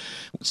mean,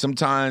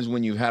 sometimes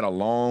when you've had a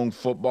long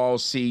football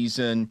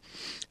season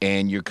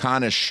and you're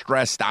kind of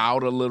stressed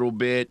out a little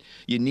bit,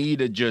 you need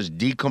to just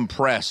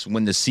decompress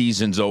when the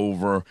season's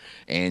over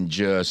and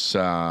just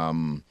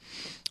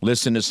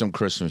listen to some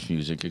Christmas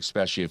music,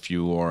 especially if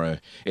you are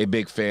a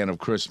big fan of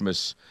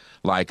Christmas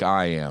like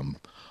I am.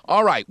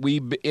 All right,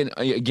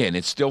 again,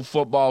 it's still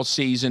football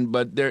season,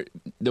 but the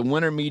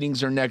winter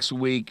meetings are next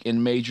week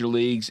in major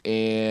leagues,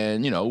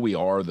 and, we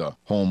are the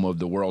home of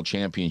the world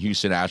champion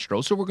Houston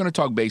Astros, so we're going to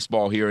talk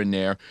baseball here and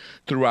there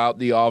throughout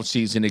the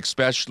offseason,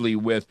 especially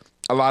with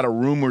a lot of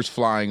rumors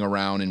flying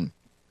around, and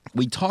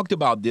we talked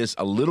about this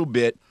a little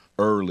bit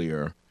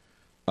earlier,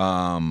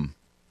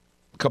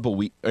 couple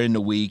weeks in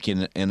the week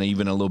and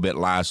even a little bit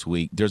last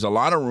week. There's a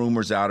lot of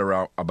rumors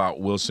out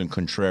about Wilson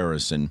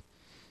Contreras, and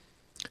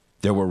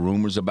there were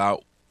rumors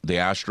about the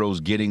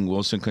Astros getting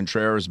Wilson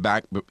Contreras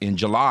back in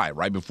July,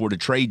 right before the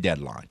trade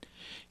deadline.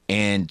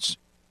 And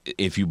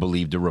if you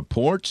believe the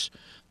reports,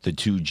 the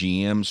two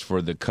GMs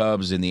for the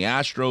Cubs and the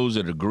Astros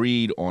had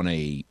agreed on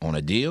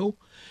a deal,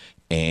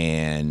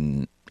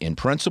 and in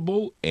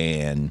principle,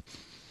 and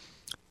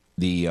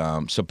the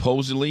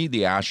supposedly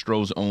the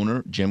Astros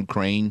owner Jim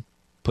Crane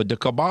put the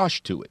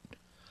kibosh to it.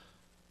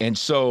 And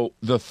so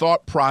the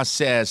thought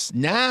process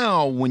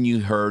now, when you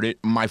heard it,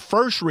 my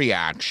first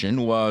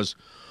reaction was,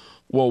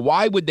 well,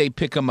 why would they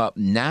pick him up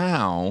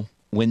now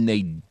when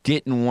they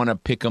didn't want to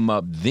pick him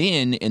up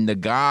then, and the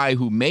guy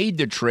who made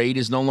the trade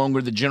is no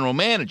longer the general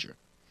manager?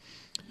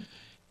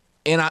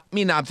 And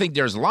I think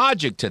there's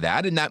logic to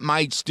that, and that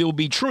might still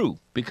be true,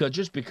 because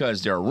just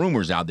because there are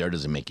rumors out there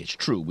doesn't make it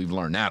true. We've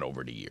learned that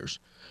over the years.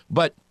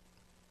 But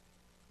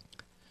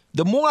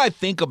the more I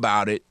think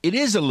about it, it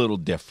is a little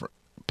different,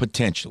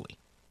 potentially.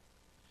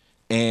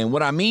 And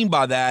what I mean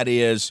by that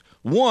is,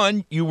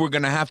 one, you were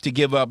going to have to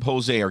give up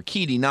Jose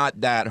Urquidy. Not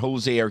that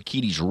Jose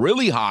Urquidy's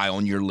really high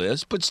on your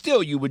list, but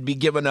still you would be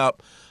giving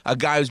up a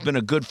guy who's been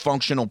a good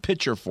functional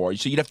pitcher for you.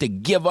 So you'd have to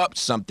give up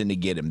something to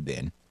get him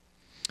then.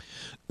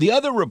 The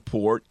other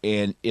report,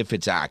 and if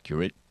it's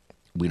accurate,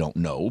 we don't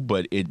know,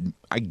 but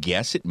I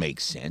guess it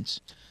makes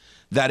sense,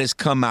 that has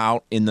come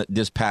out in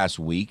this past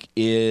week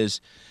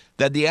is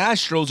that the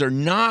Astros are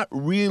not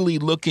really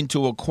looking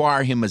to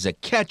acquire him as a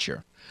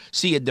catcher.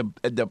 See, at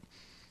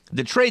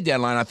the trade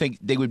deadline, I think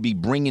they would be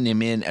bringing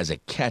him in as a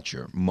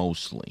catcher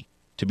mostly,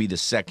 to be the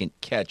second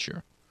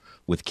catcher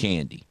with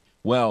Candy.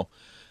 Well,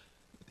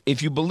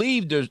 if you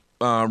believe the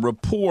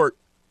report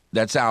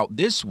that's out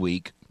this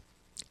week,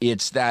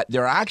 it's that they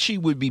actually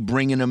would be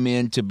bringing him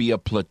in to be a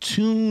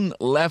platoon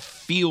left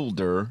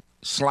fielder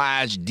 /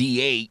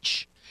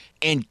 DH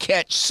and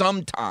catch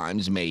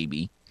sometimes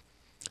maybe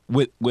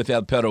with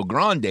El Perro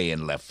Grande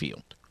in left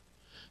field.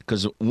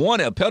 Because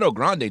El Perro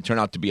Grande turned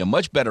out to be a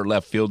much better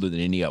left fielder than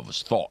any of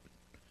us thought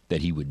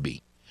that he would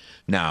be.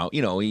 Now,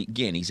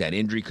 he's had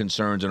injury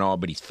concerns and all,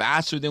 but he's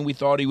faster than we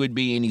thought he would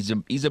be, and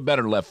he's a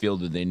better left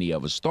fielder than any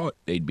of us thought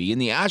they'd be.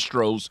 And the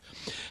Astros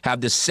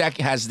have the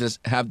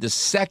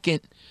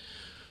second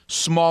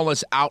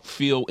smallest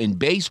outfield in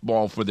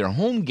baseball for their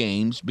home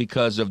games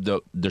because of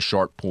the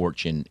short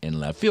porch in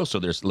left field, so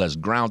there's less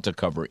ground to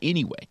cover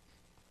anyway.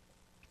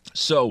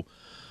 So,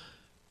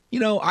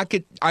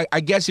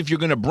 I guess if you're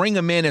going to bring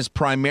him in as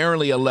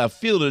primarily a left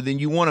fielder, then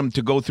you want him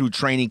to go through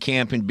training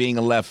camp and being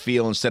a left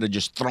field instead of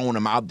just throwing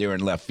him out there in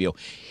left field.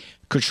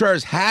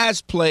 Contreras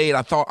has played,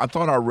 I thought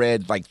I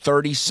read like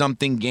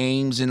 30-something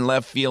games in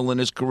left field in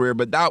his career,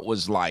 but that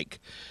was like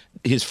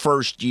his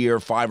first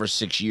year 5 or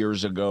 6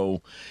 years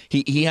ago.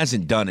 He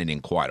hasn't done it in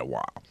quite a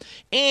while.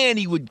 And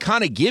he would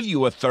kind of give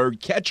you a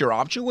third catcher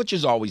option, which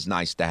is always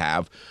nice to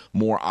have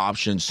more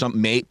options.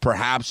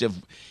 Perhaps if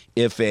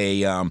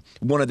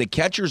one of the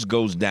catchers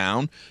goes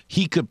down,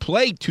 he could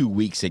play 2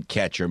 weeks at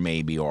catcher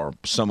maybe, or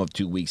some of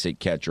 2 weeks at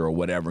catcher or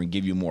whatever, and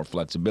give you more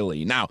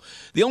flexibility. Now,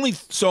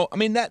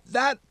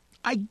 that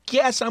I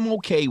guess I'm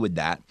okay with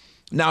that.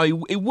 Now,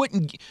 it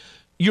wouldn't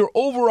 – your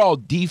overall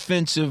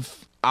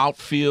defensive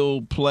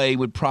outfield play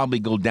would probably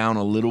go down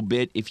a little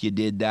bit if you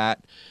did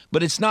that.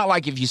 But it's not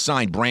like if you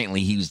signed Brantley,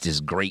 he was this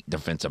great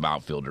defensive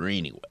outfielder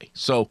anyway.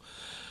 So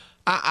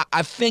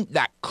I think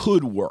that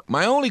could work.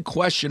 My only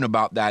question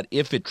about that,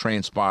 if it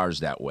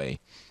transpires that way,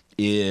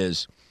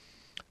 is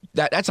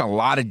that's a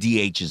lot of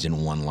DHs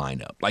in one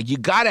lineup. Like, you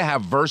got to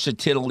have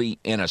versatility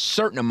and a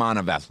certain amount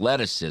of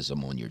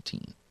athleticism on your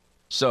team.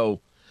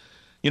 So,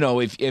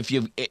 if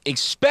you,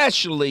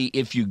 especially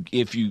if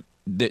you,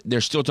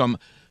 they're still talking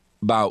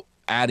about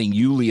adding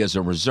Yuli as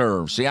a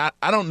reserve. See, I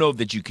don't know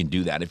that you can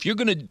do that. If you're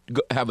going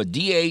to have a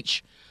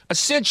DH,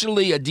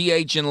 essentially a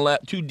DH in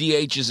left, 2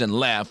 DHs in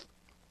left,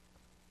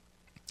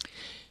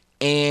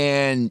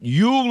 and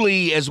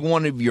Yuli as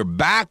one of your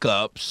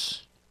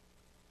backups,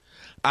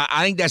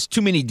 I think that's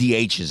too many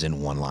DHs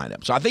in one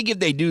lineup. So I think if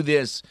they do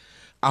this,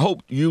 I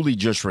hope Yuli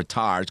just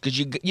retires, because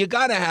you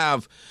got to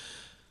have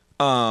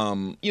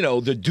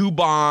the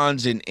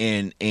Dubons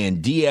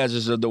and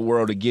Diaz's of the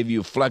world to give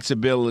you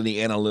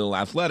flexibility and a little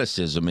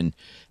athleticism.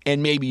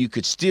 And maybe you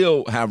could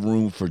still have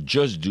room for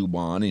just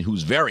Dubon, and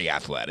who's very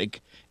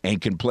athletic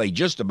and can play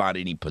just about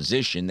any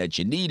position that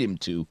you need him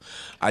to.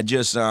 I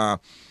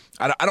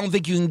don't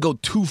think you can go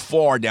too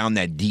far down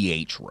that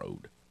DH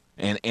road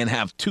and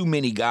have too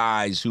many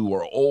guys who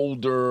are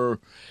older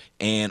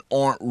and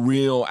aren't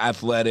real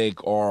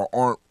athletic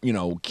or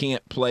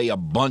can't play a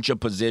bunch of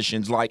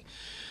positions. Like,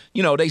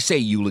 they say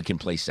Yuli can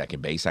play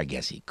second base. I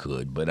guess he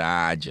could, but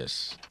I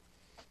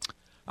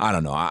I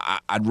don't know.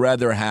 I'd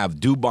rather have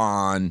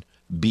Dubon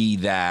be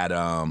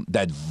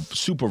that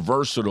super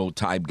versatile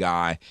type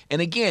guy.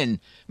 And again,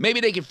 maybe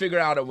they can figure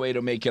out a way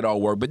to make it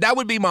all work. But that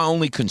would be my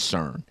only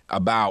concern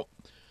about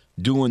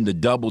doing the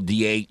double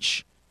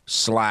DH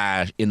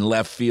 / in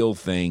left field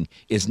thing,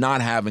 is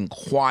not having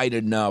quite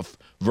enough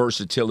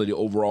versatility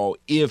overall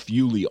if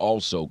Yuli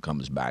also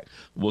comes back.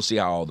 We'll see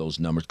how all those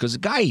numbers, because the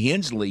guy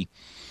Hensley,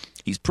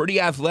 he's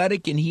pretty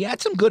athletic and he had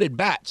some good at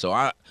bats. So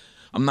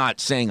I'm not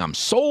saying I'm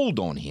sold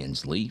on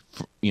Hensley,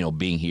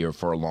 being here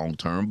for a long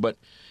term, but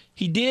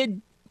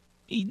he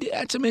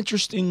had some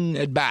interesting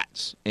at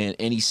bats, and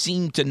he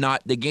seemed to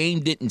not. The game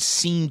didn't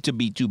seem to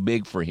be too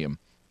big for him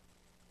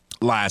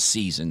last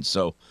season.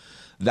 So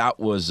that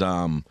was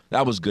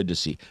good to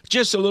see.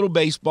 Just a little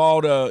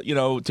baseball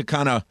to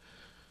kind of,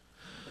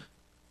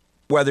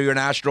 whether you're an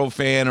Astro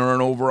fan or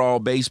an overall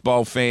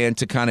baseball fan,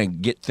 to kind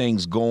of get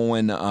things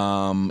going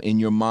in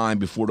your mind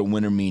before the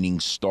winter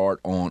meetings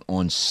start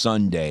on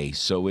Sunday.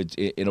 So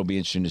it'll be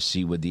interesting to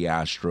see what the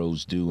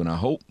Astros do, and I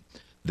hope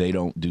they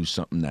don't do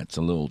something that's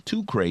a little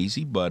too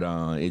crazy. But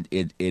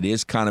it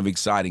is kind of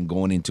exciting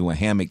going into a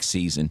hammock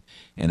season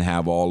and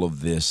have all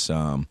of this,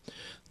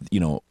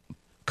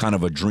 kind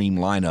of a dream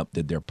lineup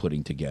that they're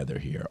putting together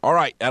here. All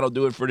right, that'll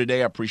do it for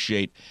today. I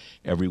appreciate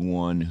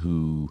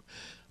everyone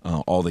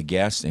all the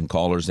guests and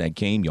callers that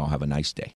came. Y'all have a nice day.